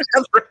like Seth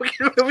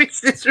Rogen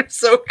movies. These are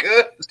so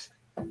good.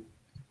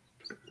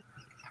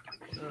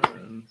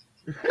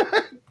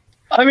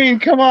 I mean,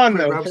 come on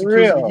though, for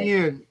real.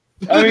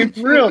 I mean,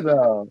 for real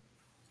though.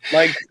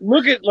 Like,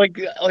 look at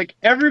like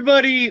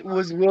everybody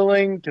was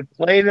willing to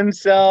play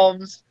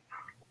themselves.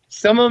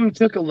 Some of them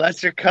took a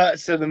lesser cut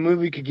so the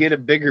movie could get a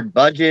bigger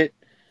budget.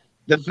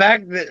 The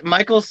fact that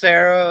Michael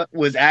Cera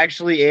was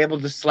actually able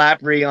to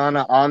slap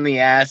Rihanna on the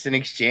ass in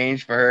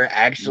exchange for her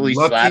actually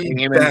slapping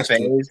him in the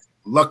face.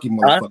 Lucky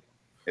motherfucker.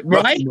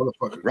 Right? Lucky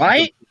motherfucker.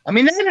 Right? I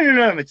mean, that in and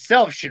of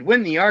itself should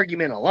win the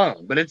argument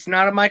alone, but it's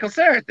not a Michael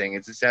Cera thing.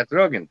 It's a Seth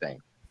Rogen thing.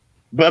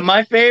 But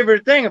my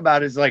favorite thing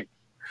about it is like,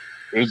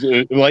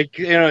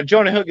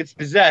 Jonah Hill gets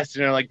possessed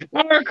and they're like, the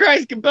power of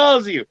Christ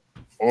compels you.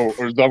 Oh,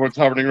 is that what's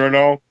happening right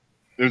now?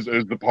 Is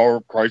the power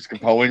of Christ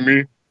compelling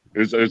me?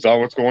 Is that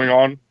what's going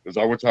on? Is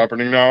that what's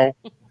happening now?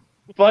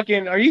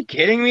 Fucking, are you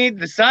kidding me?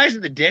 The size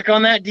of the dick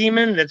on that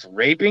demon that's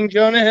raping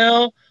Jonah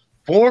Hill?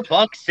 For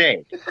fuck's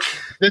sake.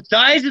 The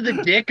size of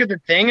the dick of the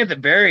thing at the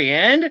very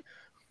end?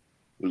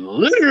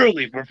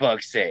 Literally, for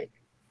fuck's sake.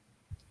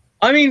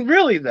 I mean,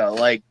 really, though,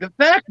 like, the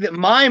fact that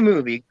my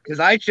movie, because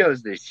I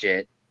chose this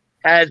shit,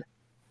 has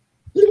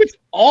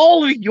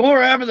all of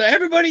your,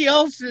 everybody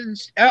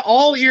else's,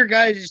 all your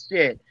guys'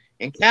 shit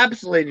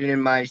encapsulated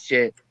in my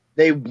shit.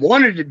 They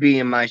wanted to be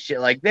in my shit.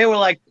 Like, they were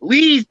like,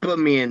 please put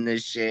me in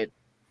this shit.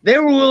 They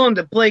were willing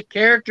to play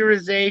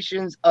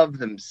characterizations of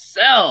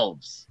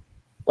themselves.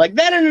 Like,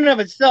 that in and of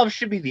itself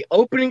should be the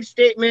opening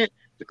statement,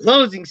 the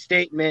closing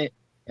statement,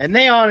 and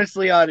they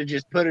honestly ought to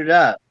just put it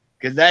up,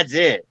 because that's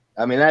it.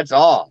 I mean, that's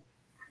all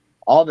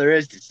there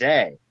is to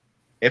say.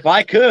 If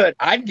I could,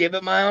 I'd give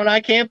it my own I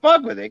can't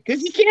fuck with it,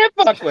 because you can't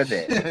fuck with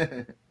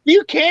it.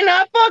 You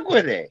cannot fuck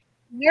with it.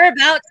 We're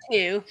about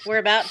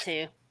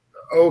to.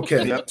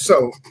 Okay,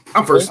 so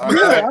I'm first.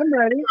 Yeah, I'm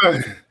ready.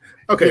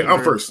 Okay,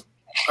 I'm first.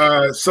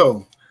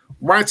 So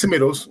Rotten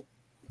Tomatoes,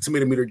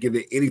 tomato meter give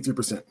it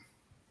 83%.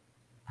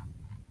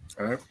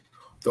 All right.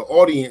 The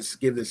audience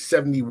gave it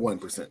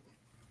 71%.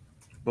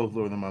 Both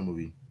lower than my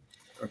movie.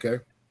 Okay.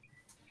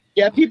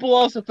 Yeah, people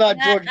also thought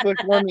George Bush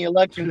won the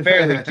election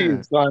fairly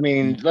too. So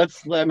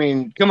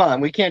come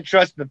on, we can't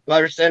trust the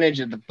percentage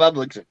of the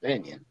public's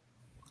opinion.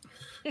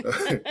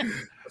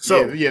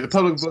 So the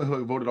public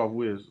voted off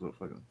Wiz.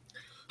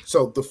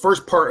 So the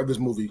first part of this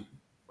movie,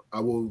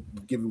 I will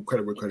give you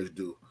credit where credit is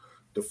due.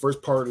 The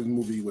first part of the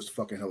movie was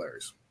fucking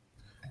hilarious.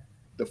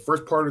 The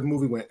first part of the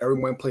movie when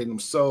everyone played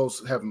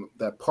themselves, having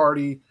that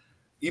party,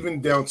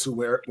 even down to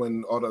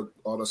when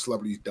all the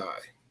celebrities die,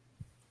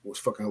 was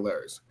fucking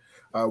hilarious.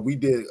 We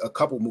did a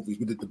couple movies.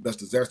 We did the Best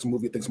Disaster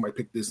movie. I think somebody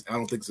picked this. I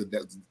don't think it's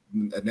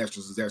a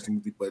natural disaster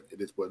movie, but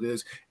it is what it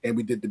is. And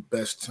we did the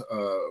Best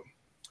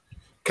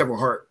Kevin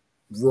Hart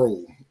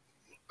role.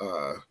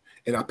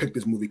 And I picked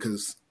this movie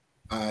because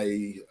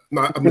I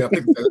picked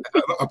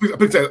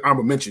it as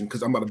honorable mention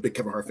because I'm not a big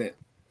Kevin Hart fan.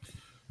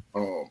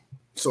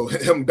 So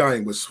him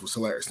dying was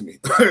hilarious to me.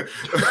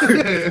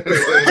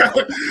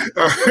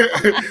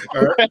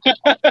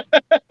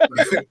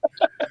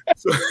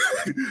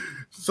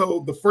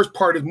 So the first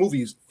part of the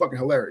movie is fucking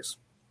hilarious.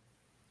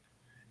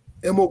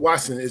 Emma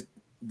Watson is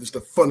just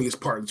the funniest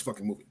part of this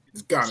fucking movie.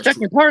 It's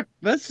second part.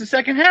 That's the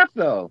second half,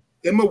 though.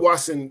 Emma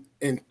Watson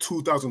in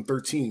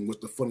 2013 was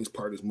the funniest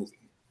part of this movie.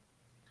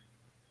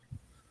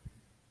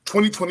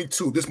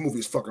 2022, this movie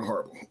is fucking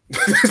horrible.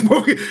 This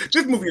movie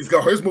is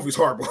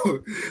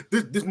horrible.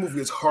 This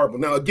movie is horrible.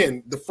 Now,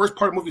 again, the first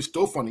part of the movie is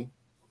still funny.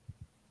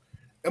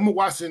 Emma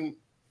Watson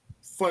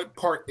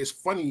part is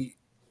funny,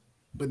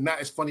 but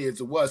not as funny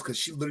as it was because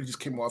she literally just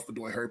came off of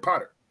doing Harry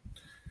Potter.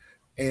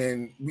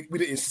 And we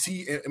didn't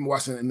see Emma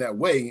Watson in that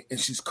way. And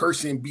she's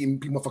cursing, beating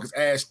motherfuckers'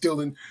 ass,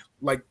 stealing.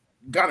 Like,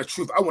 God of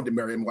truth, I wanted to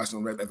marry Emma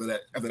Watson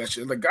after that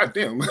shit. Like,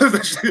 goddamn,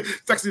 that's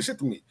sexy shit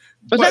to me.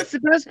 But that's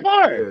the best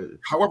part.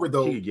 However,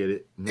 though, you get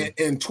it.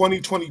 In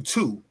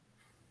 2022,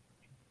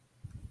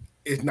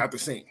 it's not the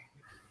same.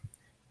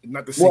 It's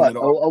not the same at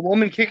all. A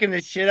woman kicking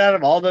the shit out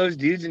of all those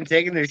dudes and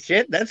taking their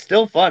shit? That's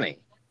still funny.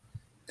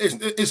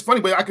 It's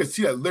funny, but I could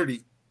see that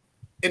literally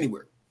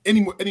anywhere.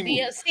 Any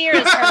movie. See her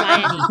as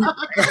Hermione.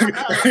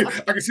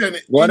 I can see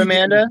that. What,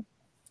 Amanda?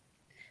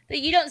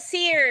 You don't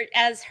see her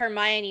as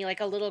Hermione, like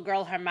a little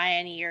girl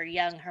Hermione or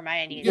young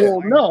Hermione. Well,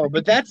 no,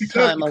 but that's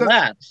time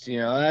elapsed. You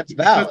know, that's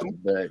valid.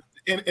 But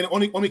and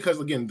only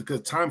because, again,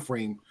 because time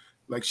frame,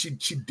 like she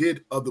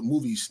did other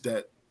movies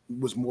that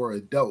was more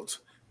adult.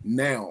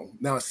 Now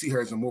I see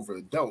her as a more of an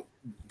adult.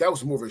 That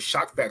was more of a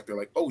shock factor.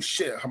 Like, oh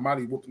shit,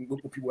 Hermione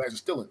whooping people ass and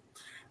stealing.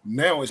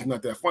 Now it's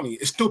not that funny.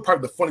 It's still part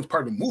of the funniest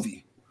part of the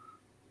movie.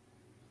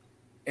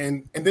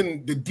 And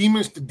then the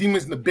demons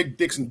and the big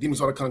dicks and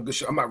demons, all that kind of good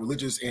shit. I'm not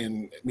religious,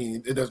 and I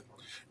mean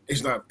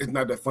it's not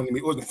that funny to me.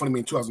 It wasn't funny to me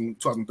in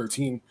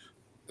 2013.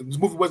 This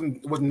movie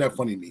wasn't that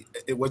funny to me.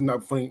 It was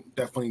not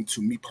that funny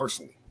to me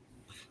personally.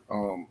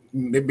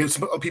 Maybe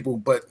some other people,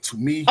 but to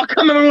me, I'll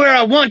come everywhere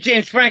I want,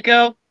 James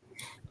Franco.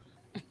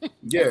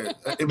 Yeah,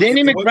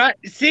 Danny McBride.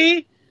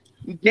 See,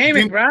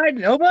 Danny McBride.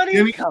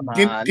 Nobody. Come on.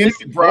 Danny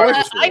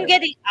McBride.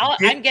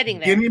 I'm getting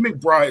there. Danny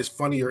McBride is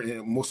funnier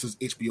in most of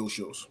his HBO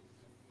shows.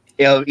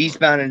 Yo,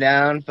 Eastbound and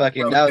Down,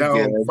 fucking that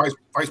was good.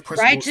 Vice Principal.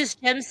 Righteous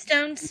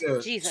Gemstones. Yeah.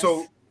 Jesus.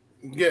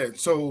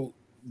 So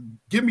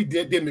give me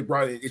Danny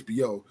McBride in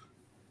HBO.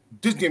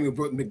 This Danny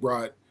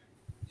McBride,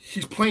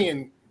 he's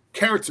playing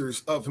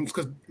characters of him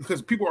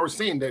because people are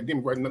saying that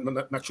Danny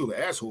McBride not truly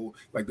an asshole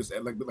like this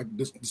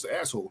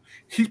asshole.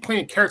 He's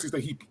playing characters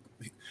that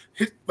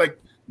like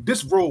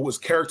this role was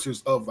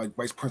characters of like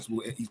Vice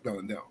Principal and Eastbound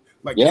and Down.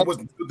 Like this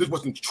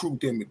wasn't true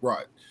Danny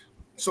McBride.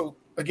 So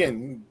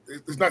again,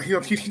 it's not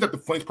he's not the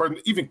funniest part.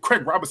 Even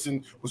Craig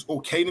Robinson was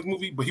okay in this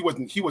movie, but he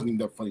wasn't even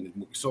that funny in this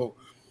movie. So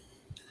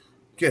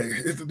yeah,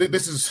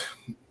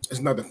 it's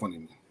not that funny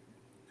to me.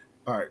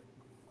 All right,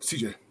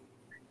 CJ.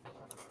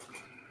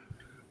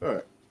 All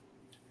right.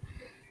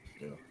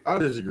 Yeah, I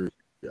disagree.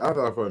 I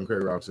thought fucking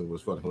Craig Robinson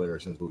was fucking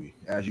hilarious in this movie,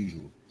 as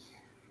usual.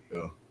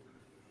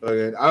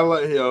 Again, I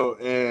like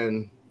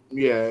and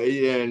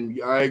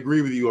I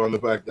agree with you on the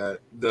fact that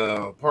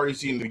the party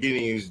scene in the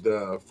beginning is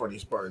the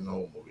funniest part in the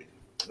whole movie.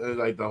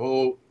 Like the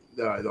whole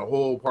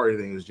party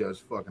thing is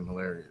just fucking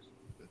hilarious.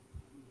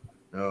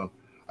 I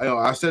know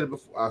I said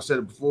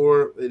it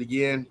before, and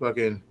again,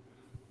 fucking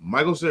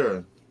Michael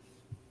Cera,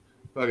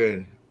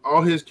 fucking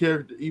all his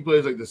character, he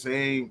plays like the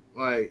same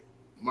like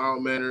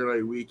mild mannered,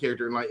 like weak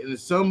character, and like in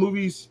some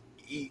movies,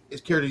 his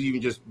character's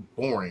even just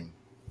boring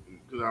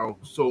because how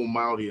so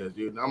mild he is,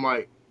 dude. And I'm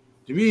like,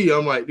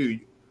 dude,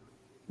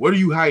 what are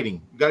you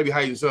hiding? You gotta be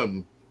hiding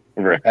something.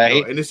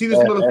 Right. And to see this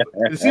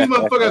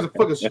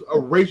motherfucker as a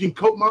raging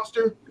coke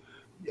monster,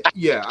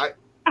 yeah, I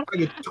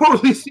can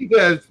totally see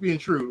that as being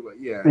true. Like,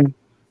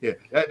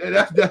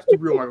 that's the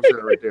real Michael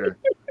Cera right there.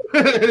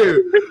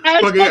 Dude,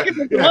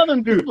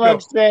 for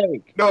fuck's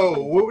sake. No,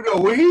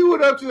 when he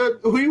went up to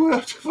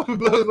fucking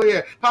Blood, like,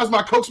 yeah, how's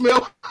my coke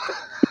smell?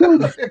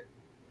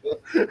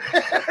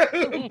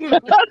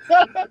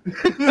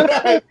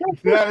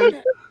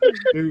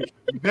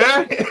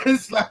 that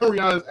is slapping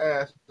Rihanna's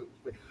ass.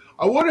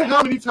 I wonder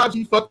how many times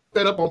he fucked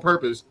that up on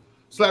purpose.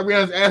 Slap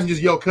Rihanna's ass and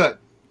just yell cut.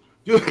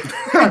 Just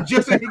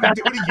so he can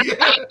do it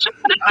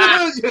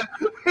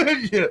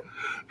again.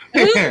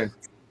 Yeah.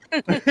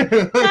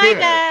 My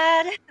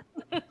bad.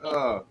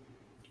 No.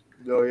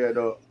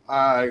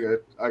 I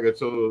could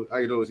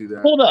totally see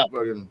that. Hold up.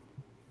 Fucking,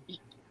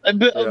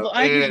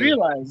 I just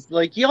realized,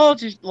 like, y'all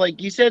just,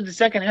 like, you said the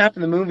second half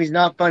of the movie's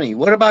not funny.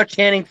 What about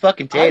Channing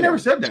fucking Tatum? I never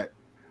said that.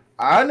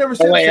 I never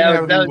said wait,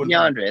 that that was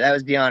DeAndre. That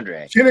was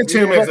DeAndre. Channing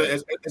Tatum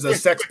is a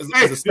sex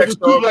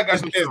dog. Like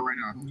right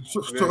now.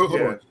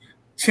 Hold on.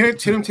 Channing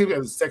Tatum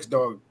as a sex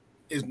dog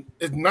is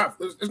not.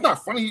 It's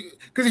not funny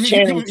because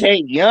Channing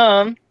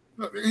Tatum.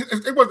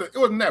 It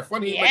wasn't that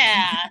funny.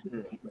 Yeah.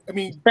 Like, I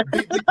mean,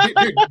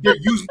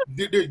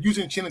 they're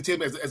using Channing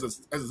Tatum as a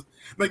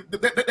like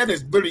that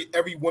is literally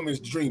every woman's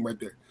dream right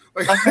there.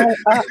 Like,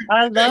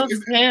 I love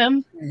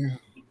him.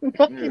 You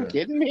fucking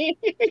kidding me?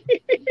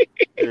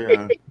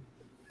 Yeah.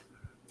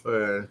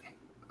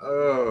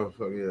 Oh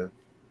fuck yeah.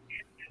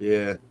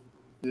 Yeah.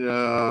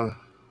 Yeah.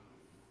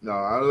 No,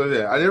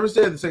 I never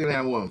said the second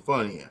half wasn't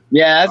funny.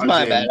 Yeah, that's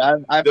my bad.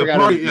 I forgot.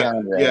 Party,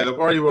 the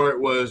party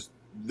part was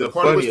the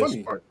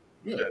funniest part.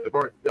 Yeah, the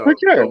part. For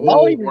sure.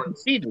 Molly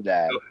conceded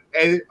that.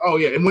 And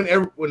and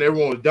when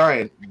everyone was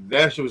dying,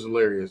 that shit was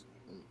hilarious.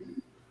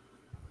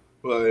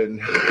 But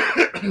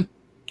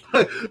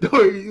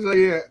he's like,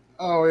 yeah.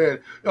 Oh yeah.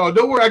 No,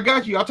 don't worry, I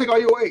got you. I'll take all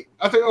your weight.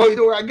 Don't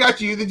worry, I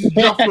got you. Then just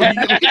drop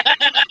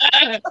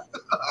it.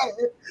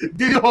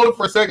 Did you hold it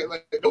for a second?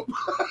 Like, nope.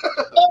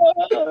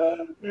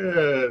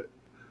 Yeah.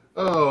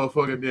 Oh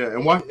fucking yeah.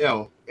 And what?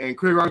 And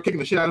Craig Rock kicking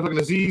the shit out of fucking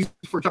Aziz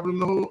for chopping him in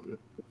the hole.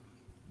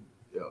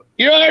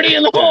 You're already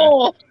in the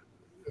hole.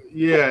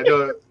 Yeah.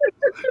 No,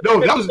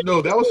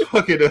 that was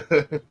fucking.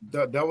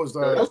 That was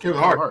Kevin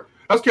Hart.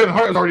 That was Kevin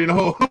Hart was already in the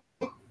hole.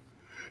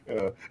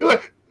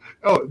 Like,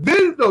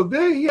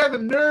 then he had the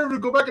nerve to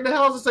go back in the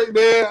house and say,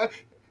 "Man,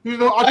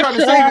 I tried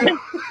to save him.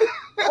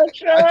 I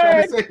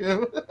tried to save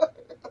him."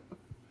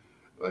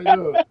 Like,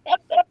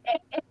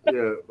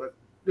 yeah, but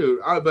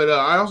dude,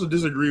 I also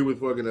disagree with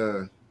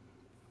fucking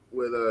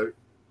with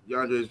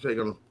DeAndre's take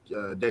on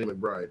Danny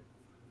McBride.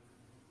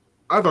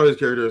 I thought his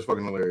character was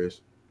fucking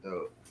hilarious.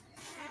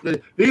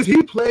 Because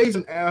he plays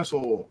an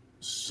asshole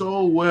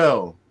so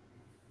well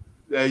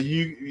that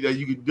you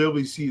could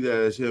definitely see that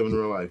as him in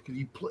real life.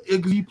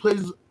 Because he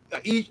plays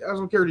each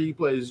asshole character he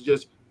plays is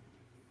just,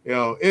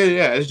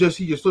 it's just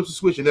he just flips a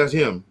switch and that's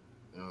him.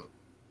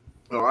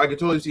 I could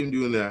totally see him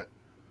doing that.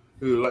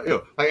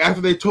 Like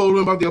after they told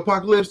him about the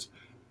apocalypse,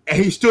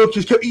 and he still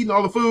just kept eating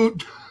all the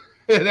food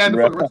and had the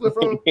fucking rest of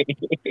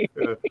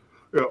the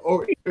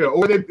Or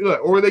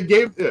they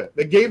gave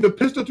the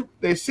pistol to,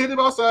 they sent him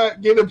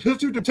outside, gave him the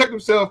pistol to protect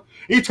himself.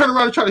 He turned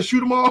around and tried to shoot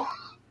them all.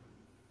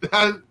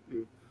 That's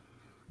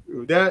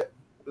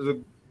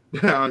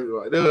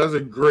a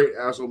great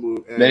asshole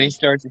move. And then he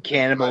starts a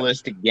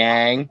cannibalistic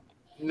gang.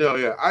 No,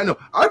 yeah, I know.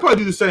 I'd probably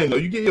do the same though.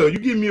 You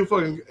give me a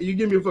fucking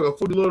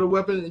fully loaded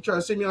weapon and try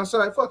to send me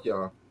outside. Fuck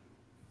y'all.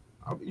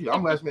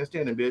 I'm last man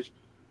standing, bitch.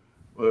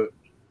 But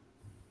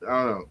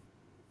I don't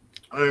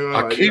know.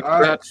 I keep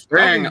that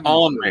thing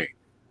on me.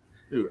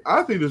 Dude,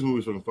 I think this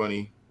movie's fucking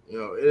funny.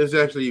 It's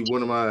actually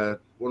one of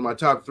my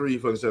top 3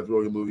 fucking Seth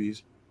Rogen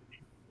movies.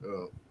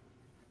 I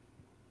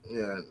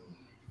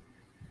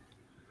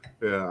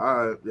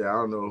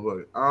don't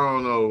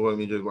know what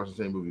me just watching the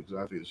same movie because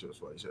I think the show's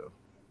funny. So,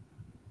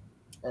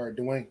 all right,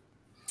 Dwayne.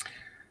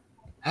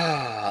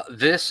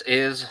 This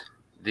is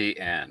the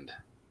end.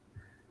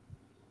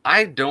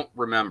 I don't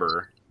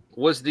remember.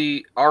 Was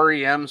the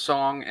REM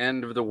song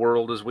 "End of the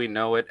World as We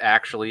Know It"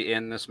 actually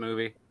in this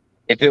movie?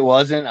 If it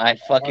wasn't,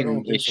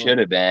 it should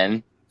have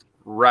been.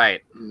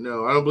 Right.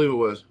 No, I don't believe it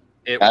was.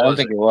 I don't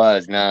think it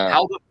was. No.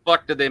 How the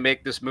fuck did they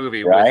make this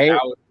movie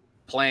without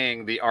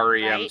playing the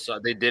REM song?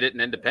 They did it in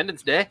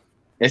Independence Day.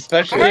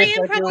 Especially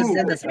REM probably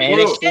said this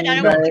really shit.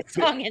 I don't want the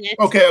song in it.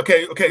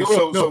 Okay.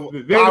 So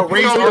I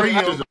raised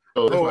REM.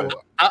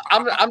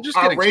 I'm just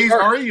kidding. I raised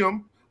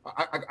REM.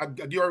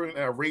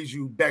 I raise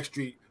you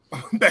Backstreet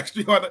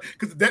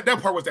because that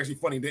part was actually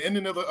funny. The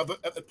ending of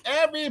the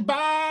everybody.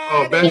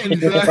 Oh,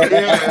 Backstreet.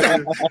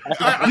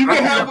 You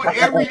can have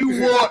whatever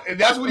you want, and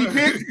that's what he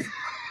picked.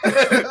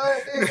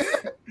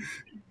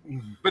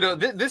 But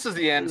this is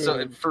the end.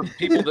 So for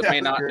people that may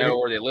not know,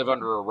 or they live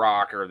under a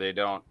rock, or they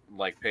don't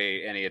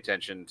pay any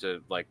attention to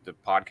the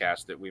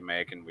podcast that we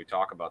make, and we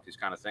talk about these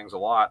kind of things a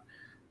lot.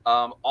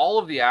 All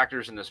of the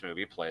actors in this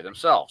movie play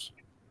themselves.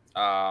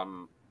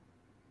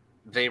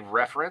 They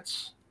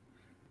reference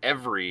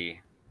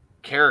every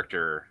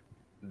character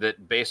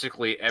that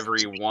basically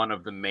every one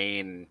of the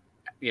main,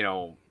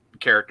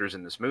 characters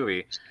in this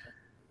movie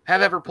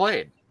have ever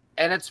played.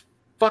 And it's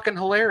fucking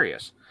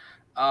hilarious.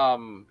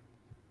 And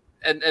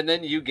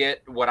then you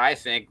get what I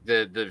think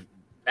the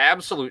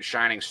absolute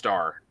shining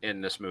star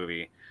in this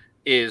movie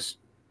is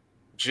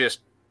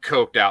just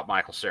coked out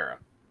Michael Cera.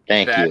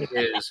 Thank you.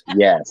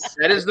 Yes.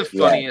 That is the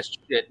funniest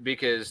shit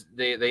because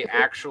they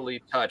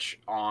actually touch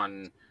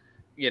on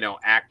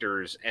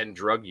actors and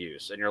drug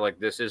use, and you're like,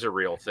 this is a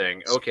real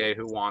thing. Okay,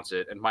 who wants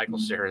it? And Michael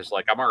Cera's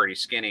like, I'm already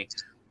skinny.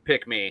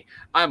 Pick me.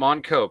 I'm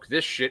on coke.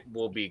 This shit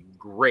will be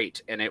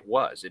great, and it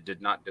was. It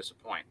did not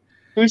disappoint.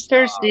 Who's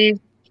thirsty?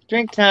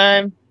 Drink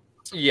time.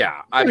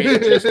 Yeah, I mean,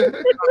 it just funny.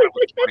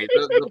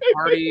 The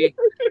party,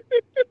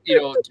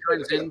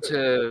 turns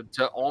into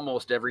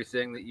almost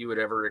everything that you would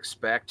ever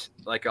expect,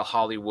 like a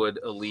Hollywood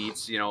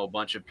elites. A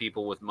bunch of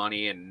people with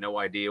money and no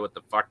idea what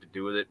the fuck to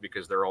do with it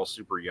because they're all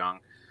super young.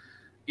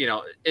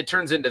 it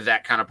turns into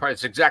that kind of part.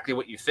 It's exactly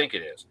what you think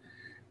it is.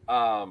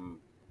 And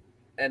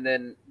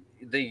then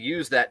they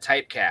use that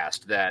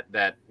typecast,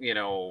 that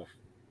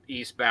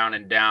Eastbound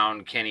and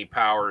Down, Kenny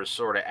Powers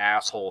sort of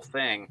asshole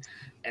thing,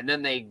 and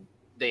then they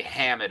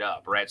ham it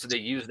up, right? So they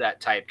use that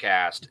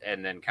typecast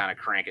and then kind of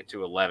crank it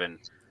to 11,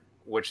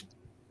 which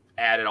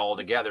added all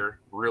together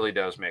really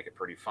does make it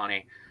pretty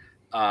funny.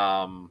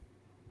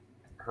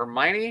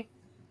 Hermione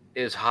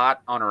is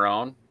hot on her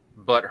own,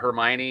 but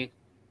Hermione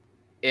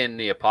in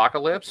the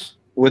Apocalypse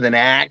with an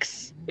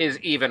axe is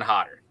even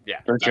hotter.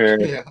 Yeah, for sure.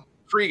 Yeah.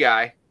 Free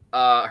Guy,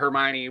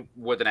 Hermione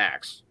with an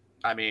axe.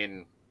 I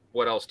mean,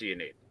 what else do you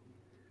need?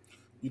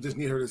 You just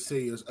need her to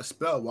say a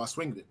spell while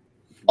swinging it.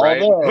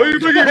 Right? While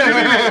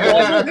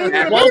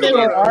they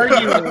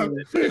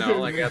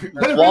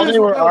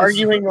were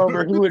arguing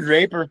over who would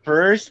rape her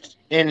first,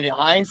 in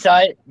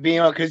hindsight,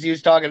 because he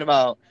was talking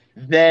about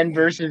then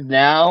versus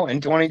now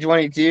in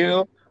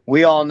 2022,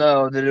 we all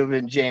know that it would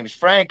have been James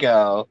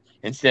Franco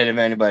instead of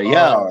anybody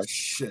else.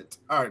 Shit.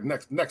 All right,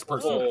 next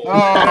person.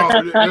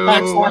 Why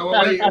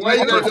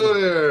you gonna go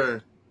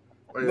there?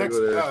 Next,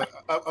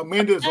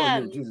 Amanda's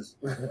on you, Jesus.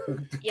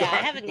 Yeah, I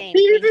have a name.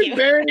 He just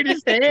buried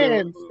his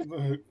hands.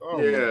 The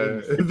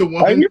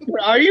one.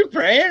 Are you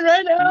praying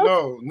right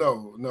now?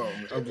 No.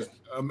 I'm just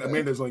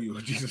Amanda's on you,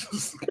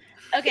 Jesus.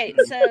 Okay,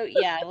 so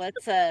yeah,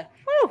 let's I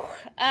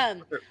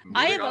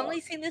have only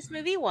seen this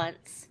movie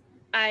once.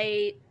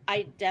 I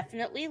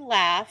definitely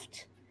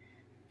laughed.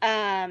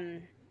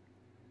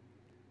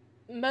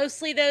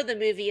 Mostly though, the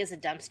movie is a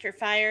dumpster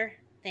fire.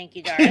 Thank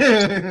you,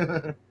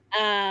 Dara.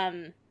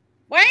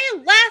 Why are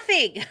you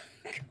laughing?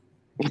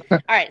 All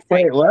right.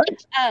 Sorry. Wait, what?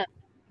 All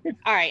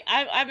right,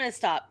 I'm gonna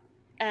stop.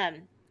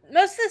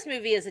 Most of this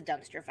movie is a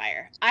dumpster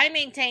fire. I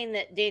maintain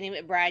that Danny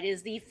McBride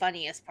is the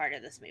funniest part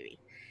of this movie,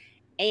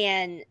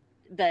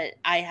 but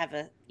I have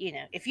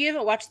if you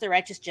haven't watched The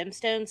Righteous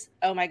Gemstones,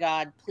 oh my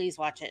God, please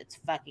watch it. It's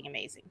fucking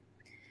amazing.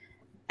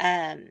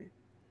 I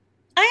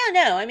don't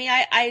know. I mean,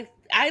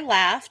 I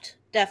laughed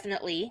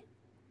definitely,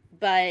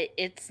 but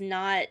it's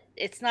not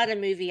a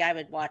movie I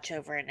would watch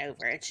over and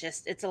over.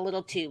 It's a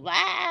little too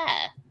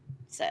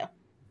so.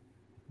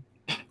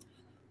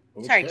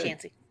 Okay. Sorry,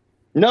 Chancey.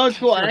 No, it's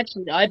cool.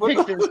 Actually, I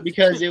picked this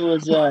because it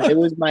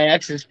was my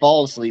ex's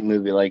fall asleep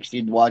movie. Like,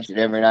 she'd watch it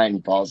every night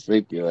and fall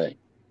asleep to it.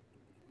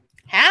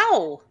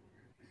 How?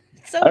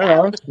 So I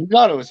don't know. He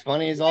thought it was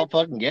funny as all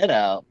fucking get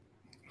out.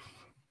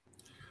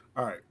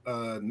 All right,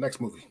 next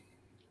movie.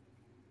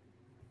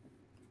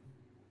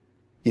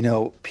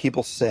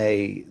 People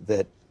say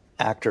that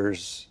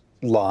actors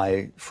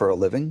lie for a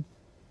living,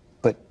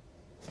 but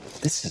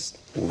this is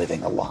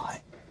living a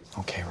lie.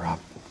 Okay, Rob,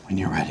 when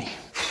you're ready.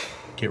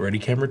 Get ready,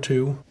 camera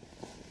 2.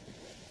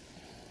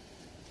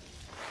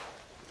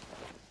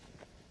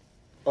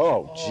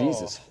 Oh,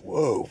 Jesus.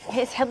 Whoa.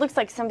 His head looks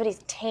like somebody's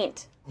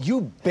taint.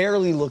 You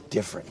barely look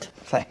different.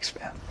 Thanks,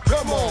 man.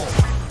 Come on.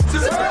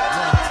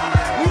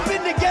 We've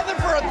been together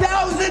for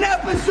 1,000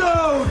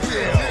 episodes.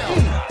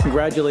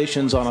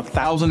 Congratulations on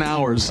 1,000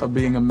 hours of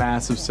being a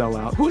massive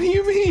sellout. What do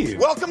you mean?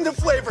 Welcome to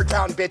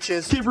Flavortown,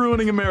 bitches. Keep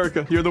ruining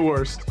America. You're the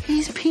worst.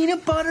 He's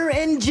peanut butter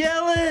and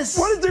jealous.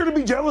 What is there to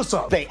be jealous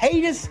of? They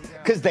hate us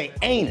because they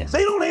ain't us.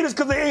 They don't hate us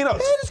because they ain't us.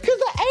 They hate us because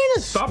they ain't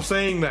us. Stop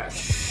saying that.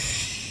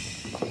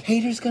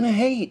 Haters gonna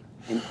hate.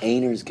 And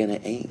ain'ters gonna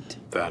ain't.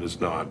 That is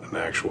not an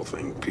actual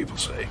thing people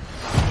say.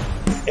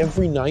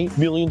 Every night,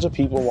 millions of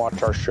people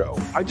watch our show.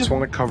 I just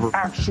want to cover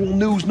actual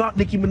news, not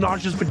Nicki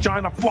Minaj's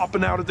vagina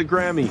flopping out at the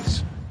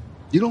Grammys.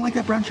 You don't like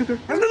that brown sugar?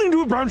 Has nothing to do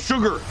with brown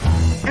sugar.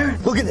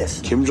 Aaron, look at this.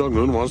 Kim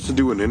Jong-un wants to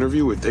do an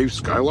interview with Dave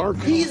Skylark?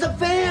 He's a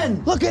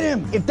fan. Look at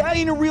him. If that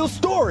ain't a real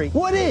story,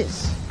 what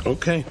is?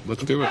 Okay,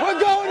 let's do it. We're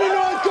going to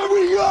North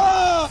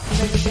Korea!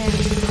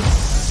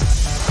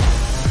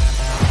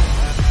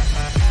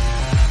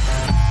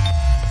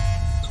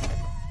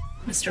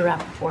 Mr.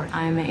 Rappaport,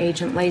 I'm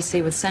Agent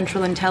Lacey with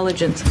Central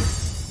Intelligence.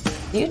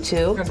 You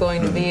two are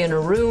going to be in a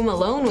room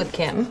alone with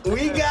Kim.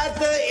 We got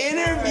the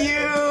interview!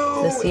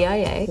 The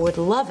CIA would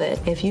love it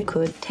if you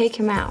could take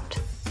him out.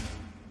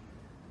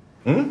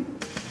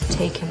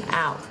 Take him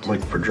out.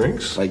 Like for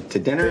drinks? Like to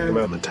dinner? Take him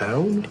out in the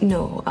town?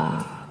 No,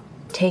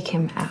 take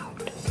him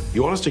out.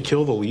 You want us to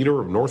kill the leader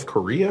of North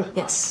Korea?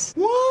 Yes.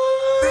 What?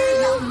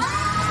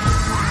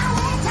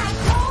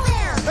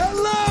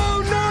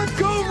 Hello, North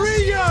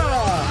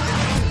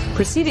Korea!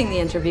 Preceding the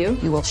interview,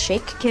 you will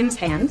shake Kim's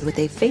hand with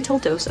a fatal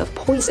dose of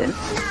poison.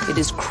 It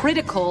is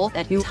critical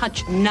that you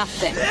touch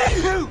nothing.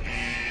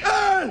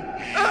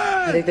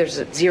 I think there's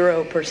a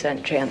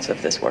 0% chance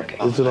of this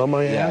working. Is it on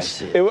my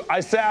ass? I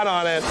sat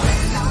on it.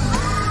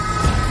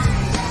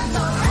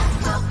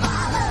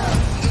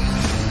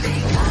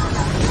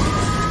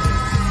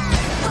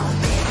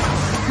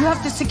 You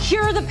have to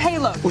secure the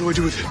payload. What do I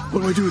do with it?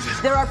 What do I do with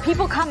it? There are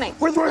people coming.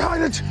 Where do I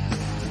hide it?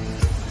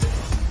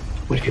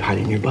 What if you hide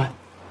it in your butt?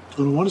 I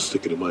don't want to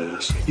stick it in my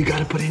ass. You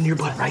gotta put it in your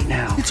butt right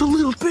now. It's a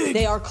little big.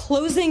 They are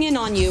closing in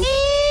on you.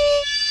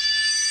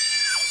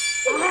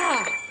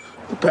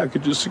 The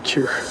package is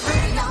secure.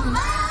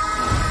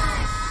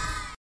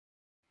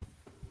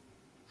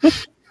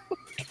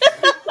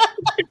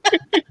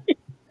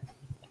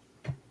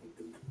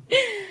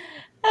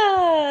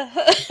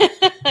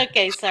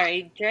 Okay,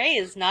 sorry. Dre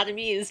is not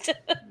amused.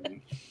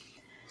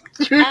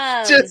 You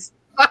just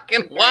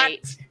fucking what?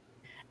 Right.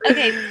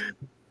 Okay.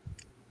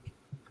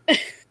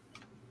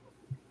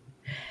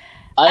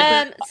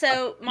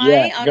 So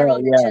my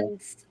honorable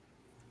mentions.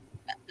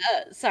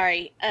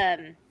 Sorry.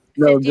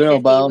 No,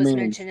 50-50 by all was means.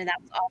 mentioned, and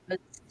that was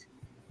almost.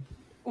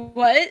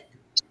 What?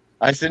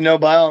 I said no.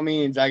 By all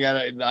means, I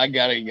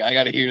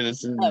gotta hear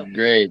this. This is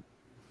great.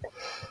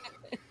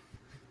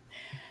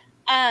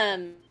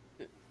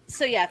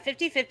 So yeah,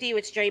 50-50,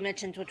 which Dre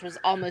mentioned, which was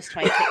almost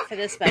my pick for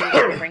this, but I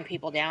didn't bring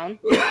people down.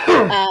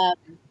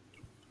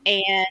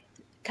 And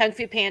Kung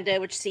Fu Panda,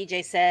 which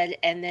CJ said,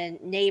 and then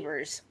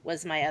Neighbors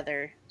was my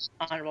other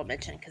honorable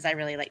mention because I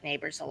really like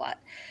Neighbors a lot.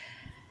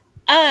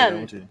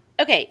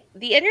 Okay,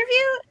 the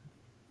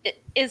interview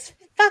is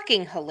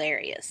fucking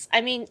hilarious.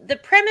 I mean, the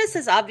premise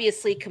is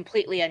obviously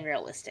completely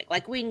unrealistic.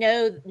 Like, we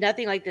know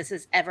nothing like this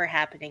is ever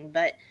happening,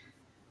 but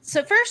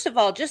so first of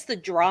all, just the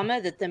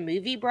drama that the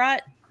movie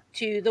brought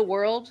to the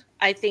world,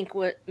 I think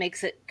what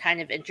makes it kind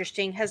of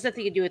interesting has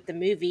nothing to do with the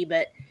movie,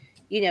 but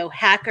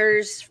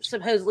hackers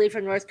supposedly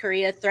from North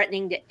Korea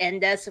threatening to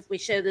end us if we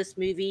show this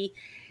movie.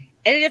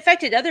 And it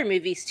affected other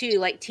movies too,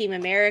 like Team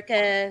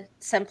America.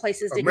 Some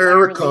places didn't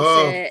want to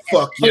release it.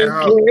 Fuck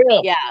yeah.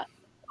 Yeah.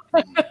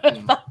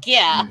 Fuck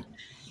yeah.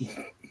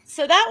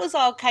 So that was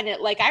all kind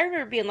of like, I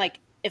remember being like,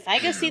 if I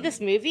go see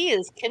this movie,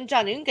 is Kim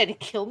Jong-un going to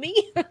kill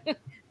me?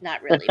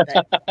 Not really,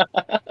 but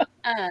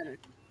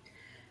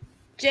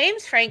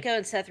James Franco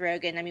and Seth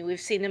Rogen, I mean, we've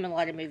seen them in a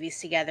lot of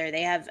movies together.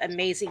 They have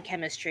amazing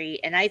chemistry,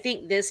 and I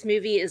think this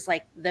movie is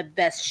like the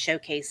best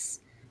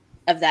showcase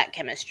of that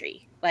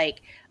chemistry.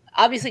 Like,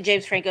 obviously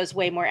James Franco's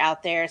way more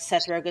out there.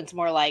 Seth Rogen's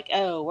more like,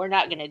 oh, we're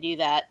not going to do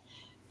that.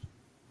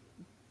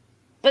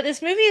 But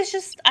this movie is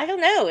just, I don't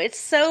know. It's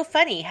so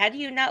funny. How do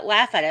you not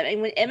laugh at it?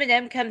 And when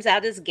Eminem comes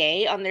out as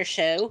gay on their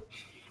show,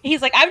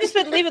 he's like, I've just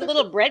been leaving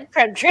little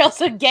breadcrumb trails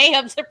of gay.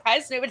 I'm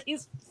surprised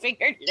nobody's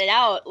figured it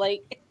out.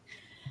 Like,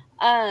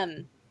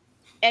 and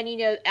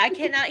I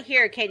cannot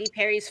hear Katy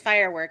Perry's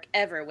Firework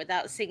ever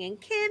without singing,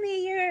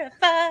 Kimmy, you're a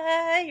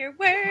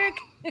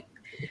firework.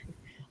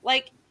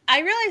 Like,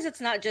 I realize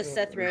it's not just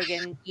Seth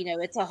Rogen,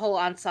 it's a whole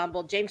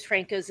ensemble. James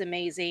Franco's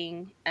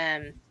amazing.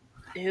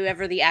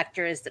 Whoever the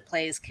actor is that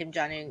plays Kim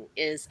Jong-un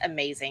is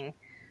amazing.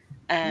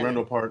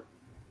 Randall Park.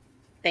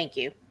 Thank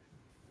you.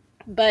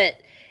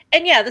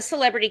 And yeah, the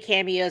celebrity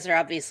cameos are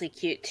obviously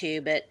cute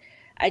too, but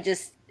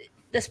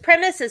this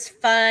premise is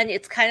fun.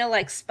 It's kind of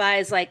like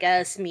Spies Like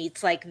Us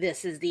meets like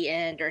This Is the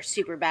End or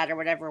Superbad or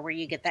whatever, where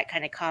you get that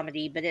kind of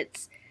comedy, but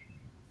it's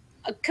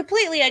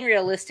completely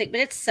unrealistic,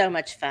 but it's so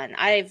much fun.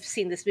 I've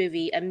seen this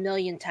movie 1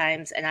 million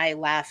times and I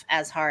laugh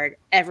as hard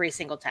every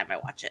single time I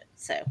watch it.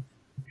 So,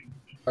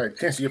 all right,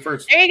 Nancy, you're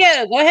first. There you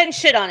go. Go ahead and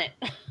shit on it.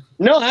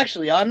 No,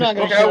 actually, I'm not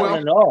going to shit on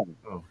it at all.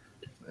 Oh,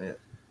 yeah.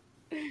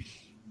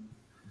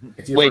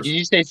 Wait, did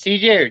you say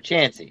CJ or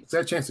Chancey?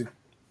 Said Chancey.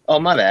 Oh,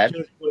 my bad.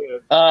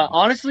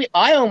 Honestly,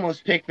 I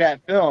almost picked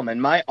that film,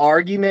 and my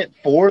argument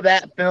for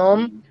that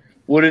film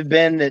would have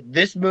been that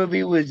this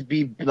movie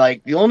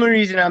the only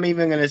reason I'm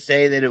even going to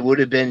say that it would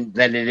have been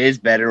that it is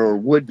better or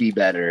would be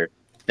better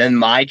than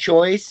my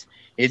choice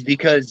is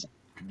because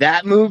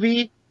that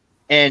movie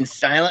and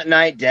Silent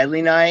Night,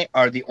 Deadly Night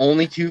are the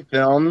only two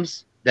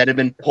films that have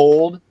been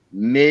pulled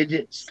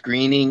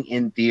mid-screening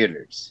in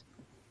theaters.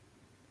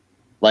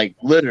 Like,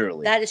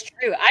 literally. That is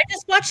true. I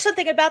just watched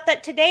something about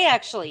that today,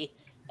 actually,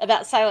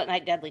 about Silent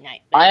Night, Deadly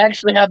Night. I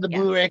actually have the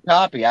Blu-ray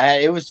copy.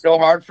 It was so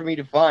hard for me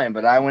to find,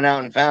 but I went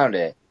out and found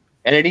it.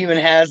 And it even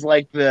has,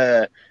 like,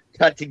 the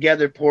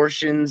cut-together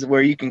portions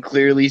where you can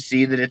clearly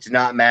see that it's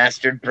not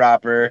mastered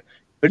proper.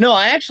 But no,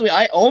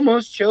 I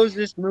almost chose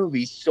this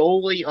movie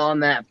solely on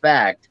that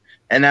fact.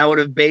 And I would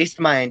have based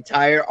my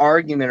entire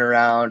argument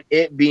around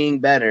it being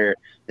better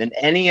than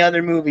any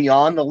other movie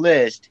on the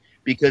list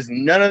because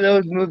none of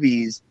those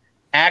movies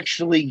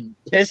actually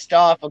pissed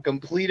off a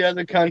complete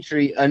other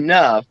country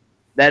enough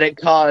that it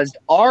caused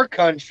our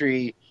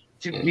country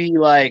to be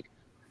like,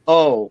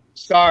 oh,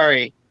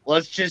 sorry,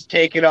 let's just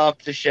take it off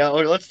the shelf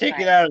or let's take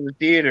it out of the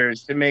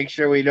theaters to make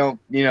sure we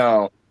don't,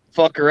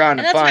 fuck around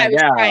and find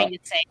out. That's what I was trying to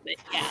say, but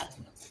yeah.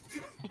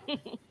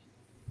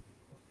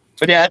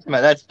 But yeah,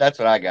 that's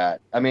what I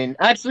got. I mean,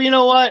 actually, you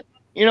know what?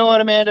 You know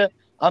what, Amanda?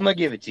 I'm gonna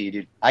give it to you,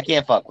 dude. I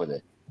can't fuck with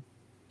it.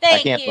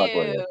 Thank you. Fuck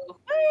with it.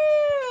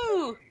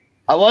 Woo!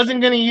 I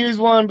wasn't gonna use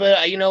one,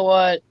 but you know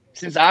what?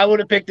 Since I would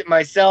have picked it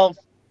myself,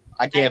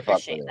 I can't fuck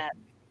with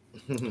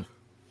it.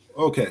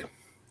 Okay.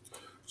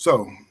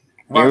 So,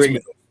 Rotten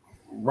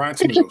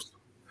Tomatoes.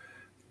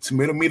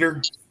 Tomato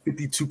meter,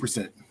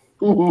 52%.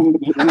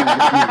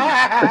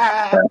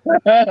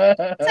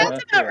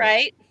 Sounds about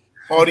right.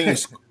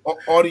 Audience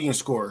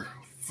score,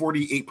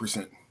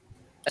 48%.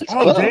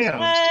 Oh, damn.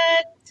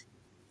 What?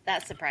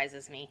 That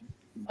surprises me.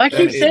 I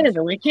keep saying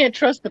that we can't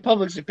trust the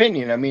public's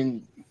opinion. I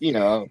mean,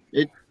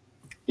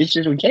 it's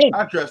just we can't.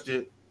 I trust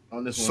it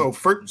on this one.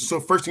 So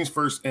first things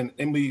first, and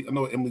Emily, I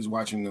know Emily's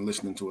watching and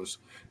listening to us,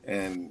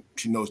 and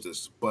she knows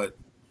this, but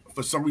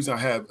for some reason I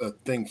have a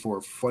thing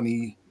for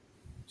funny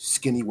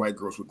skinny white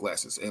girls with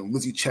glasses, and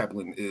Lizzie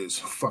Chaplin is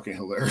fucking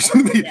hilarious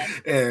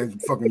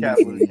and fucking God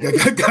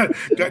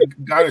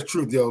is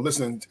truth, yo.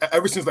 Listen,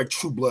 ever since like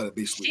True Blood,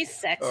 basically, she's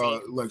sexy.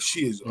 Like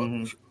she is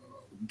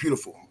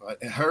beautiful.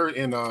 And her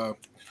and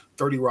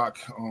 30 Rock,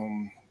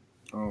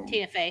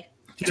 Tina Fey.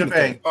 Tina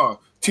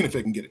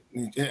Fey can get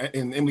it,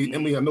 and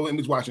Emily, I know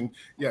Emily's watching.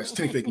 Yes,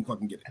 Tina Fey can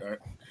fucking get it.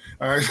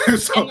 All right.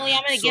 So, Emily,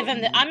 I'm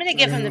gonna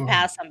give him the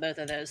pass on both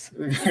of those.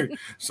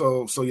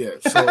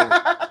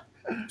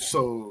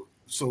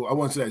 So I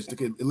want to say,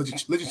 okay,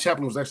 Lizzie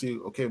Chaplin was actually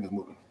okay in this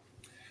movie.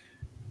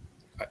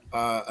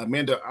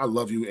 Amanda, I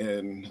love you,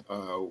 and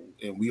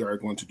we are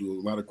going to do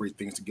a lot of great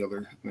things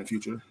together in the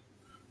future.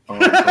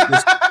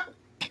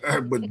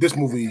 But this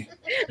movie,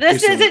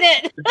 this isn't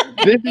it.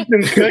 This is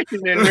some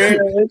cushioning, man.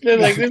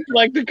 This is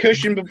like the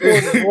cushion before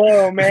the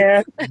blow,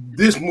 man.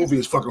 This movie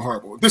is fucking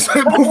horrible. This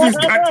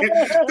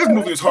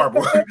movie is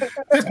horrible.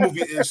 This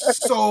movie is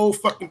so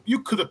fucking. You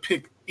could have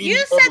picked. You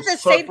said the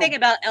same thing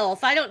about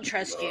Elf. I don't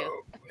trust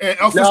you. And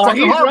Elf is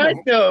fucking horrible. Right,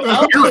 though.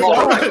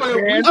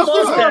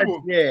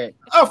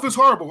 Elf is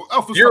horrible.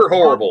 You're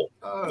horrible.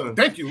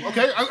 Thank you.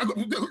 Okay, I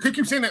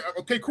keep saying that.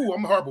 Okay, cool.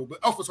 I'm horrible, but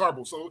Elf is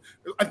horrible. So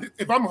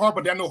if I'm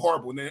horrible, then I know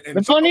horrible. And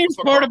the funniest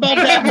part about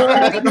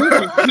that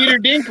movie is Peter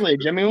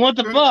Dinklage. I mean, what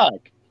the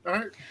fuck? All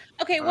right.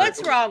 Okay,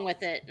 what's wrong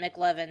with it,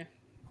 McLovin?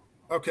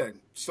 Okay,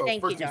 so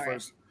Thank first you, things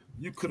first,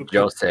 you could have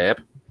Joseph.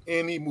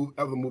 Any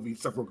other movie,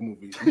 Seth Rogen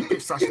movie. You pick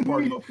Sausage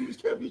Party.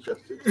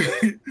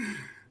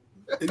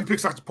 If you pick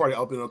Sausage Party,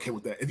 I'll be okay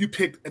with that. If you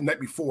picked A Night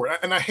Before,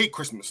 and I hate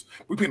Christmas,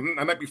 we picked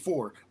A Night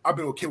Before, I've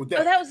been okay with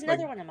that. Oh, that was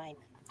another one of mine.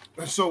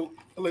 So,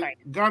 like,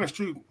 God is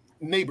true.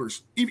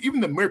 Neighbors, even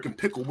the American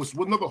Pickle was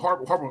another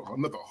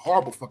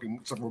horrible fucking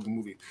Seth Rogen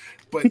movie.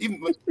 But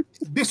even like,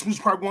 this was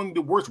probably one of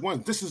the worst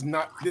ones. This is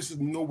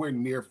nowhere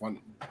near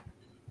funny.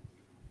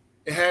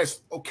 It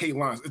has okay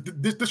lines.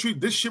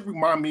 This shit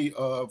remind me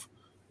of,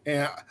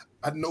 and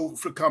I know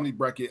for the comedy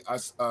bracket, I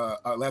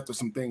laughed at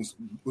some things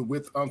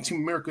with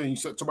Team America, and you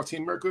talk about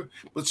Team America,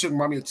 but it should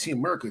remind me of Team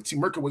America. Team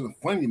America wasn't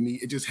funny to me.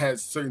 It just had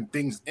certain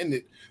things in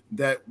it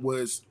that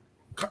was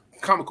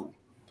comical.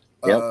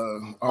 Yep.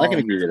 I can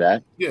agree with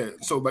that. Yeah,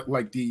 so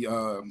like the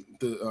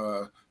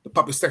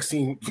puppet sex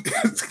scene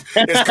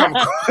is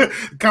comical.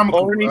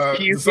 Or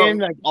he's puking,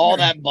 like all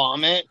that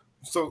vomit.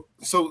 So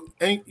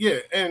and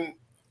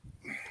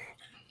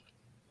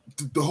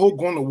the whole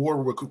going to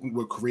war with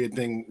Korea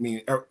thing.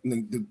 I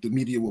mean, the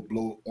media will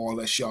blow all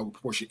that shit out of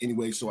proportion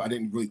anyway. So I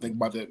didn't really think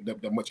about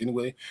that much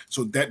anyway.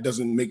 So that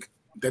doesn't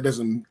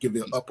give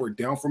it up or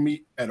down for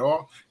me at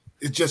all.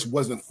 It just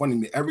wasn't funny to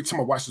me. Every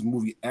time I watch this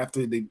movie,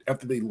 after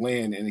they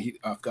land and he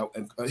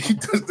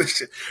does this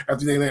shit,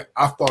 after they land,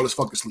 I fall as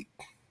fucking asleep.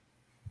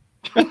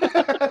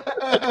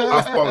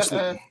 I fall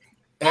asleep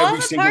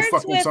every single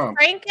fucking time.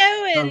 Franco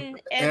and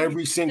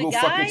every single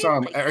fucking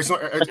time.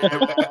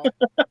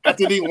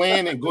 After they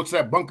land and go to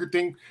that bunker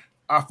thing,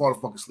 I fall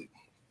the fuck asleep.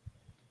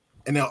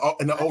 And I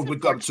always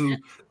wake up to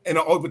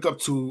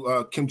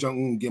Kim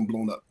Jong-un getting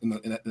blown up in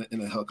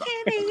a helicopter.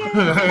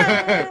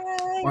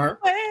 All right.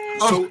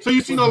 So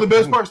you've seen all the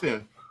best parts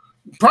then?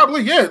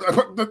 Probably, yeah.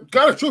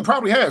 God is true,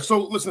 probably has. So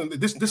listen,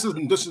 this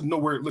is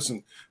nowhere.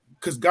 Listen,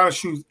 because God is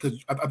true,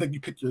 because I think you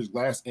picked yours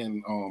last,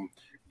 and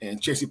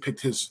Chancey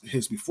picked his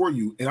before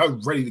you, and I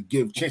was ready to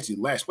give Chancey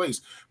last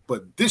place.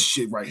 But this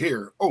shit right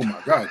here, oh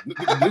my God,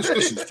 this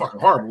is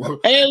fucking horrible.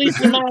 Hey, at least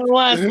you're not in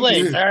last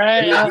place, all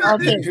right? I'll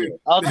take it.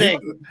 I'll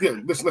take it. Yeah,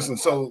 listen.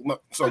 So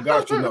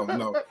God is true.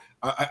 No.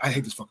 I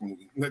hate this fucking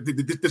movie.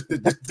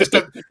 This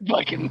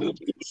fucking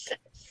movie.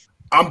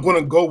 I'm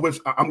gonna go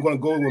with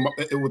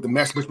the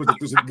masturbation.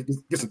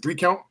 Gets a 3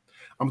 count.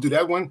 I'm gonna do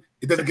that one.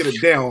 It doesn't get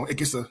it down. It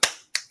gets a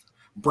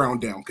brown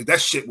down because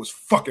that shit was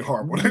fucking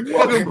horrible.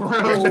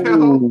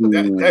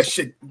 that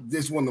shit.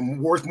 This is one of the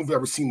worst movies I've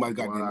ever seen. My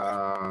goddamn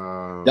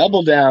life.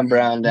 Double down,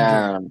 brown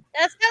down.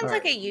 That sounds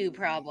like a you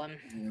problem.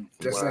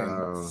 Just saying.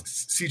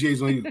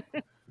 CJ's on you.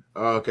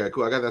 Okay,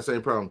 cool. I got that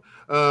same problem.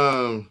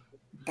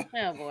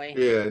 Oh boy.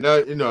 Yeah,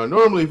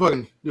 normally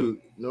fucking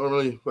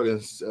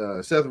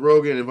Seth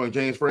Rogen and fucking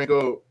James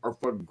Franco are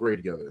fucking great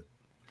together.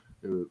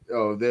 They're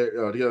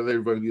together they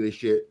fucking do their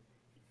shit.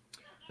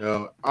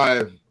 I'm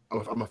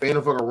a fan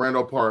of fucking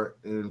Randall Park,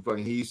 and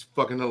fucking he's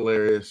fucking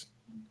hilarious.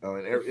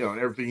 And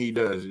everything he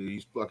does,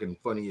 he's fucking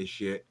funny as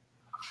shit.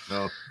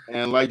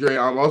 And like Dre,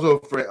 I'm also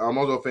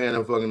a fan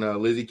of fucking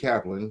Lizzie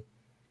Kaplan.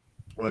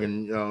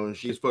 Fucking,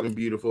 she's fucking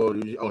beautiful.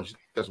 Oh, she's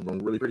got some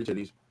really pretty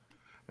titties.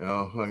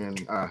 Love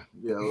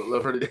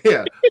her to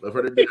death.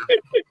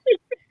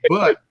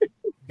 But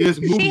this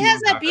movie, she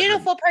has a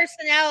beautiful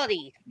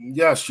personality.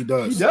 Yes, she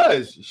does.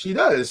 She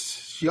does.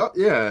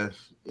 And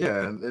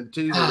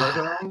titties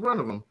are right in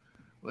front of him.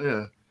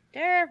 Yeah.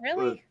 They're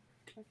really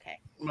okay.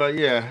 But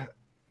yeah.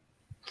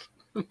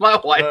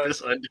 My wife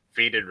is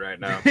undefeated right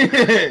now.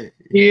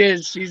 He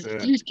is.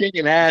 She's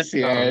kicking ass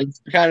here.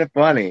 It's kind of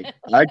funny.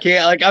 I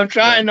can't I'm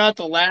trying not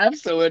to laugh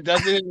so it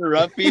doesn't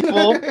interrupt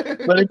people,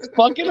 but it's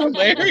fucking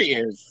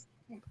hilarious.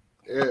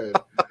 Yeah.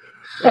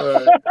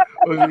 I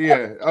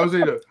was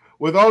saying,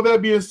 with all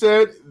that being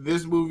said,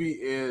 this movie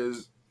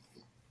is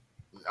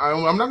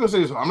I'm not gonna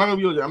say it's. I'm not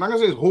gonna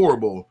say it's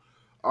horrible.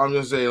 I'm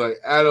gonna say like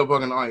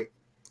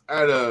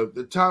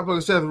the top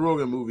fucking Seth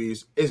Rogen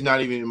movies is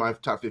not even in my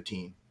top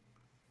 15.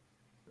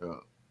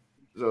 So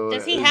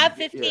does he have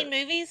 15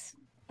 movies?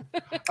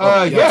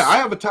 Yeah, I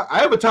have a top. I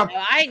have a top.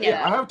 No, I know.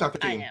 Yeah, I have a top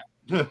 15. I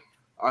know.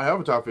 I have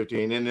a top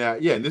 15, and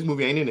this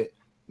movie ain't in it.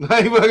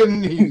 Like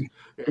fucking,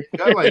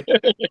 got like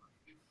I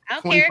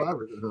don't care. 25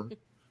 or something.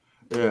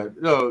 Yeah,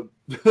 no.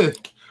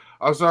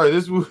 I'm sorry.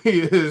 This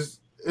movie is.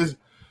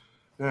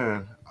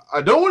 Man,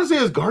 I don't want to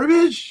say it's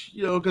garbage,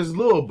 because it's a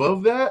little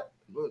above that.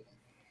 But,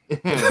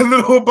 a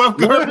little above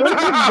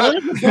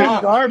garbage.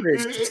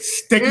 Garbage.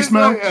 Sticky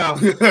smell. I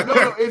Is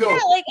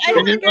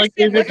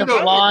it the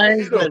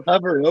flies that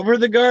hover over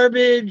the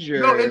garbage?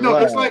 Or no.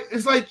 what?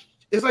 It's like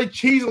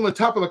cheese on the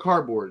top of the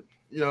cardboard.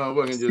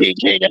 Fucking just I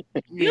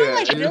guess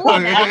I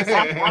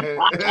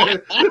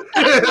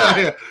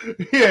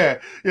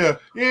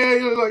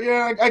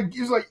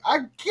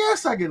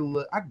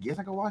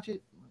can watch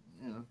it.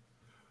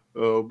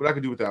 But I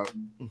could do without.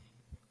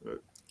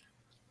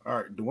 All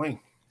right, Dwayne.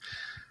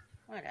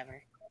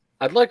 Whatever.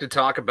 I'd like to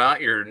talk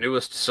about your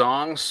newest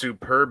song,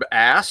 "Superb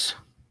Ass."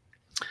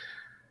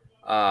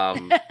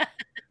 The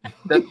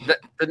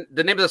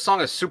name of the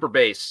song is Super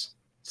Bass.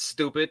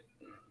 Stupid.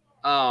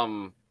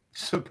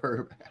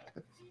 Superb.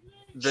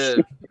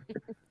 The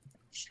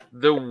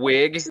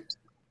wig,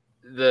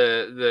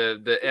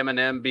 the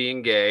Eminem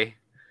being gay,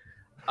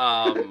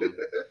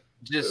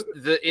 just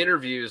the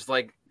interviews,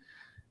 like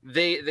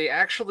they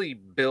actually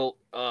built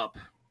up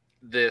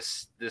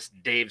this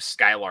Dave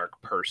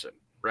Skylark person,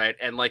 right?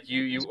 And like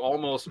you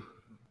almost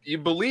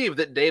believe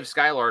that Dave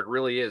Skylark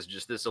really is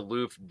just this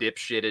aloof,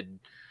 dipshitted,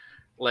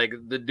 like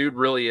the dude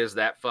really is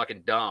that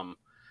fucking dumb.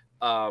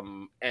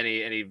 And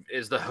he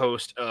is the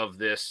host of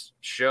this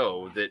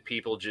show that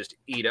people just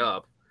eat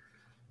up.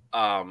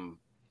 And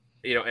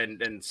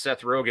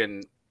Seth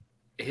Rogen,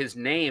 his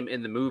name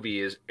in the movie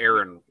is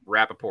Aaron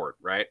Rappaport,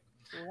 right?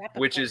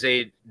 Which is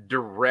a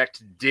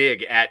direct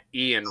dig at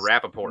Ian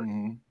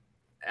Rappaport.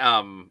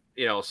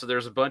 Mm-hmm. So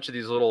there's a bunch of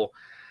these little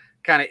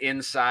kind of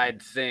inside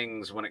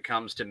things when it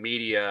comes to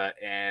media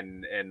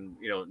and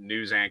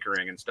news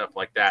anchoring and stuff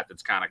like that.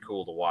 That's kind of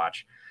cool to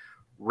watch.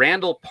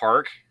 Randall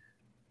Park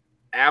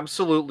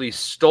absolutely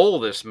stole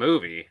this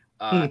movie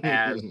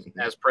as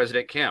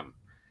President Kim.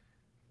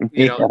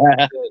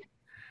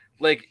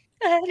 Like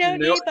I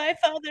don't need my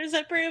father's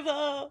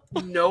approval.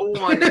 No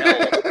one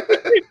else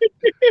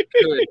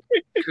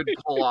could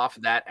pull off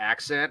that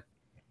accent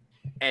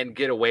and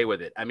get away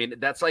with it. I mean,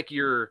 that's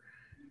your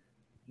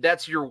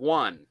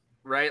one,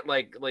 right?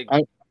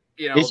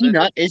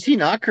 Is he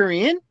not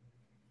Korean?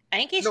 I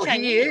think he's no,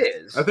 Chinese. He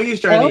is. I think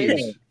he's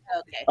Chinese.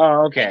 Okay.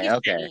 Oh, okay.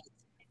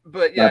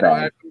 But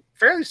I'm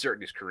fairly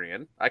certain he's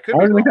Korean. I could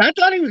be wrong. I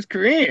thought he was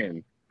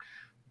Korean.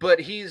 But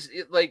he's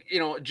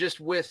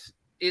just with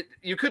it.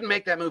 You couldn't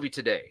make that movie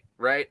today,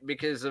 right?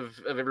 Because of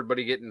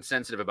everybody getting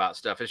sensitive about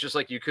stuff. It's just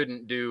like you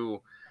couldn't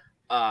do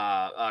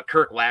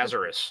Kirk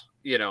Lazarus,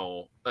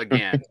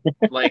 again.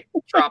 Like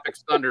Tropic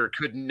Thunder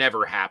could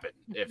never happen.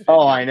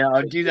 I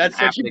know, dude. That's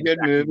such a good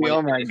movie.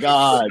 Oh my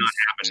god. Not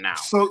happen now.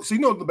 So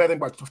the bad thing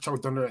about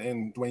Tropic Thunder,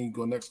 and Dwayne, you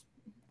go next,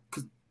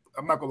 because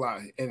I'm not gonna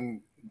lie,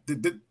 and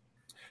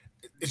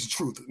it's the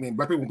truth. I mean,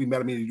 black people won't be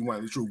mad at me if you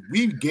want the truth.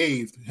 We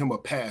gave him a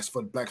pass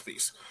for the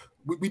blackface.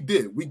 We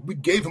did. We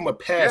gave him a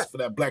pass for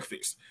that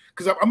blackface.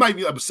 Because I'm not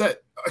even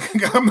upset.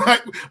 I'm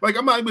not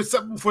even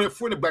upset for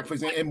the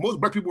blackface. And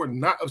most black people are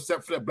not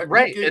upset for that blackface.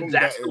 Right, and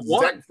that's the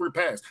one for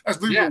pass. That's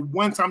literally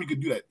one time you could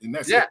do that, and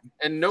that's it.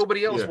 And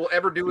nobody else will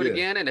ever do it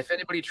again. And if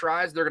anybody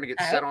tries, they're going to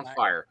get set on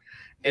fire.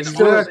 And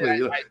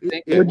exactly.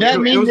 Would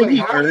that mean that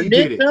he earned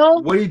it, though?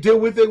 What he did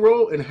with it,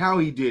 role, and how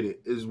he did it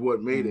is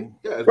what made it.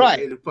 Yeah,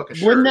 right.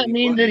 Wouldn't that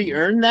mean that he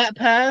earned that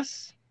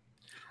pass?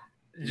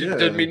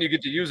 Doesn't mean you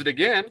get to use it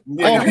again.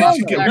 No. Try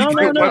and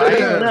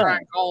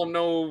call them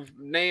no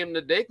name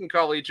that they can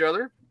call each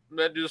other.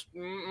 That just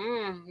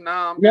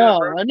no.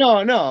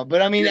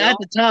 But I mean, at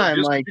the time,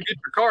 just like you get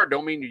your card,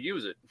 don't mean you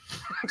use it.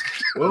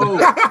 Whoa! All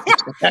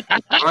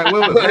right,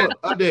 wait.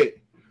 Update.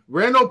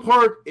 Randall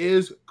Park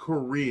is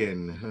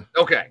Korean.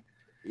 Okay.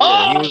 He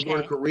was one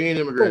of Korean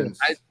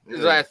immigrants.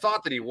 I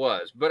thought that he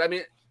was, but I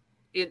mean,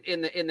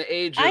 in the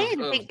age of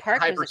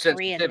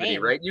hypersensitivity,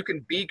 right? You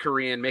can be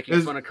Korean,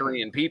 making fun of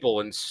Korean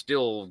people, and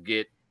still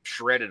get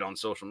shredded on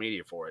social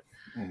media for it.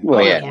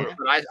 Well, yeah.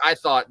 But I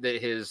thought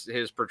that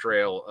his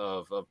portrayal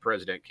of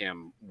President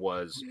Kim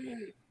was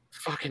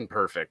fucking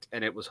perfect,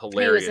 and it was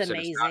hilarious. And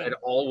it's not at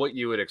all what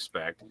you would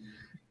expect.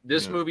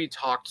 This movie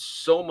talked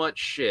so much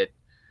shit.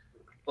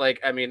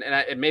 Like, I mean,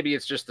 and maybe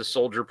it's just the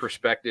soldier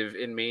perspective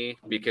in me,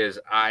 because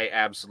I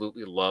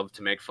absolutely love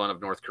to make fun of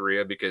North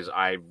Korea, because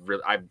I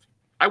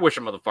wish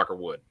a motherfucker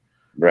would.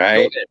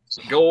 Right.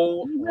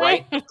 Go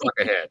right the fuck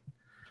ahead,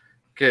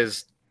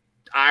 because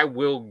I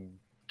will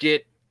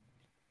get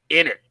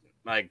in it.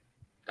 Like,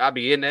 I'll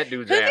be in that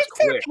dude's ass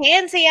quick.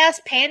 Pansy ass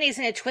panties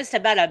in a twist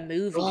about a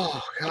movie.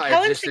 Oh, God, like,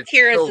 how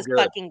insecure is this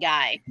fucking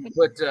guy?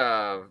 But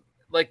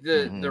like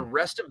the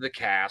rest of the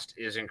cast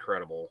is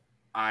incredible.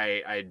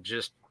 I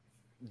just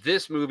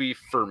this movie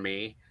for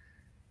me,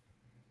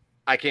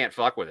 I can't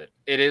fuck with it.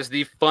 It is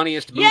the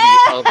funniest movie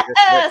of this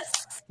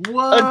list.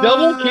 What? A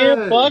double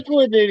can't fuck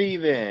with it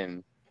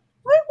even.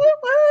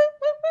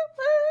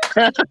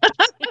 Right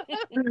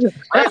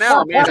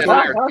now, Amanda and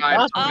I are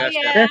tied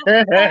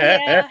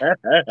to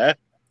best.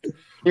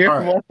 You're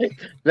All right.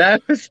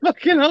 That was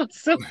fucking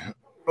awesome.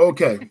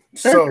 Okay,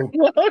 so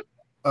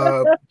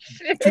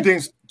two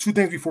things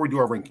before we do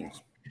our rankings.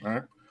 All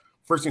right,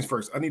 first things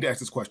first. I need to ask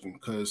this question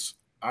because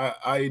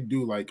I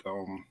do like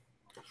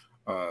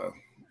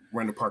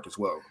Randall Park as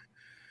well.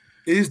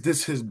 Is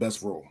this his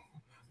best role?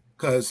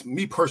 Because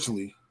me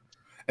personally,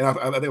 and I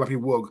think a lot of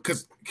people will,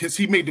 because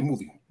he made the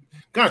movie.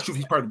 God's truth,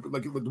 he's part of,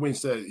 like Dwayne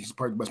said, he's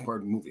probably the best part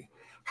of the movie.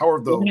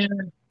 However, though,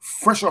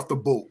 Fresh Off the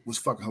Boat was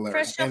fucking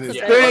hilarious.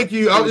 Thank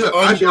you. I was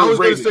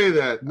going to say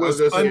that. Was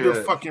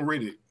fucking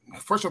rated.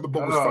 Fresh Off the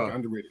Boat was fucking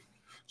underrated.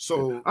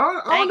 So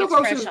I don't know if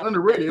I was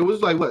underrated. It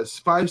was like what,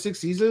 5-6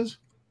 seasons?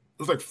 It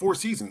was like 4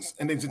 seasons,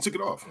 and they just took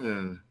it off.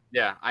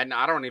 Yeah, I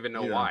don't even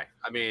know why.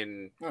 I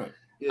mean,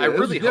 Yeah, I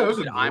really hope a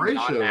that I'm great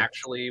not show.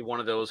 actually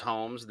one of those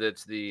homes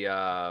that's the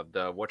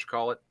what you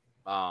call it?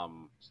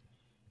 Oh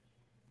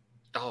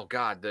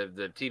God,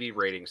 the TV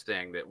ratings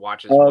thing that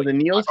watches. Oh, the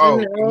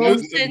Nielsen.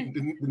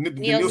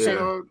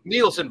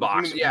 Nielsen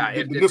box. Yeah,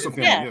 the Nielsen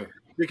family. Yeah.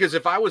 Because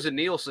if I was a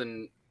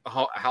Nielsen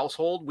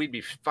household, we'd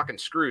be fucking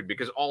screwed.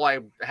 Because all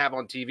I have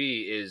on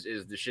TV is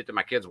the shit that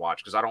my kids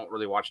watch. Because I don't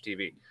really watch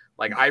TV.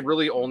 Like I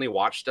really only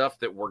watch stuff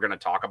that we're gonna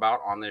talk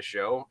about on this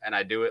show, and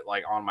I do it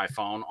like on my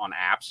phone on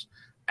apps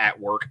at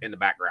work in the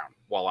background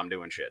while I'm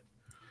doing shit.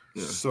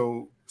 Yeah.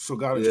 So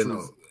God is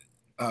truth.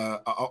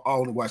 I'll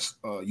only watch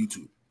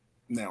YouTube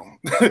now.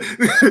 Like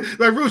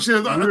real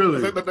shit.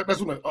 Really?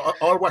 That's what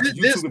I'll watch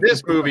YouTube.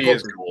 This movie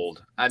is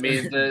gold. I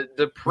mean,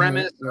 the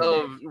premise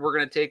of we're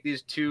gonna take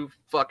these two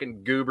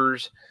fucking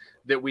goobers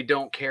that we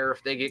don't care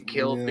if they get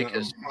killed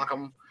because fuck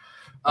them.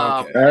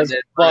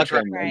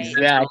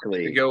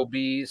 Exactly. To go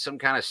be some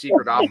kind of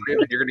secret operative,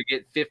 and you're gonna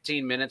get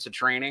 15 minutes of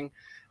training.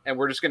 And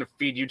we're just going to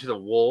feed you to the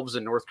wolves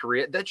in North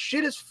Korea. That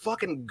shit is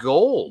fucking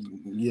gold.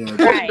 Yeah.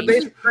 That's the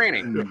basic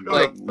training.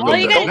 Like, all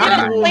you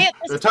got to do is plant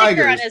the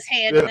sticker on his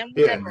hand and then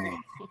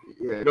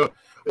whatever.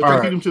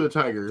 Feed him to the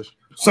tigers.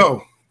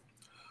 So,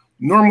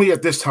 normally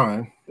at this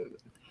time,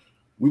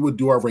 we would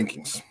do our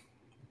rankings.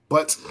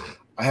 But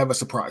I have a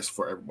surprise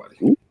for everybody.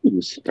 Ooh,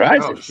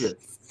 surprises. Oh,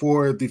 shit.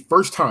 For the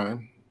first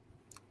time,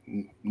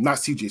 not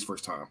CJ's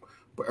first time,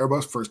 but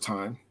everybody's first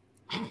time,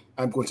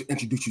 I'm going to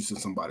introduce you to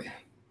somebody.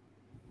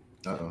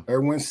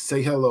 Everyone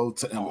say hello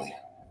to Emily.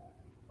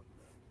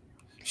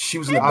 She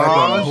was in the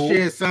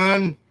background.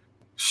 Son.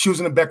 She was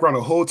in the background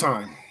the whole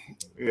time.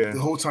 Yeah. The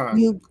whole time.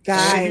 You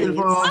guys.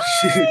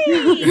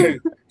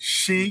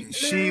 She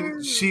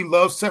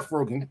loves Seth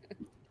Rogen.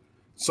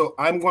 So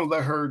I'm going to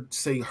let her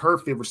say her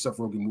favorite Seth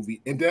Rogen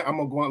movie, and then I'm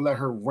going to let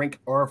her rank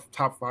our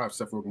top 5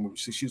 Seth Rogen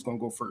movies. So she's going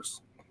to go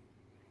first.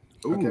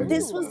 Okay.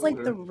 This was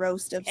like the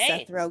roast of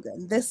Seth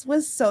Rogen. This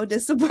was so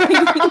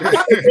disappointing.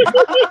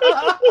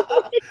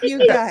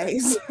 You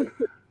guys.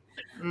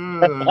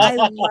 I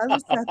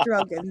love Seth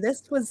Rogen.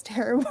 This was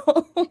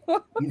terrible.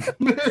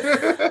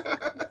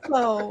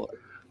 So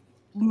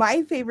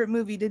my favorite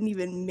movie didn't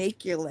even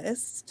make your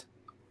list.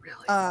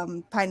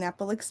 Really?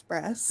 Pineapple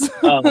Express.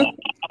 I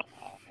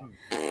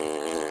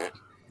know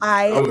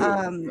I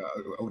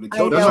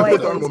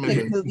always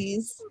pick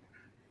movies,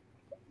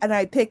 and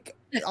I pick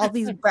all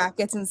these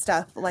brackets and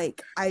stuff.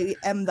 Like I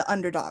am the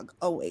underdog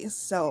always,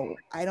 so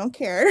I don't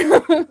care.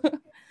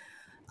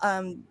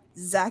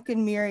 Zach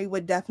and Miri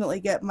would definitely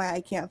get my I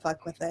can't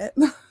fuck with it.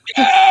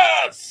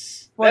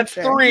 Yes! That's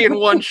 3 in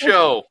one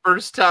show.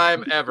 First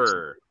time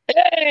ever.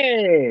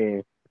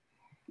 Hey!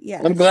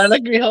 Yeah. I'm glad I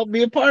can help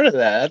be a part of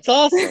that. That's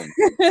awesome.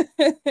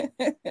 Me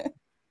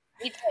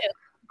too.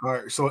 All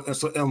right, so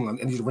Emily, I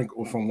need you to rank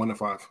from 1 to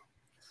 5.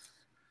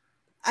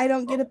 I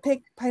don't get to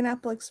pick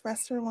Pineapple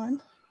Express for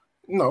 1.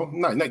 No,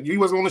 not you.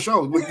 Wasn't on the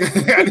show. I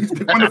need to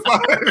pick 1 to 5.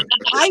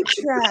 I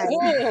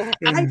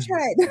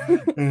tried.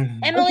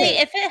 Emily,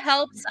 if it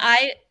helps,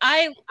 I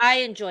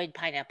enjoyed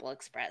Pineapple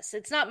Express.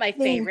 It's not my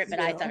favorite, but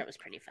I thought it was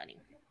pretty funny.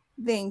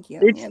 Thank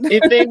you.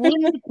 If they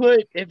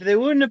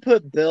wouldn't have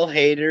put Bill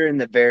Hader in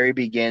the very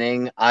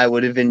beginning, I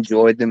would have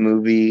enjoyed the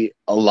movie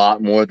a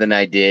lot more than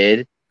I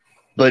did.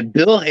 But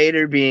Bill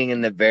Hader being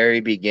in the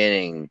very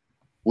beginning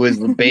was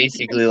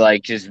basically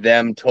like just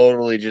them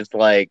totally just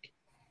like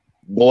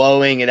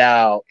blowing it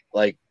out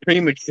like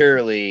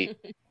prematurely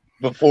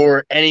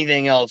before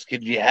anything else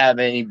could have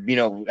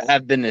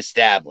been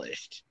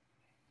established.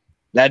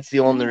 That's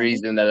the only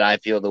reason that I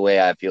feel the way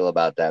I feel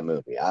about that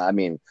movie. I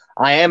mean,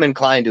 I am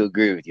inclined to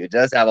agree with you. It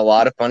does have a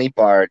lot of funny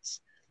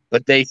parts,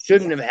 but they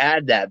shouldn't have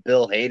had that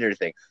Bill Hader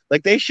thing.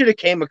 Like they should have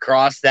came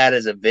across that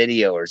as a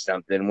video or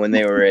something when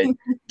they were at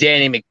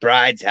Danny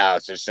McBride's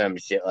house or some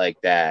shit like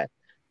that.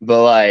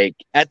 But like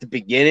at the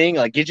beginning,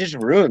 like it just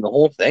ruined the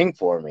whole thing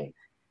for me.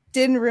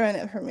 Didn't ruin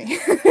it for me.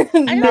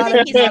 I don't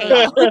think he's hating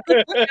on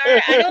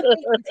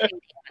it.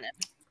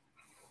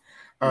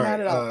 Not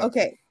at all.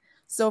 Okay.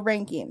 So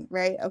ranking,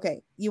 right?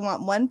 Okay. You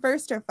want 1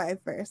 first or 5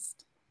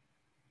 first?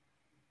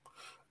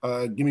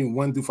 Give me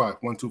 1 through 5.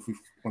 1, 2, 3,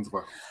 1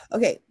 through 5.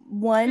 Okay,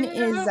 1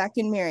 is Zack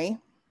and Miri.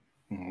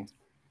 Mm-hmm.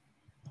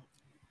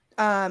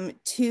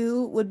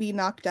 2 would be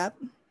Knocked Up.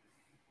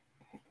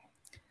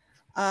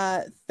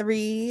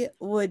 3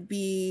 would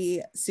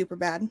be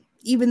Superbad,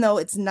 even though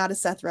it's not a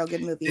Seth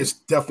Rogen movie. It's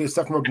definitely a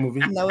Seth Rogen movie.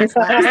 No, it's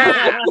not.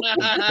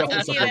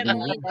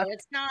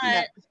 It's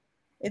not.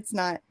 It's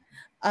not.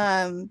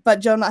 But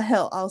Jonah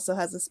Hill also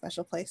has a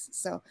special place.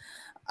 So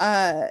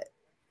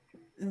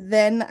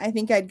then I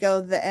think I'd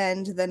go The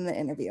End, then The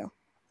Interview.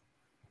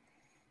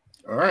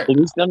 All right. At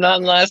least I'm not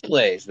in last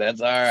place.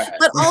 That's all right.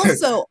 But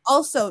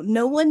also,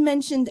 no one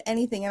mentioned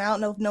anything, and I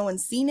don't know if no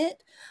one's seen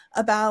it,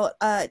 about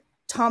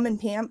Tom and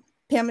Pam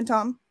and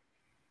Tom.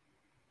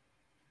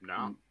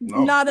 No.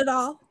 Not at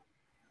all.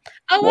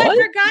 Oh, What? I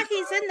forgot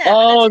he's in that.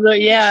 Oh, That's a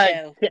TV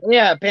yeah, show.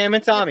 yeah, Pam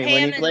and Tommy Pam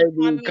when he and played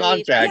the Tommy.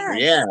 contractor.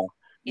 Yes.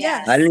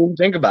 Yeah, I didn't even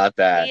think about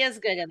that. He is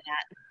good in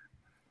that.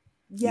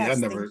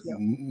 Yes, I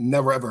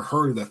never ever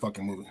heard of that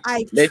fucking movie.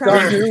 It's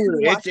on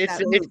Hulu.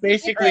 It's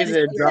basically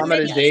the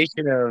dramatization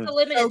It's a of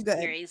limited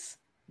series.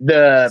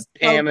 the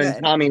Pam and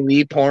Tommy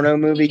Lee porno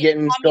movie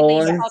getting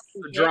stolen.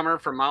 The drummer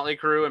from Motley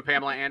Crue and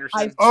Pamela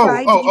Anderson.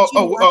 Sorry.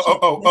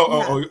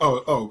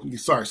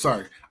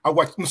 I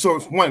watched. So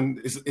it's one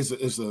is a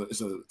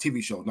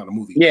TV show, not a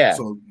movie. Yeah.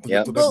 So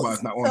Yep. that's why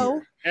it's not on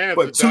here. And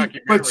But it's a two,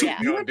 documentary.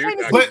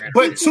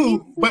 but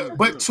two,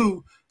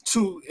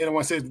 and I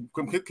want to say it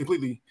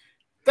completely.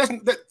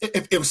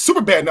 If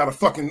Superbad not a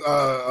fucking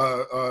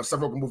Seth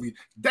Rogen movie,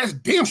 that's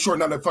damn sure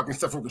not a fucking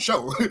Seth Rogen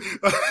show.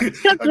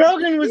 Seth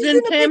Rogen was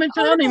in Pam and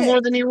Tommy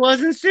more than he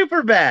was in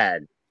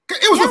Superbad.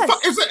 It was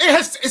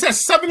it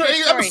has 7 or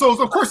 8 episodes.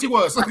 Of course he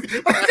was. For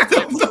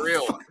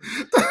real.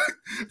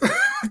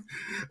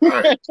 All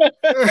right.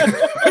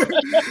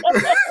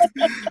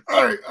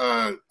 All right.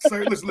 So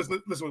listen.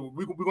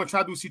 We're gonna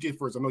try to do CJ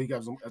first. I know you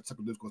guys have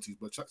technical difficulties,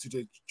 but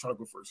CJ, try to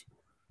go first.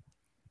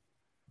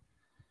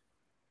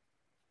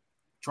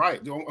 Try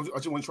it. I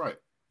just want to try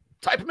it.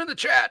 Type him in the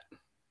chat.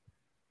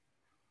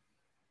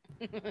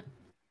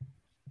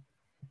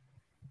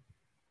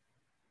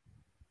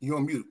 You're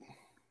on mute.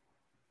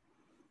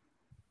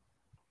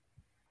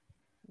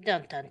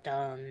 Dun dun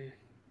dun.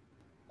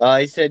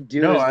 He said, "Do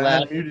No, his I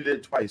last." muted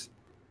it twice.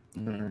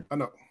 Mm-hmm. I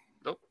know.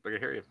 Nope, I can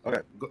hear you.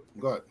 Okay,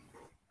 go ahead.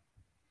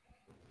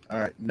 All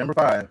right, number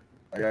 5.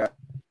 I got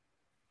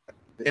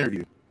The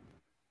Interview.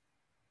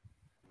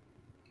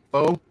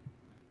 Oh,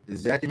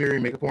 is Zack and Miri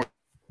make a porno?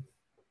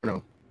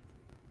 No.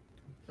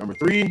 Number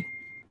 3,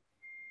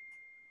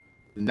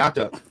 Knocked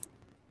Up.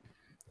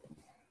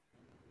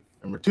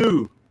 Number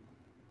 2,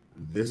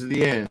 This Is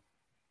the End.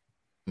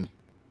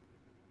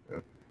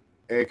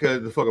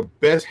 Because the fucking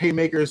best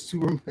haymaker in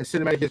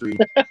cinematic history.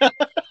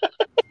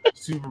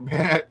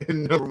 Superbad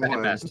and number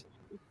 1.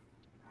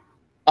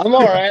 I'm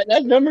all right.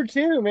 That's number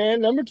 2,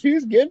 man. Number 2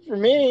 is good for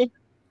me.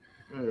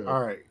 Yeah.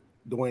 All right,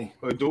 Dwayne.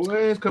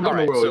 Dwayne's coming All in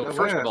right, the world. so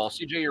first of all,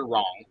 CJ, you're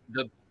wrong.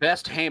 The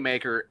best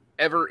haymaker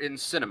ever in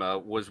cinema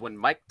was when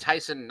Mike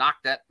Tyson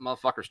knocked that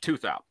motherfucker's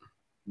tooth out.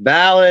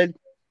 Valid.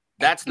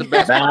 That's the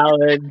best.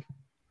 Valid.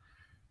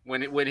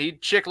 When he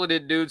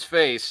chicleted dude's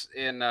face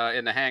in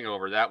The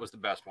Hangover, that was the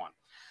best one.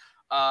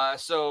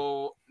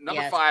 So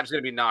number 5 is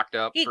going to be Knocked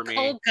Up for me. He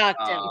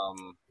cold-cocked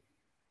him.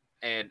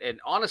 And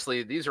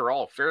honestly, these are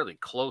all fairly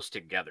close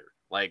together.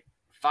 Like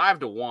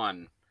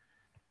 5-1.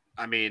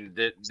 I mean,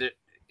 it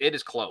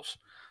is close.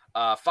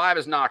 5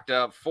 is Knocked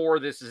Up. 4,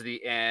 This Is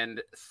the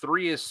End.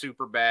 3 is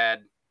Superbad.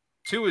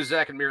 2 is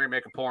Zack and Miri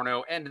Make a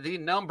Porno. And the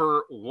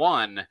number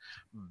 1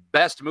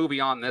 best movie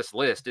on this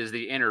list is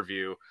The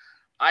Interview.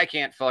 I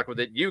can't fuck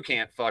with it. You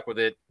can't fuck with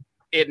it.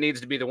 It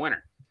needs to be the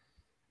winner.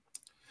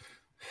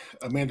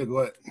 Amanda,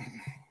 go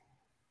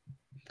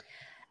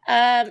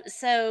ahead.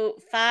 So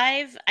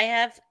 5, I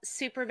have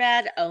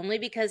Superbad only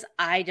because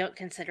I don't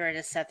consider it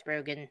a Seth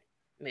Rogen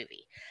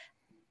movie.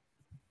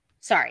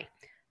 Sorry.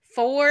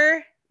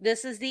 4,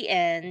 This Is the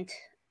End.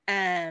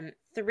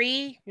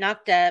 3,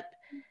 Knocked Up.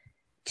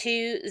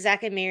 2,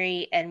 Zack and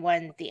Miri, and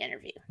 1, The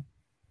Interview.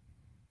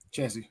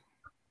 Chancey.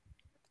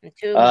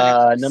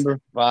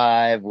 Number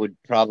 5 would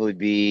probably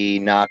be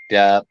Knocked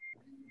Up.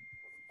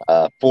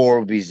 4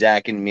 would be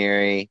Zack and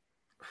Miri.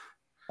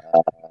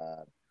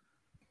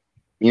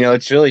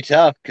 It's really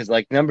tough because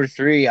like number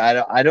 3,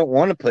 I don't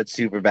want to put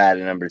Superbad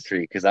in number 3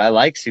 because I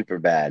like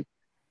Superbad,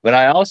 but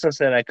I also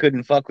said I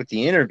couldn't fuck with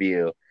The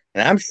Interview,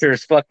 and I'm sure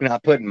as fuck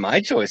not putting my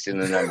choice in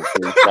the number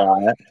 3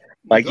 spot.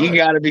 Like you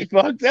got to be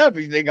fucked up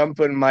if you think I'm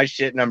putting my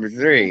shit number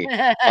 3.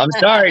 I'm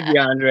sorry,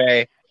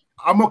 DeAndre.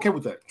 I'm okay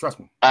with that. Trust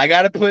me. I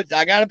gotta put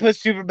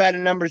Superbad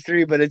in number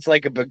 3, but it's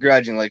like a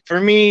begrudging. Like for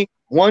me,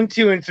 1,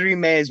 2, and 3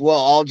 may as well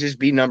all just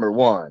be number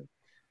 1.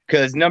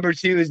 Because number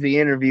 2 is The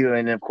Interview,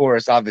 and of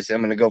course, obviously,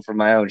 I'm going to go for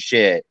my own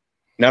shit.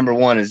 Number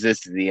 1 is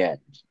This Is the End.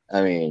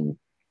 I mean,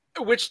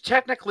 which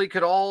technically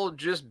could all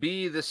just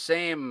be the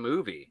same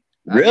movie.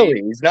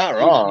 Really? He's not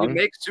wrong. You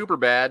make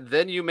Superbad,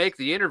 then you make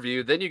The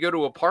Interview, then you go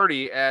to a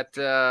party at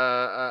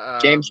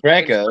James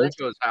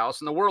Franco's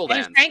house, and the world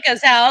ends.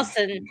 Franco's house,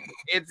 and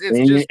it's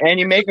just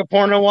you make a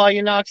porno while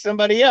you knock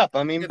somebody up.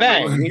 I mean,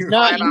 bang! He's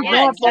not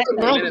fucking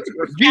wrong.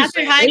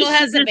 Katherine Heigl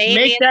has a baby.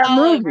 Make that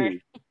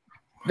movie.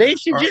 They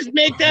should just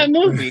make that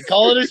movie.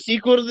 Call it a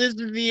sequel to This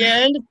Is the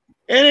End,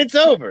 and it's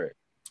over.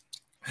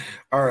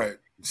 All right.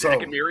 So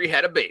Zack and Miri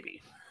had a baby.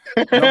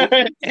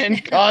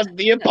 And caused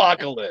the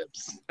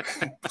apocalypse.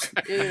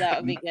 Dude, that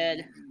would be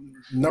good.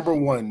 Number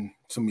one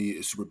to me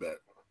is Superbad.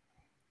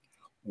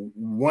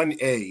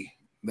 1A,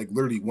 like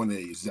literally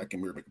 1A is Zack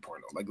and Miri make a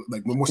porno.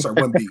 Like when we start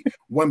 1B,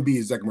 1B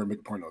is Zack and Miri make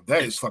a porno.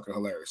 That is fucking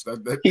hilarious.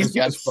 He's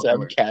got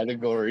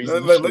subcategories.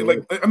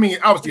 Like I mean,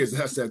 obviously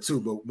it has that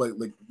too, but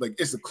like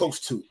it's a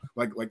close to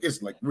like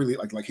it's like really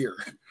like here.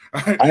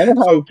 I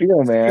know how you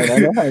feel, man. I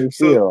know how you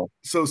feel.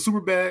 So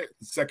Superbad,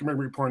 Zack and Miri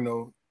make a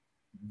porno.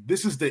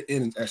 This Is the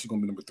End is actually going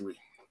to be number 3.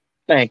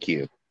 Thank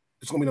you.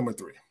 It's going to be number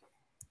 3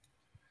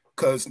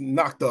 because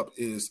Knocked Up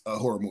is a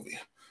horror movie.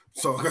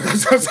 So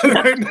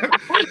right now,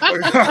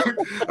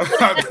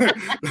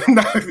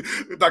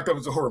 Knocked Up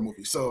is a horror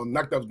movie. So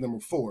Knocked Up is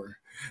number 4,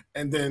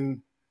 and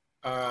then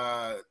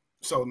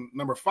so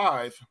number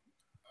 5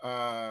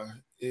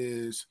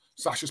 is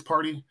Sasha's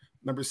Party.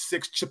 Number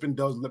 6, Chip and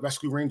Dale's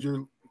Rescue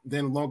Ranger.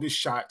 Then Longest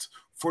Shot,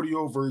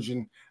 40-Year-Old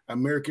Virgin,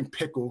 American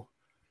Pickle.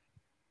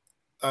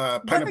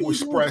 Pineapple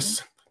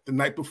Express, The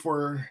Night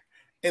Before,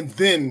 and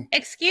then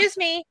excuse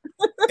me,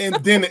 and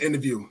then the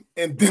interview,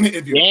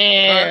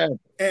 Yeah,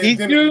 he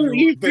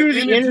threw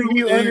the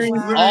interview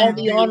under all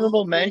the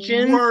honorable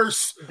mentions.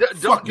 Worse,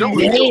 don't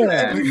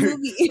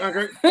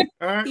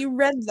He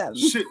read them.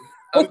 Shit.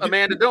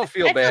 Amanda, don't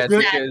feel bad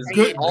because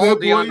all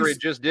DeAndre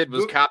just did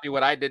was copy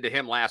what I did to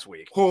him last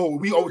week. Oh,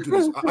 we all do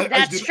this.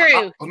 That's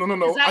true.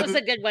 No. That was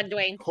a good one,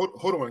 Dwayne.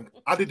 Hold on.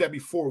 I did that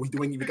before we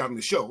even got on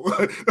the show.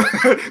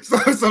 so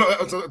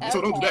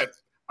don't do that.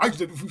 I just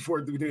did it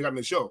before we got on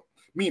the show.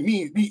 Me and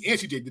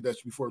CJ did that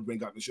before we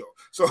got on the show.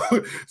 So yeah,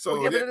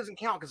 but it doesn't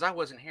count because I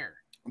wasn't here.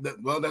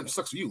 That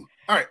sucks for you.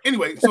 All right.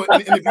 Anyway, so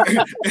and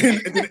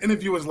the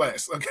interview is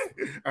last. Okay.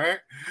 All right.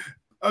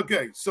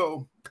 Okay.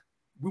 So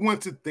we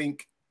want to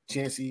thank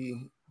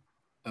Chancey,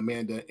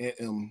 Amanda, and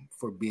M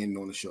for being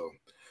on the show.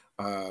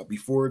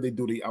 Before they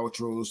do the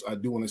outros, I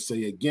do want to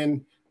say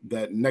again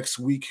that next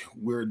week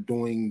we're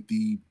doing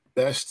the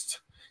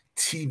best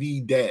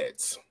TV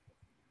dads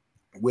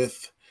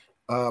with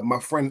my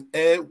friend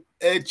Ed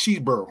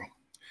Cheeseborough.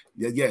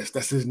 Yes,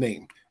 that's his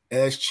name,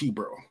 Ed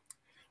Cheeseborough.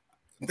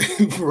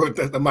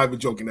 I'm not even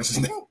joking. That's his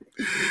name.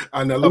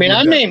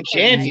 I'm named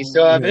Chancey,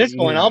 so at this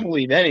point, I'll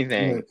believe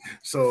anything. Yeah.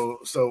 So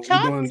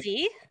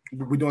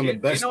we're doing the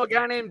best. You know a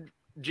guy named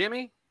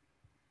Jimmy?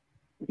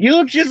 You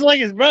look just like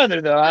his brother,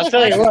 though. I'll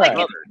tell you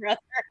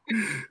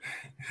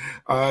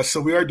what. So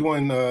we are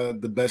doing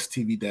the best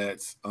TV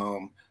dads.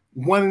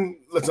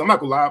 Listen, I'm not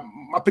gonna lie,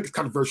 my pick is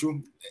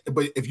controversial,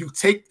 but if you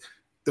take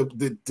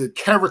the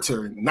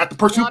character, not the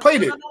person who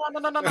played it.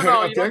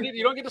 No. Okay?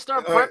 You don't get to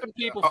start prepping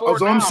people for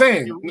that's what I'm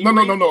saying. No.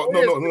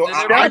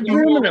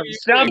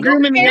 Stop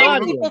grooming the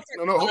audience.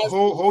 No.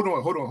 Hold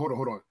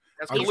on.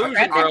 That's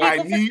collusion, bro.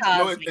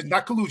 It's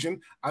not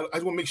collusion. I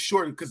just want to make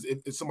sure because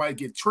if somebody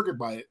gets triggered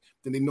by it,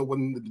 then they know what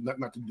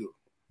not to do.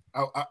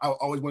 I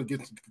always want to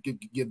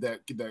give that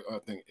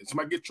thing. If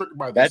somebody gets triggered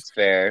by this, that's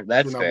fair.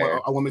 That's fair.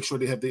 I want to make sure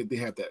they have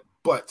that.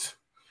 But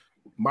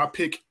my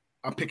pick,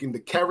 I'm picking the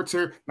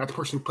character, not the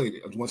person who played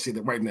it. I just want to say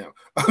that right now.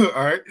 All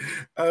right.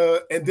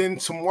 And then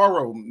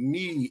tomorrow,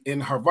 me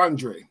and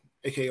Harvandre,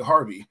 aka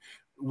Harvey,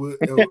 we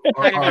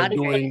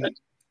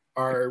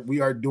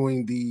are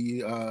doing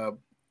the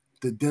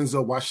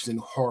Denzel Washington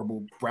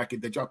horrible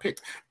bracket that y'all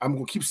picked. I'm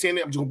gonna keep saying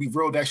it. I'm just gonna be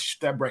real.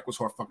 That bracket was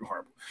fucking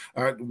horrible.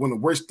 All right, one of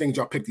the worst things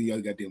y'all picked in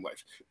your goddamn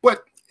life.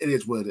 But it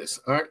is what it is.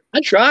 All right.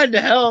 I tried to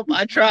help.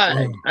 I tried.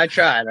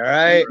 All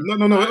right.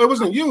 No. It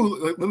wasn't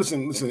you.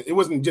 Listen. It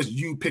wasn't just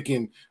you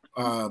picking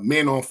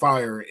Man on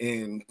Fire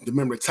and the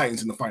member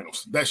Titans in the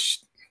finals.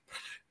 That's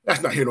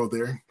not here nor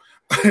there.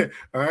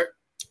 All right.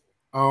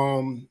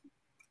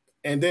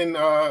 And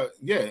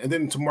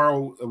then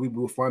tomorrow we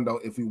will find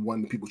out if we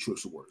won the People's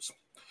Choice Awards.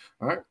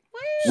 All right.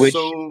 Which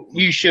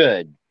you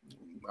should.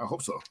 I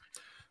hope so.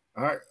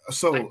 All right.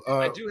 So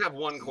I do have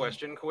one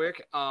question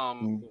quick.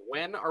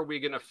 When are we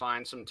going to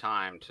find some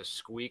time to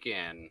squeak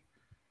in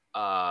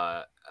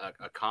a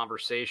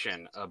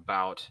conversation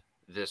about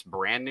this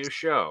brand new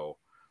show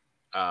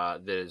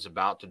that is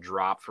about to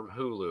drop from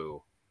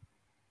Hulu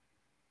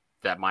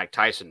that Mike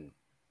Tyson?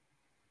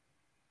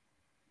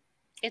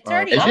 It's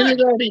already Isn't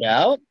it already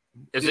out?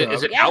 Is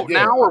it out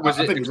now, or was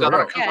it come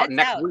out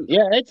next week?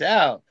 Yeah, it's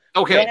out.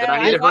 Okay, then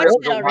I need to hurry up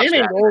and watch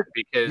that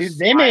because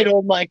they made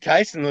old Mike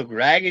Tyson look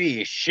raggedy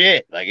as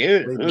shit. Like he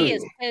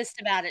is pissed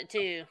about it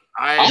too.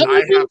 I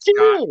have got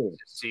to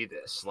see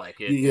this. Like,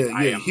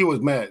 he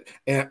was mad,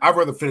 and I'd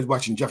rather finish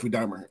watching Jeffrey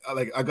Dahmer.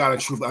 I got to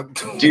truth,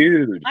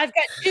 dude. I've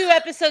got 2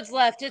 episodes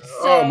left. It's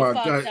so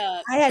fucked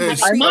up. Am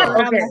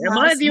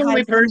I the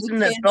only person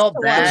that felt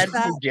bad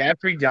for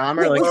Jeffrey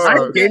Dahmer? Like,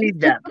 I pitied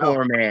that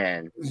poor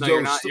man. No,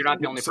 you're not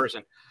the only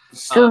person.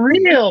 For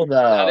real,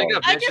 though. I think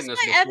I've I just mentioned want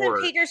this Evan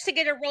before. Peters to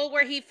get a role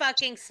where he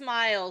fucking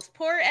smiles.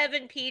 Poor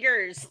Evan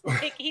Peters.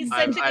 Like, he's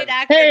such a good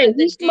actor. Hey, but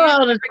the he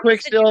smiled dude as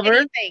Quicksilver.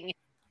 anything.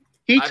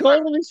 He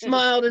totally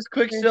smiled as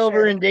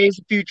Quicksilver in Days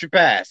of Future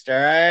Past. All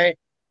right.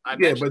 I Yeah,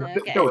 mentioned but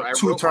this okay. before. I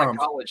Two wrote my times.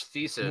 college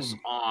thesis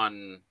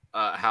on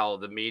how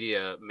the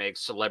media makes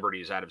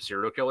celebrities out of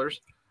serial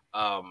killers.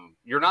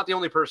 You're not the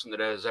only person that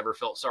has ever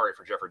felt sorry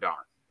for Jeffrey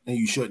Dahmer. And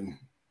you shouldn't.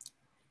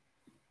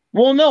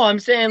 Well, no, I'm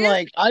saying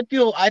like I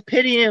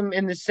pity him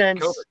in the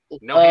sense.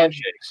 No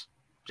handshakes.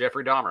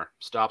 Jeffrey Dahmer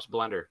stops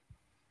blender.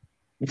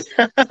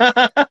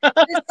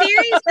 The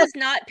series does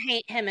not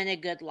paint him in a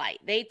good light.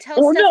 They tell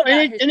Oh stuff no, about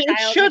and his it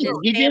childhood, shouldn't. his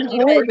He did family,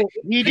 horrible. but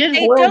He did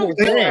they horrible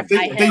don't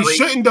things. They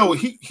shouldn't though.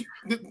 He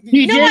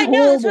did I know,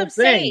 that's what horrible I'm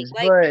saying. things,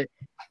 Like, but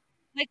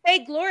like they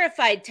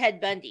glorified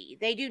Ted Bundy.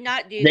 They do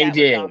not do they that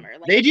did. with Dahmer.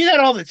 Like, They do that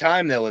all the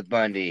time though with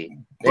Bundy.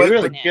 They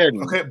really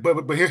shouldn't. Okay,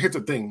 but here's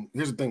the thing.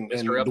 Here's the thing.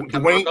 And Mr.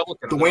 Up-and-coming Republican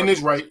of the Dwayne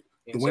is right.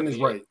 in Dwayne is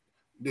 78. right.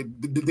 They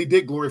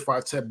did glorify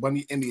Ted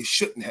Bundy, and they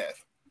shouldn't have.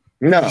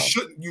 No,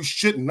 you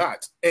should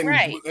not. And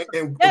Right.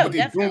 and No, what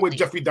they're doing with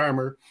Jeffrey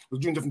Dahmer,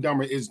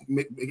 is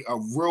make a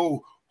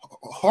real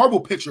horrible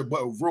picture, but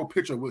a real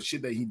picture of what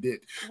shit that he did.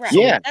 Right. So,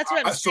 Yeah, that's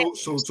what I'm saying.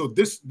 So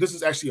this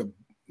is actually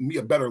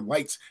a better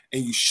light,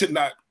 and you should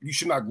not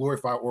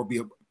glorify or be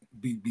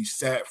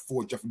sad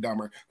for Jeffrey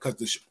Dahmer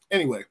because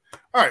anyway.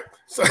 All right.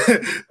 So,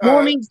 well,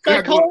 I mean,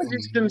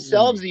 psychologists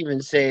themselves even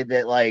say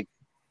that like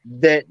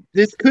that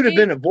this could have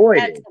been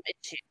avoided.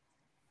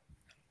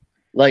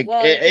 Like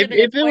Well, if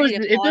it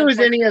was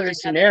any other enforcement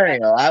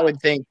scenario, I would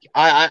think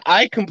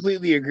I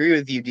completely agree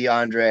with you,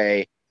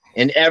 DeAndre,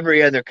 in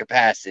every other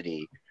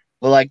capacity.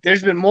 But like,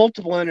 there's been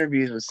multiple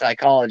interviews with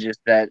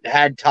psychologists that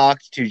had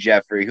talked to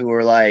Jeffrey who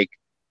were like,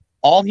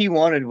 all he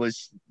wanted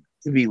was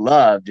to be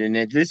loved, and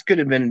this could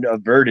have been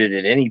averted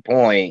at any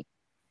point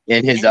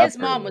in his and his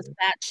upbringing. mom was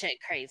batshit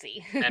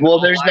crazy. And Well, all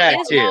there's I that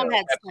wanted too. was Mom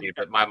had Pepsi,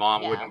 but my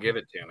mom wouldn't give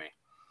it to me.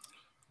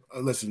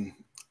 Listen,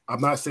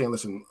 I'm not saying.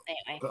 Listen,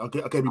 Anyway.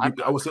 okay.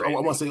 I want to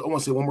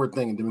say one more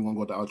thing, and then we're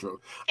gonna go to the outro.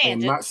 I'm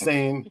not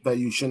saying that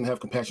you shouldn't have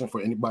compassion for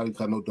anybody.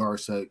 Because I know Dara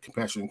said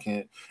compassion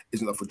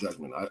isn't up for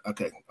judgment.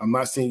 I'm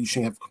not saying you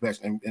shouldn't have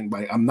compassion for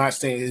anybody. I'm not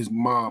saying his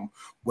mom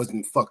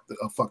wasn't fucked up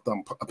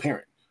a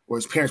parent, or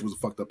his parents was a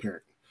fucked up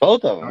parent.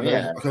 Both of them, Okay?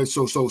 yeah. Okay,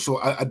 so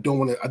I don't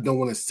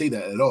want to say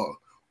that at all.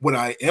 What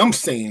I am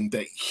saying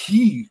that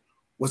he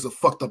was a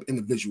fucked up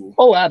individual.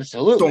 Oh,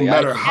 absolutely. No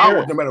matter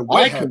no matter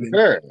what happened,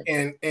 concur.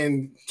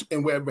 and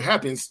whatever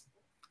happens,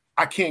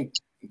 I can't.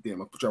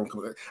 Damn, I'm trying to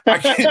come with that. I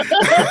can't.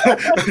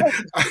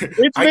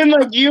 It's been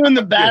like you in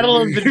the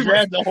battle of the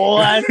dread the whole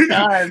last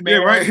time,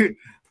 man. Yeah, right.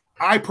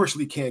 I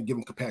personally can't give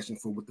him compassion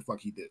for what the fuck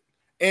he did,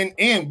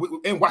 and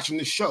watching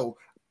this show,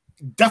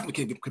 definitely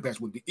can't give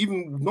compassion with it.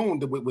 Even knowing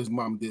that what his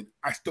mom did,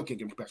 I still can't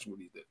give him compassion for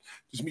what he did.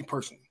 Just me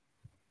personally.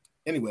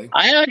 Anyway,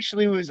 I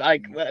actually was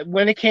like,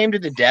 when it came to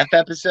the death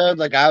episode,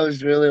 like I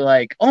was really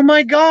like, oh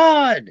my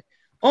god,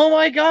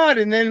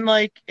 and then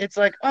like it's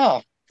like,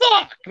 oh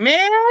fuck,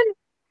 man.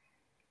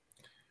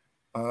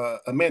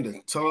 Amanda,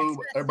 tell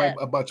everybody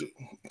about your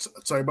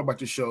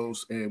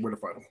shows and where to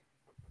find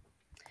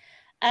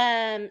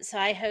them. So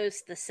I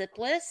host the Sip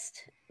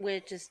List,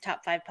 which is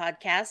Top 5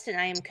 podcast,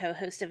 and I am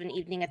co-host of An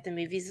Evening at the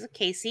Movies with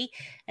Casey,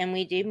 and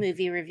we do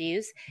movie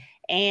reviews.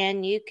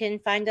 And you can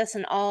find us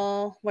in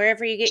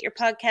wherever you get your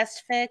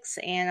podcast fix,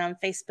 and on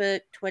Facebook,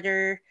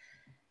 Twitter,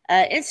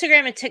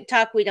 Instagram, and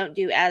TikTok. We don't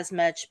do as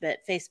much, but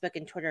Facebook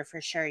and Twitter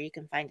for sure. You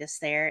can find us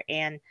there.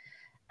 And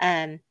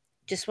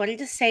just wanted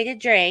to say to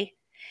Dre,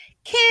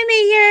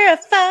 Kimmy, you're a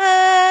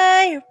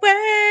firework.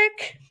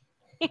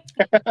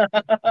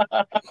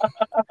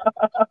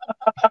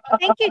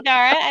 Thank you,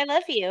 Dara. I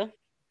love you.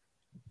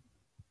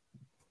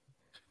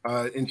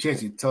 And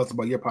Chancey, tell us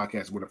about your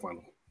podcast. Where to find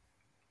them?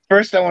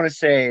 First, I want to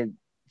say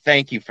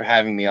thank you for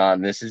having me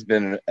on. This has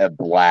been a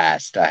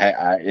blast.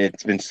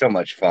 It's been so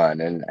much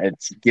fun, and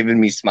it's given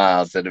me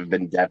smiles that have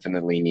been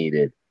definitely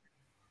needed.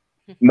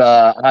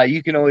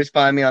 You can always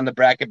find me on the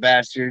Bracket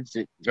Bastards.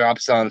 It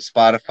drops on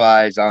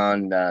Spotify's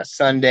on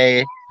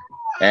Sunday,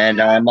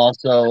 and I'm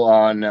also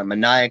on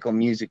Maniacal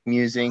Music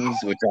Musings,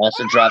 which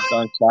also drops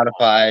on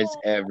Spotify's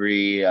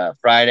every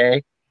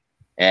Friday.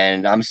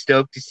 And I'm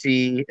stoked to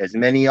see as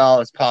many of y'all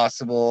as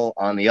possible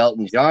on the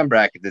Elton John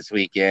bracket this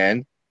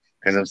weekend,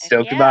 because I'm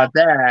stoked about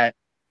that.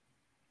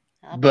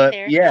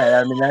 But yeah,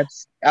 I mean,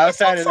 that's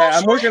outside of that.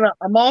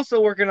 I'm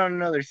also working on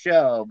another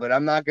show, but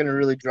I'm not going to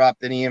really drop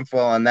any info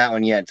on that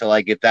one yet until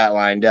I get that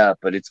lined up.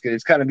 But it's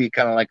going to be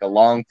kind of like a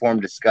long form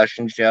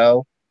discussion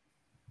show.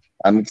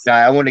 I'm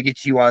excited. I want to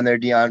get you on there,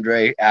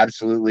 DeAndre.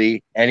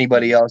 Absolutely.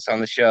 Anybody else on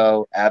the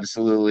show?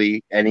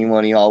 Absolutely.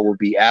 Anyone of y'all will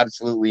be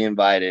absolutely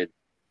invited.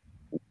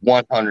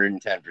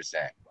 110%.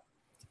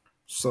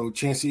 So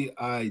Chancey,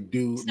 I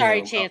do.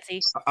 Sorry,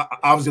 Chancey.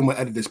 I was going to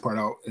edit this part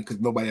out because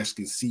nobody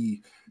actually can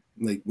see.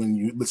 Like when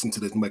you listen to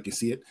this, nobody can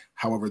see it.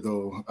 However,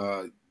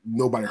 though,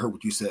 nobody heard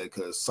what you said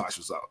because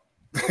Sasha's out.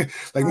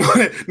 Like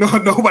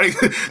nobody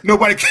heard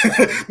what I'm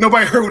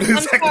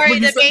sorry,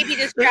 the baby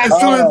distracted. As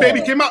soon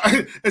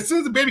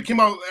as the baby came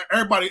out,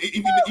 everybody,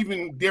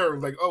 even Darren,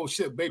 was like, "Oh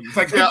shit, baby!" It's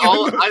like,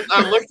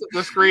 I looked at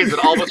the screens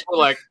and all of us were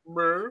like,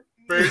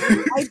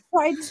 baby. I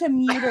tried to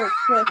mute her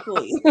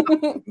quickly.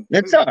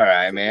 It's all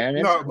right,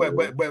 man. No, but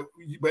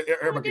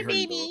everybody can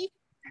hear you.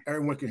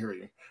 Everyone can hear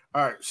you.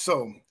 All right,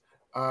 so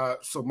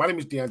my name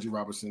is DeAndre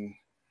Robinson,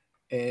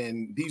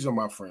 and these are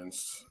my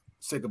friends.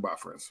 Say goodbye,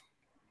 friends.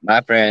 My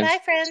friends. Bye,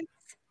 friends.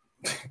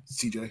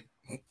 CJ.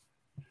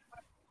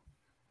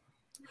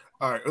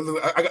 All right,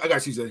 I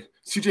got CJ.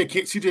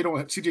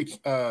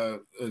 CJ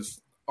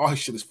is all his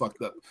shit is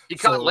fucked up. He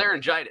caught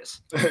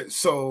laryngitis.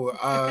 So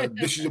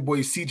this is your boy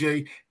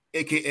CJ,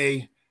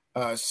 aka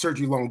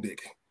Surgery Long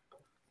Dick.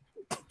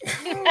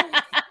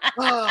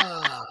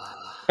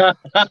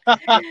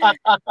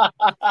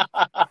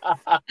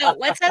 Oh,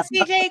 what's that,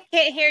 CJ?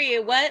 Can't hear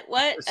you. What?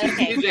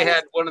 Okay. CJ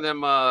had one of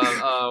them.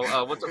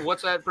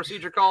 What's that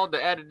procedure called? The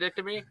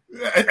addictomy.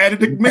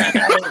 Addictomy.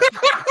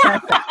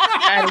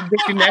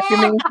 Addictomy.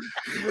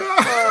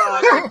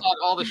 I can talk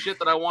all the shit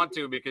that I want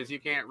to because you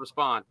can't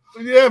respond.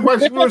 Yeah, my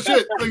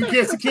shit. Like,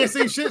 you can't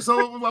say shit.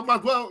 So well.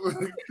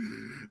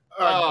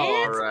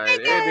 All right.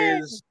 It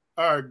is.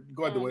 All right,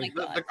 go ahead, Dwayne.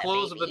 The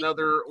close of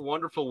another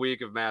wonderful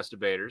week of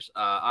Masturbators.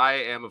 I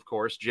am, of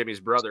course, Jimmy's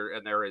brother,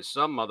 and there is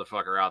some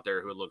motherfucker out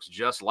there who looks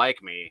just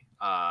like me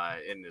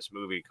in this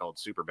movie called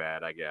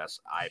Superbad, I guess.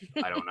 I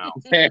don't know.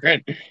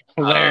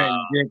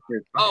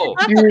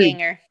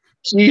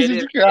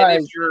 Jesus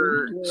Christ. If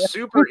you're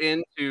super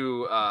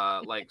into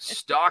like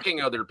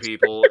stalking other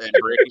people and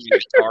breaking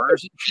into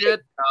cars and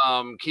shit,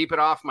 keep it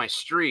off my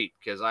street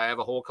because I have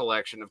a whole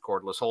collection of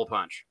cordless hole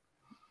punch.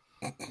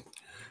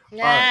 All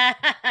right.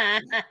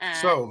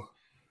 So,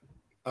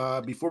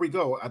 before we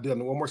go, I did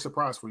one more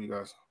surprise for you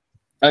guys.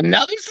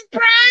 Another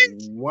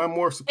surprise? One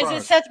more surprise.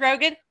 Is it Seth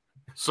Rogen?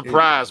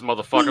 Surprise,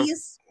 motherfucker.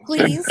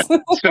 Please.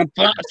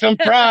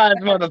 Surprise,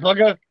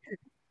 motherfucker.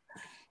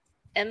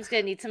 Em's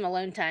gonna need some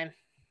alone time.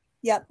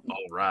 Yep.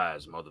 All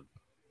rise, mother.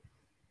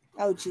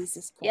 Oh,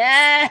 Jesus Christ.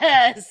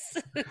 Yes.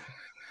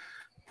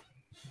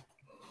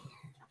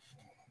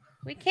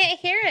 We can't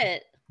hear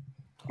it.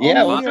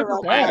 Yeah,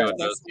 Mango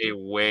does a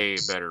way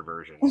better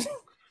version.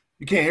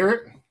 You can't hear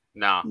it?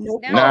 No.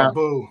 Nope. No. Oh,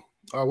 boo.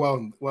 Oh,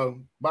 well,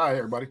 bye,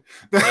 everybody.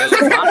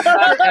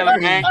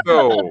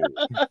 Mango.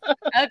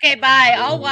 Okay, bye. I'll watch.